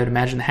kind of what I would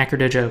imagine the Hacker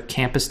Dojo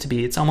campus to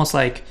be. It's almost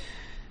like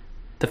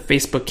the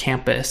Facebook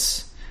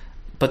campus,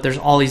 but there's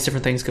all these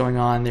different things going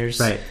on. There's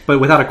right,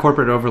 but without a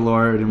corporate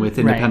overlord and with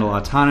independent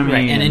autonomy.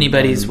 Right, and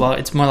anybody's, well,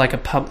 it's more like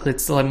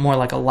it's like more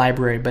like a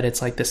library, but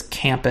it's like this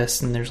campus,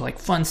 and there's like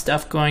fun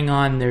stuff going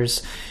on.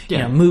 There's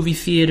movie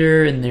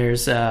theater, and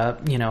there's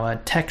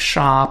a tech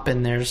shop,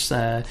 and there's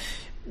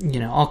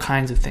all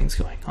kinds of things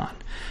going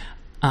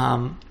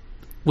on.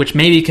 Which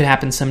maybe could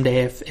happen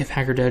someday if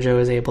Hacker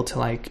Dojo is able to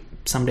like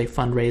someday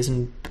fundraise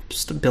and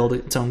build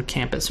its own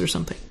campus or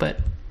something. But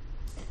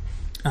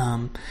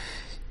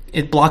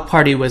Block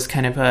Party was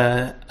kind of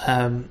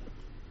an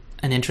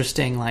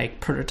interesting like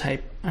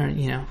prototype, or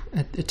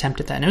attempt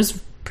at that, and it was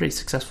pretty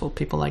successful.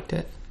 People liked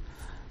it.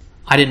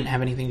 I didn't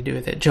have anything to do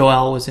with it.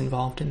 Joel was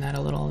involved in that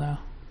a little though,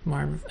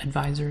 more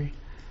advisory.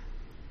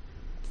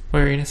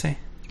 What were you gonna say?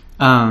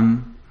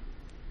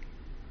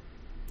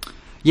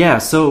 Yeah,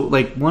 so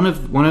like one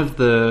of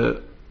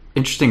the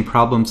interesting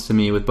problems to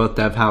me with both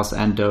Dev House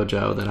and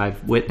Dojo that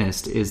I've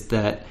witnessed is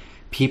that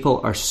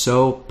people are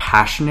so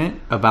passionate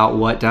about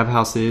what Dev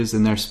House is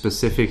and their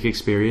specific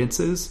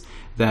experiences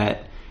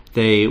that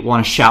they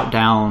want to shout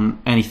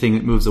down anything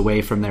that moves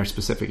away from their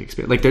specific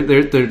experience. Like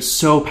they're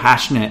so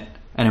passionate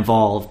and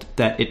involved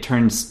that it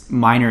turns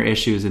minor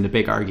issues into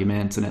big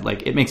arguments, and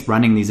it makes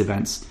running these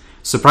events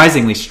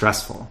surprisingly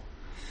stressful.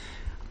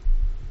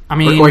 I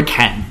mean, or it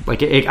can.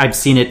 I've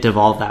seen it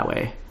devolve that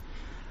way.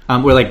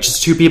 Where like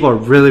just two people are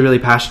really, really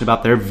passionate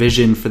about their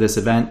vision for this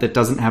event that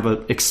doesn't have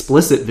an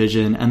explicit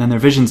vision, and then their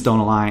visions don't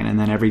align, and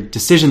then every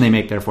decision they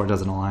make therefore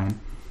doesn't align.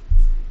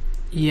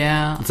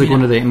 Yeah. It's like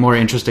one of the more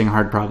interesting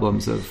hard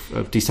problems of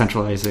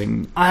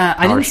decentralizing.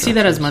 I didn't see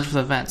that as much with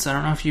events. I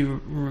don't know if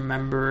you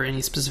remember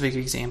any specific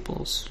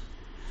examples.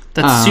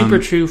 That's super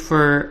true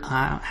for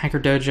Hacker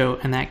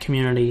Dojo and that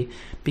community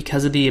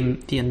because of the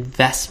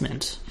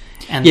investment.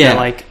 And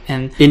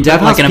and in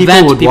Dev House,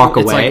 people would walk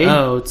away.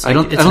 I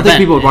don't think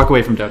people would walk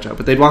away from Dojo,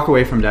 but they'd walk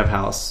away from Dev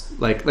House.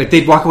 Like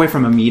they'd walk away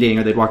from a meeting,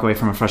 or they'd walk away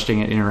from a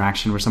frustrating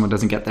interaction where someone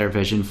doesn't get their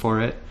vision for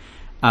it.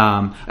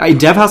 In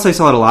Dev House, I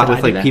saw it a lot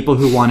with like people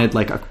who wanted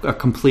like a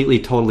completely,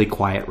 totally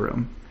quiet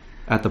room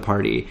at the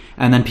party,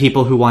 and then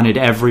people who wanted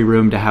every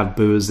room to have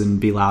booze and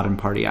be loud and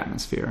party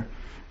atmosphere.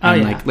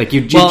 And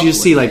you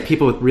see like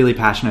people with really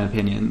passionate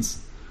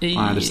opinions on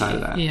either side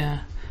of that.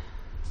 Yeah,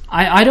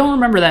 I don't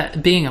remember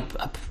that being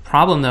a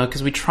problem though,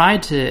 because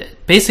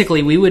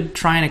we would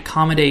try and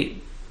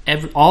accommodate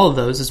all of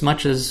those as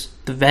much as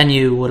the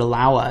venue would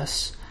allow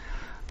us.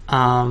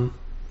 And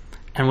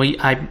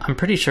I'm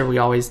pretty sure we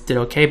always did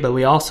okay, but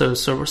we also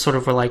sort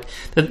of were like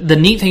the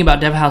neat thing about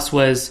Dev House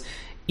was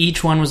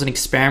each one was an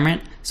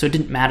experiment, so it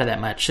didn't matter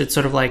that much. It's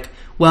sort of like,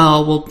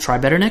 well, we'll try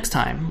better next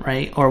time,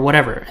 right, or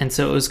whatever. And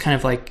so it was kind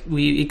of like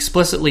we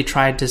explicitly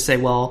tried to say,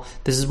 well,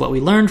 this is what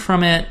we learned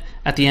from it.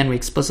 At the end, we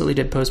explicitly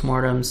did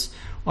postmortems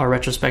or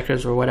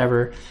retrospectives or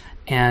whatever,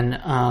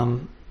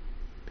 and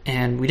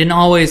we didn't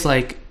always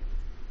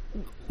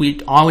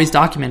we always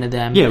documented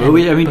them. Yeah, but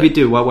we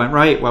do what went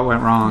right, what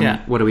went wrong.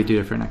 Yeah. What do we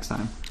do for next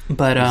time?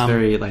 But it's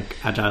very like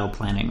agile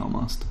planning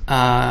almost.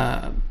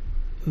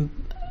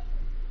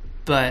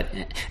 But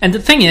and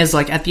the thing is,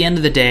 like at the end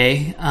of the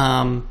day,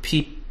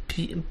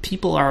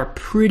 people are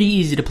pretty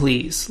easy to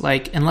please.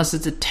 Like unless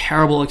it's a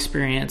terrible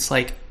experience,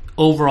 like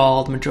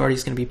overall the majority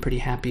is going to be pretty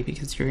happy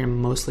because you're going to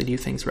mostly do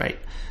things right.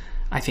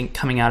 I think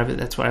coming out of it,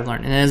 that's what I've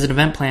learned. And as an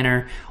event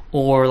planner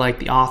or like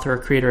the author or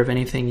creator of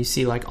anything, you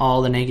see like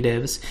all the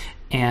negatives.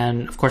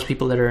 And of course,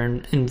 people that are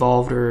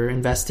involved or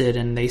invested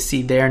and they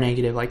see their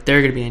negative, like they're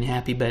going to be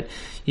unhappy. But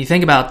you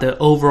think about the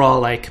overall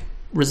like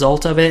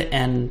result of it,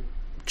 and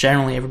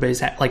generally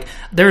everybody's like,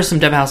 there are some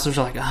dev houses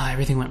that are like, oh,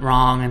 everything went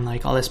wrong and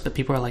like all this, but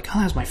people are like, oh,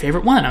 that was my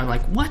favorite one. I'm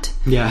like, what?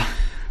 Yeah.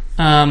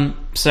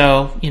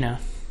 So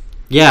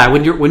Yeah,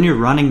 when you're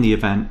running the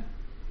event,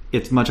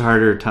 it's much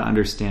harder to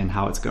understand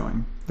how it's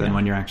going than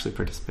when you're actually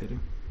participating.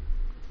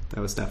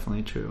 That was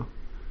definitely true.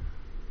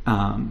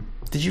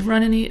 Did you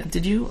run any? I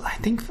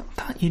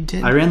thought you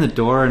did. I ran the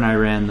door and I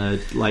ran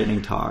the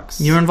lightning talks.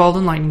 You were involved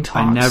in lightning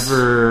talks. I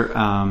never,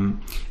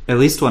 at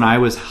least when I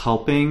was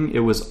helping, it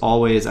was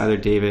always either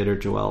David or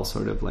Joel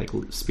sort of like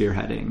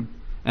spearheading,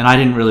 and I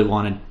didn't really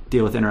want to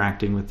deal with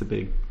interacting with the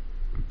big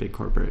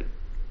corporate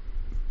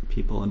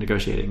people and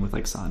negotiating with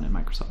like Sun and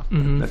Microsoft.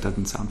 Mm-hmm. That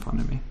doesn't sound fun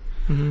to me.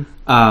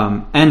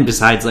 Mm-hmm. And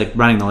besides, like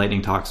running the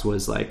lightning talks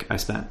was like I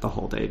spent the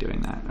whole day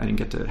doing that. I didn't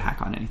get to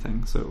hack on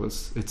anything, so it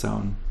was its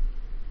own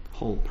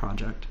whole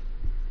project.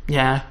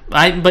 Yeah,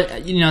 but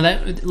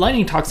that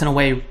lightning talks in a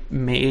way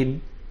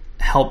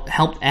helped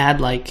add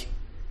like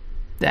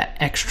that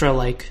extra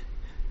like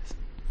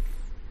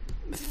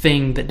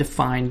thing that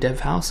defined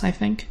DevHouse, I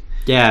think.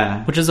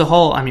 Yeah. Which is a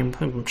whole, I mean,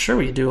 I'm sure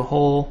we could do a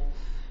whole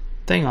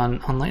thing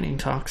on Lightning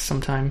Talks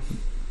sometime.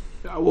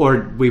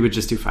 Or we would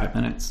just do 5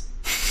 minutes.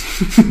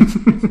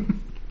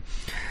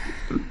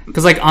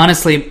 Because, like,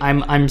 honestly,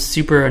 I'm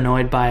super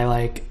annoyed by,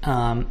 like,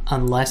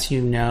 unless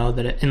you know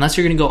that unless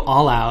you're going to go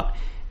all out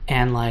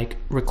and, like,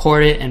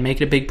 record it and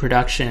make it a big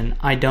production,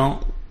 I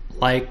don't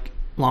like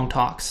long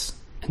talks.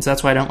 And so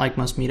that's why I don't like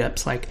most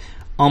meetups. Like,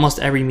 almost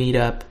every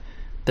meetup,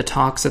 the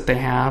talks that they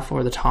have,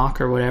 or the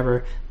talk or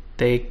whatever,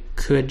 they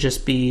could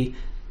just be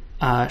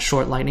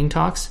short lightning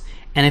talks.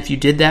 And if you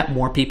did that,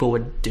 more people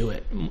would do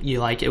it.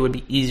 It would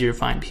be easier to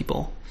find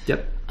people.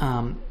 Yep.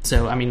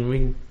 So, I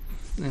mean,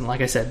 like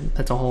I said,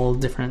 that's a whole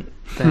different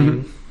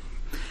thing.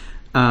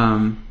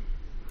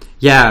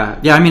 Yeah.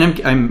 I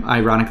mean, I'm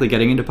ironically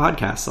getting into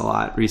podcasts a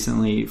lot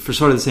recently for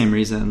sort of the same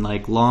reason.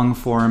 Like, long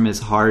form is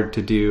hard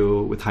to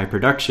do with high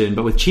production,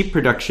 but with cheap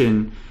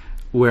production,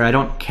 where I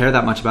don't care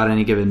that much about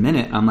any given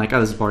minute, I'm like, oh,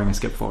 this is boring, I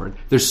skip forward.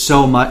 There's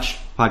so much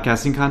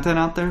podcasting content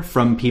out there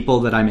from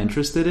people that I'm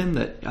interested in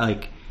that,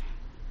 like,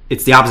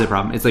 it's the opposite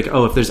problem. It's like,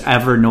 oh, if there's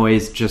ever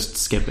noise, just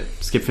skip it.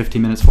 Skip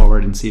 15 minutes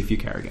forward and see if you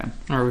care again.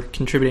 Or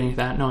contributing to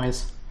that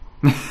noise.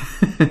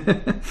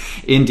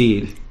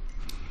 Indeed.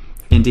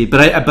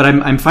 But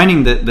I'm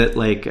finding that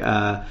like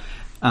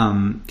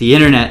the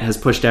internet has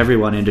pushed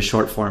everyone into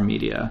short form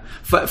media.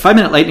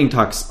 5-minute lightning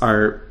talks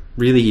are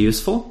really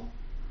useful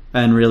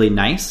and really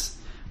nice.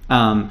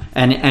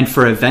 And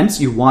for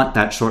events, you want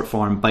that short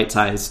form,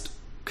 bite-sized,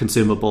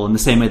 consumable, in the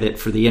same way that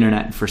for the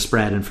internet and for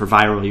spread and for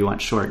viral, you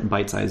want short and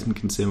bite-sized and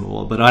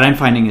consumable. But what I'm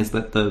finding is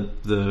that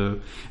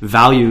the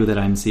value that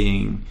I'm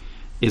seeing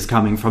is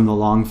coming from the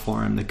long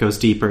form that goes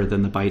deeper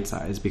than the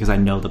bite-size, because I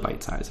know the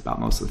bite-size about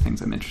most of the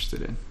things I'm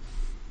interested in.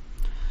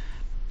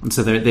 And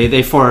so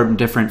they form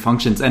different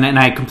functions. And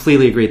I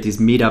completely agree at these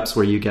meetups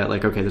where you get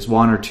like, okay, there's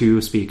 1 or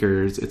 2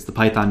 speakers, it's the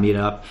Python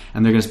meetup,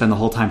 and they're going to spend the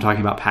whole time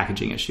talking about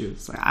packaging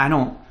issues. Like,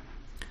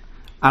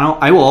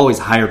 I will always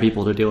hire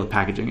people to deal with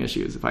packaging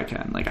issues if I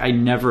can. Like, I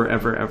never,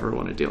 ever, ever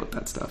want to deal with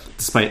that stuff,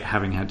 despite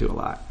having had to do a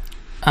lot.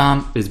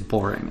 It's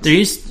boring. There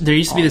used to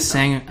be this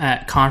saying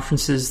at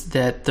conferences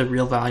that the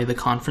real value of the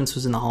conference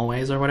was in the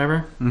hallways or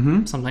whatever.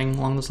 Mm-hmm. Something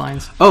along those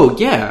lines. Oh,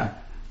 yeah.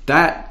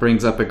 That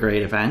brings up a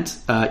great event.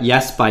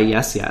 Yes by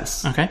Yes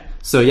Yes. Okay.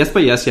 So Yes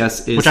by Yes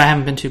Yes is... Which I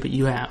haven't been to, but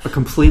you have. A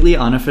completely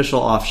unofficial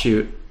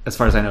offshoot, as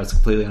far as I know, it's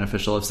completely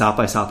unofficial, of South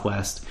by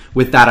Southwest,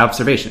 with that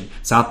observation.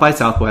 South by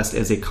Southwest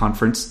as a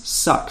conference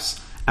sucks.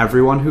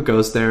 Everyone who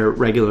goes there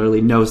regularly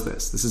knows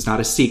this. This is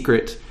not a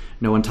secret.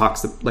 No one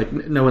talks, like,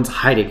 no one's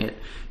hiding it.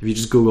 If you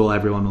just Google,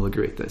 everyone will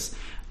agree with this.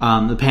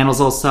 The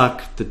panels all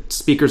suck. The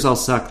speakers all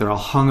suck. They're all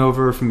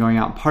hungover from going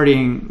out and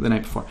partying the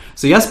night before.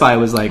 So Yes by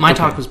was like... My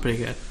talk was pretty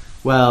good.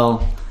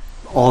 Well,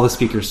 all the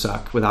speakers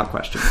suck, without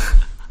question.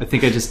 I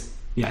think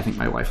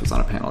my wife was on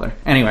a panel there.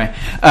 Anyway,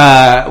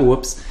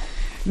 whoops.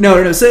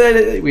 No, so,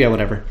 yeah,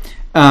 whatever.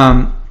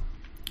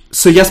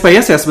 So Yes by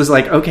Yes Yes was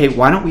like, okay,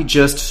 why don't we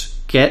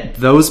just get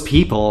those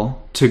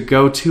people to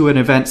go to an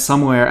event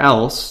somewhere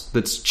else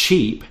that's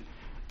cheap?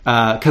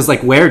 Because,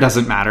 like, where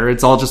doesn't matter.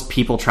 It's all just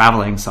people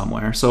traveling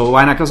somewhere. So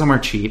why not go somewhere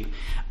cheap?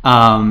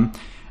 And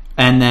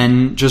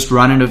then just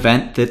run an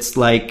event that's,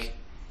 like,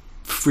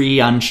 free,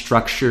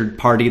 unstructured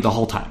party the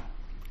whole time.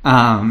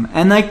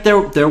 And like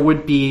there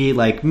would be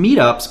like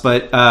meetups,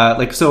 but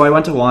like, so I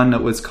went to one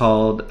that was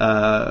called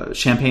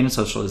Champagne and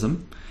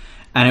Socialism,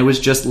 and it was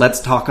just, let's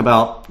talk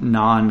about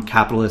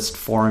non-capitalist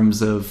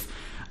forms of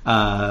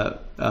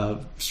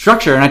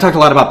structure. And I talked a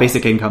lot about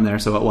basic income there,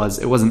 so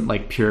it wasn't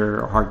like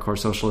pure or hardcore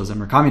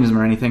socialism or communism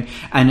or anything.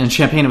 And in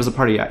Champagne, it was a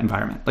party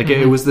environment. Like,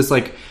 it was this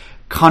like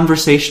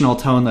conversational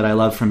tone that I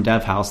loved from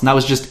DevHouse, and that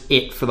was just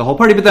it for the whole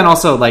party. But then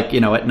also, like,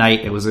 you know, at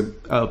night it was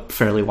a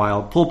fairly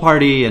wild pool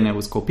party, and it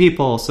was cool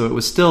people, so it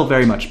was still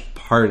very much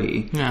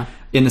party. Yeah.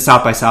 In the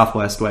South by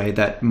Southwest way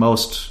that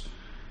most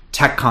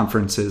tech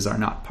conferences are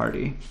not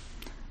party.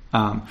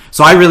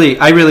 So I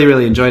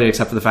really enjoyed it,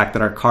 except for the fact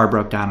that our car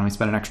broke down and we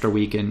spent an extra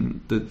week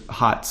in the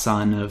hot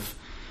sun of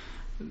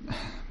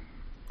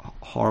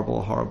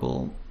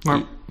horrible.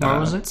 Where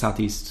was it?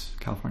 Southeast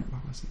California.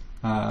 Where was it?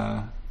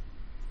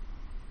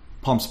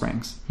 Palm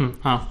Springs.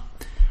 Oh.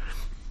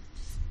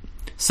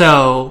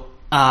 So,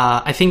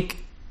 I think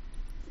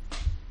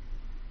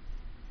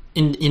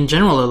in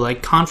general,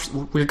 like,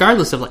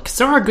 regardless of, like, 'cause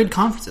there are good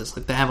conferences,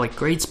 like, they have, like,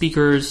 great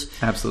speakers.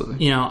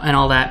 Absolutely. You know, and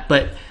all that.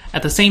 But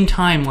at the same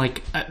time,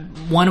 like,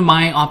 one of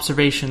my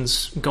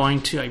observations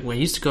going to, like, when I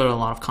used to go to a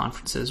lot of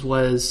conferences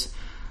was,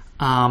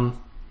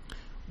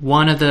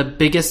 one of the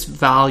biggest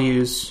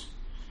values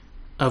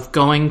of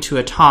going to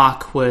a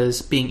talk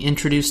was being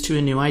introduced to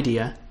a new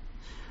idea.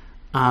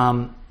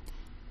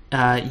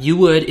 You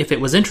would, if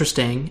it was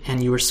interesting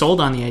and you were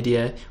sold on the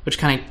idea, which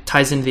kind of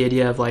ties into the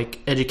idea of, like,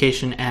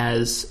 education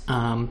as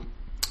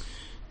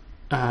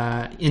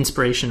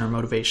inspiration or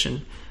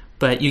motivation.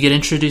 But you get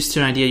introduced to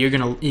an idea, you're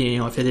going to, you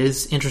know, if it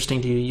is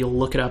interesting to you, you'll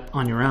look it up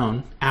on your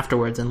own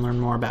afterwards and learn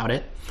more about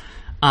it.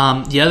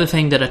 The other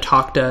thing that a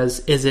talk does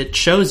is it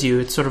shows you,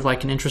 it's sort of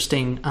like an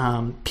interesting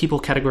people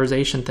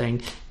categorization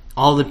thing.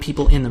 All the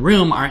people in the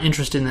room are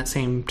interested in that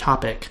same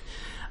topic.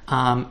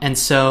 And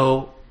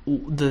so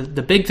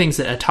the big things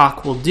that a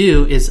talk will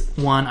do is,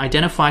 one,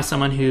 identify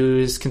someone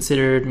who's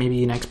considered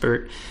maybe an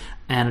expert,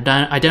 and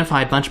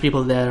identify a bunch of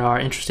people that are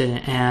interested in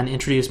it, and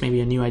introduce maybe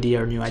a new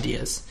idea or new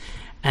ideas.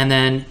 And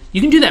then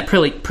you can do that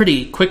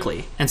pretty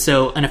quickly. And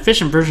so an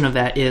efficient version of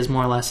that is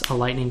more or less a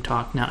lightning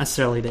talk, not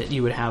necessarily that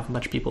you would have a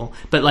bunch of people,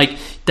 but like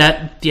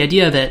that, the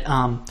idea that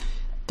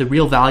the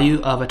real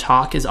value of a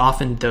talk is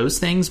often those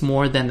things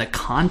more than the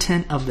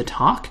content of the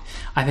talk,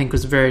 I think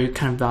was a very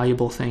kind of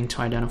valuable thing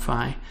to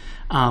identify.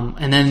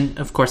 And then,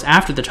 of course,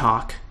 after the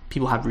talk,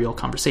 people have real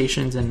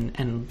conversations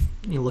and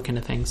you look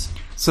into things.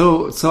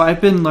 So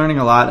I've been learning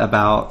a lot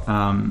about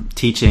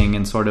teaching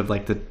in sort of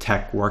like the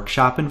tech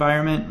workshop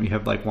environment. We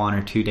have like 1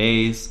 or 2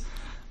 days.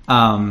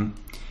 And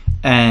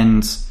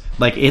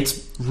like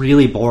it's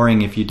really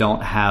boring if you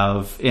don't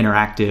have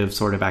interactive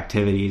sort of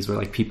activities where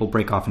like people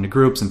break off into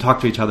groups and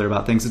talk to each other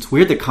about things. It's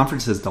weird that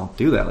conferences don't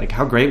do that. Like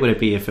how great would it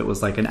be if it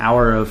was like an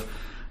hour of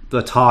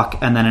the talk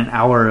and then an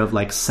hour of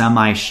like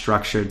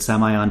semi-structured,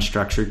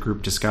 semi-unstructured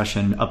group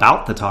discussion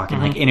about the talk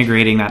and like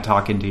integrating that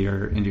talk into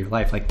your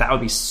life. Like that would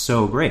be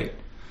so great.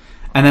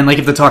 And then like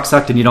if the talk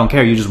sucked and you don't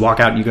care, you just walk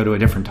out and you go to a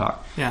different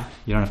talk. Yeah.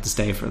 You don't have to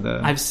stay for the...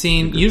 I've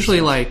seen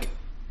usually like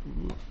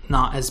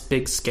not as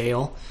big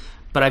scale,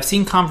 but I've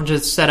seen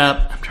conferences set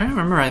up. I'm trying to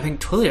remember. I think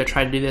Twilio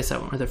tried to do this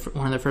at one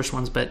of the first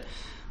ones, or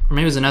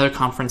maybe it was another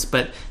conference,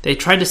 but they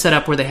tried to set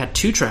up where they had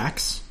 2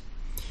 tracks.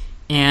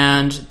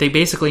 And they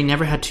basically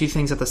never had 2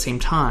 things at the same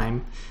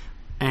time.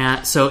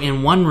 And so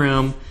in one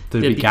room...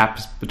 There'd be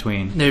gaps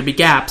between. There'd be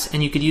gaps,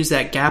 and you could use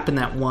that gap in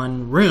that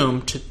one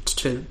room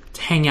to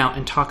hang out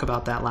and talk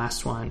about that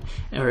last one.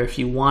 Or if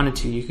you wanted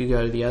to, you could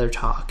go to the other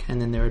talk,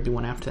 and then there would be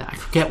one after that. I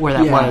forget where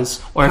that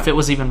was, or if it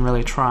was even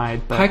really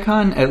tried. But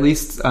PyCon, at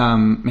least... so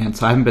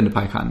I haven't been to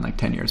PyCon in like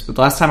 10 years. But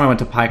the last time I went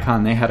to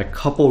PyCon, they had a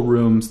couple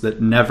rooms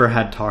that never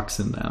had talks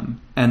in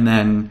them. And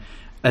then...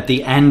 at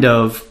the end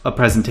of a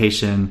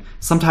presentation,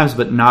 sometimes,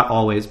 but not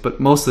always, but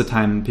most of the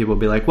time, people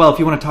will be like, well, if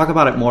you want to talk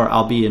about it more,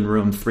 I'll be in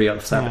room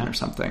 307 or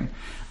something.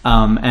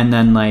 And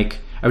then, like,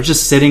 I was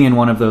just sitting in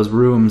one of those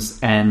rooms,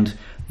 and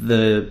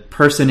the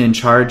person in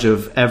charge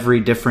of every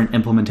different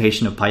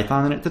implementation of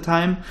Python at the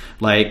time,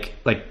 like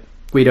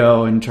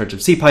Guido in charge of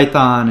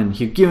CPython, and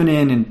Hugh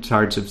Guinan in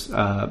charge of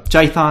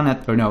Jython.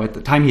 At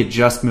the time he had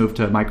just moved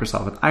to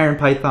Microsoft with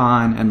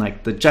IronPython, and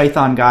like the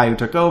Jython guy who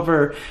took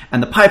over,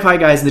 and the PyPy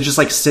guys, they just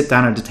like sit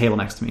down at a table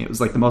next to me. It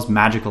was like the most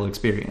magical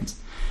experience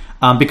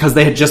because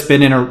they had just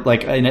been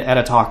at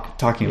a talk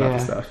talking about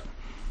this stuff.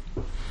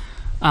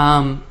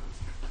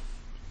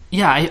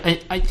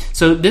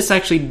 So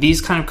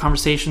these kind of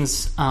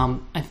conversations,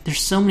 there's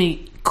so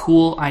many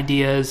cool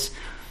ideas.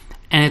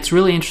 And it's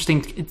really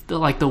interesting,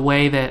 like the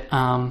way that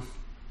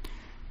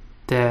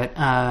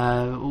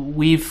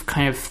we've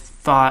kind of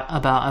thought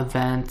about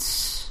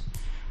events.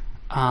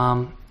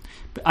 But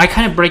I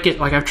kind of break it,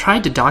 like I've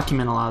tried to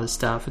document a lot of this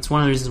stuff. It's one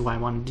of the reasons why I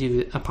wanted to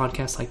do a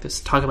podcast like this,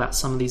 talk about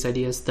some of these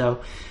ideas,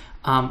 though.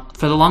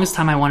 For the longest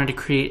time, I wanted to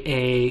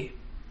create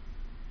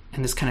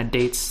and this kind of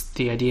dates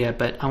the idea,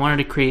 but I wanted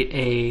to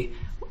create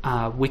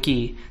a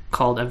wiki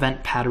called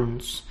Event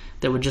Patterns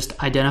that would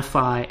just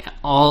identify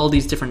all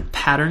these different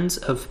patterns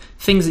of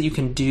things that you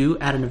can do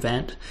at an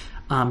event,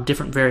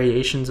 different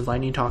variations of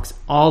lightning talks,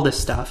 all this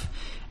stuff,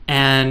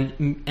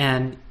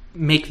 and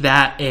make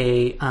that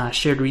a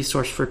shared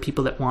resource for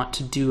people that want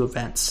to do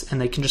events. And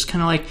they can just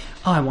kind of like,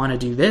 oh, I want to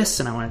do this,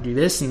 and I want to do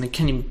this, and they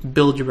can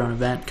build your own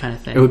event kind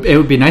of thing. It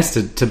would be nice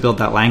to build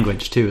that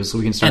language, too, so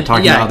we can start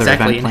talking to other event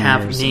planners. And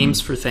have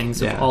names for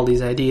things of all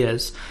these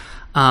ideas.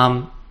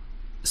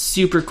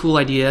 Super cool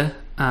idea.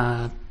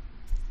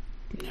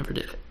 Never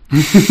did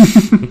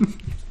it.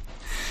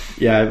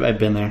 Yeah, I've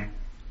been there.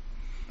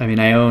 I mean,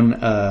 I own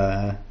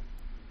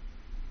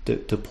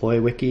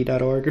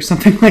deploywiki.org or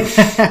something like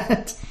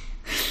that.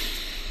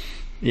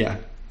 Yeah.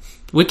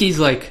 Wiki's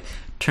like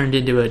turned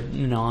into a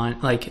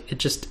it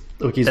just...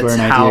 Wiki's where an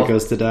idea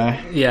goes to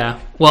die. Yeah.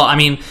 Well, I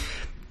mean,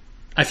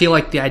 I feel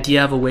like the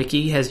idea of a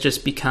wiki has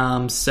just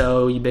become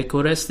so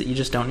ubiquitous that you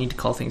just don't need to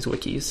call things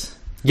wikis.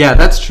 Yeah,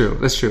 that's true.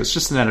 That's true. It's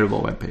just an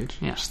editable web page.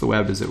 Yeah. Just the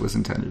web as it was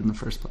intended in the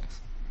first place.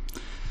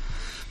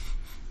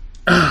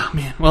 Oh,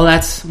 man. Well,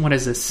 what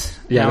is this?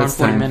 Yeah, that's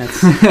 40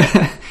 minutes.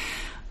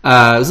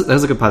 That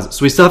was a good pause.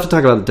 So we still have to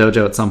talk about the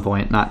dojo at some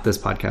point. Not this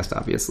podcast,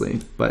 obviously,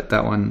 but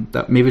that one.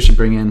 Maybe we should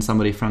bring in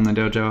somebody from the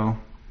dojo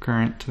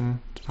current to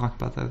talk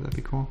about that. That'd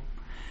be cool.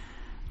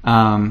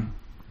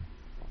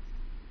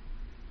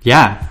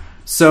 Yeah.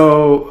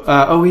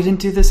 So, we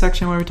didn't do this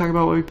section where we talk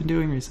about what we've been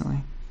doing recently.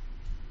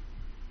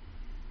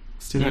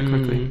 Let's do that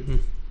quickly.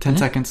 10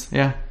 seconds.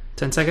 Yeah.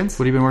 10 seconds?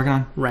 What have you been working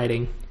on?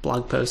 Writing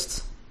blog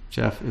posts.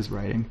 Jeff is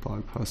writing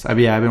blog posts. I've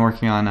been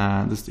working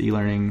on this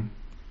e-learning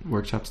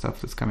workshop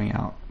stuff that's coming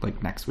out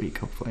like next week,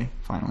 hopefully,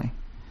 finally.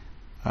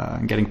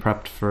 I'm getting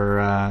prepped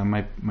for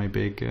my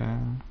big,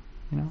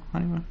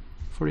 honeymoon,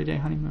 40-day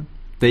honeymoon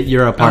that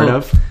you're a part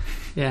of.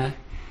 Yeah.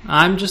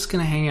 I'm just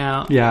gonna hang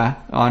out. Yeah,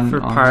 for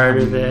part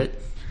of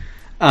it.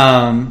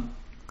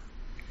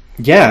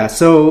 Yeah.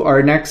 So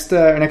our next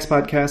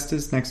podcast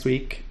is next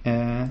week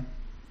on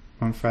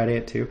Friday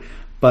at 2.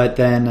 But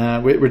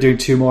then we're doing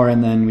 2 more,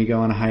 and then we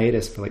go on a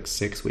hiatus for like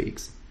 6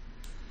 weeks.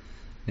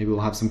 Maybe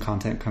we'll have some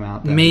content come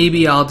out then.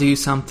 Maybe I'll do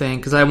something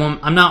because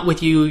I'm not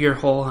with you your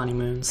whole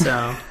honeymoon.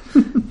 So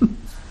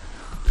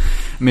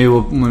maybe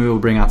we'll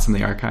bring out some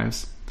of the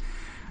archives.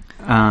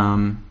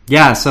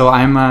 Yeah. So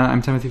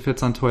I'm Timothy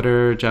Fitz on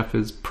Twitter. Jeff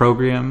is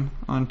Program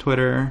on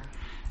Twitter.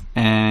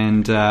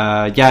 And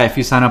if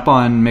you sign up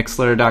on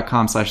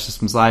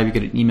Mixlr.com/systemslive, you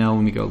get an email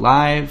when we go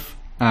live.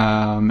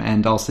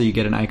 And also you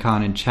get an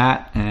icon in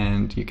chat,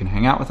 and you can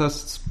hang out with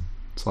us.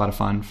 It's a lot of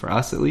fun for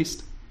us, at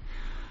least.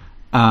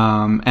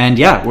 And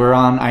yeah, we're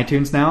on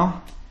iTunes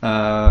now.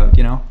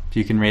 If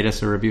you can rate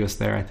us or review us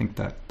there, I think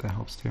that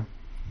helps too.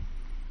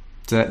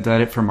 Is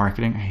that it for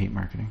marketing? I hate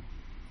marketing.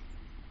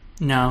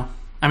 No.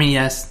 I mean,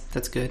 yes,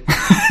 that's good.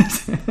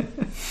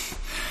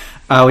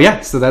 Oh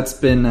yeah, so that's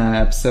been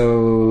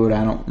episode,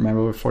 I don't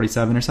remember,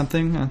 47 or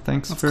something.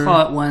 Let's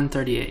call it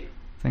 138.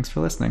 Thanks for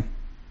listening.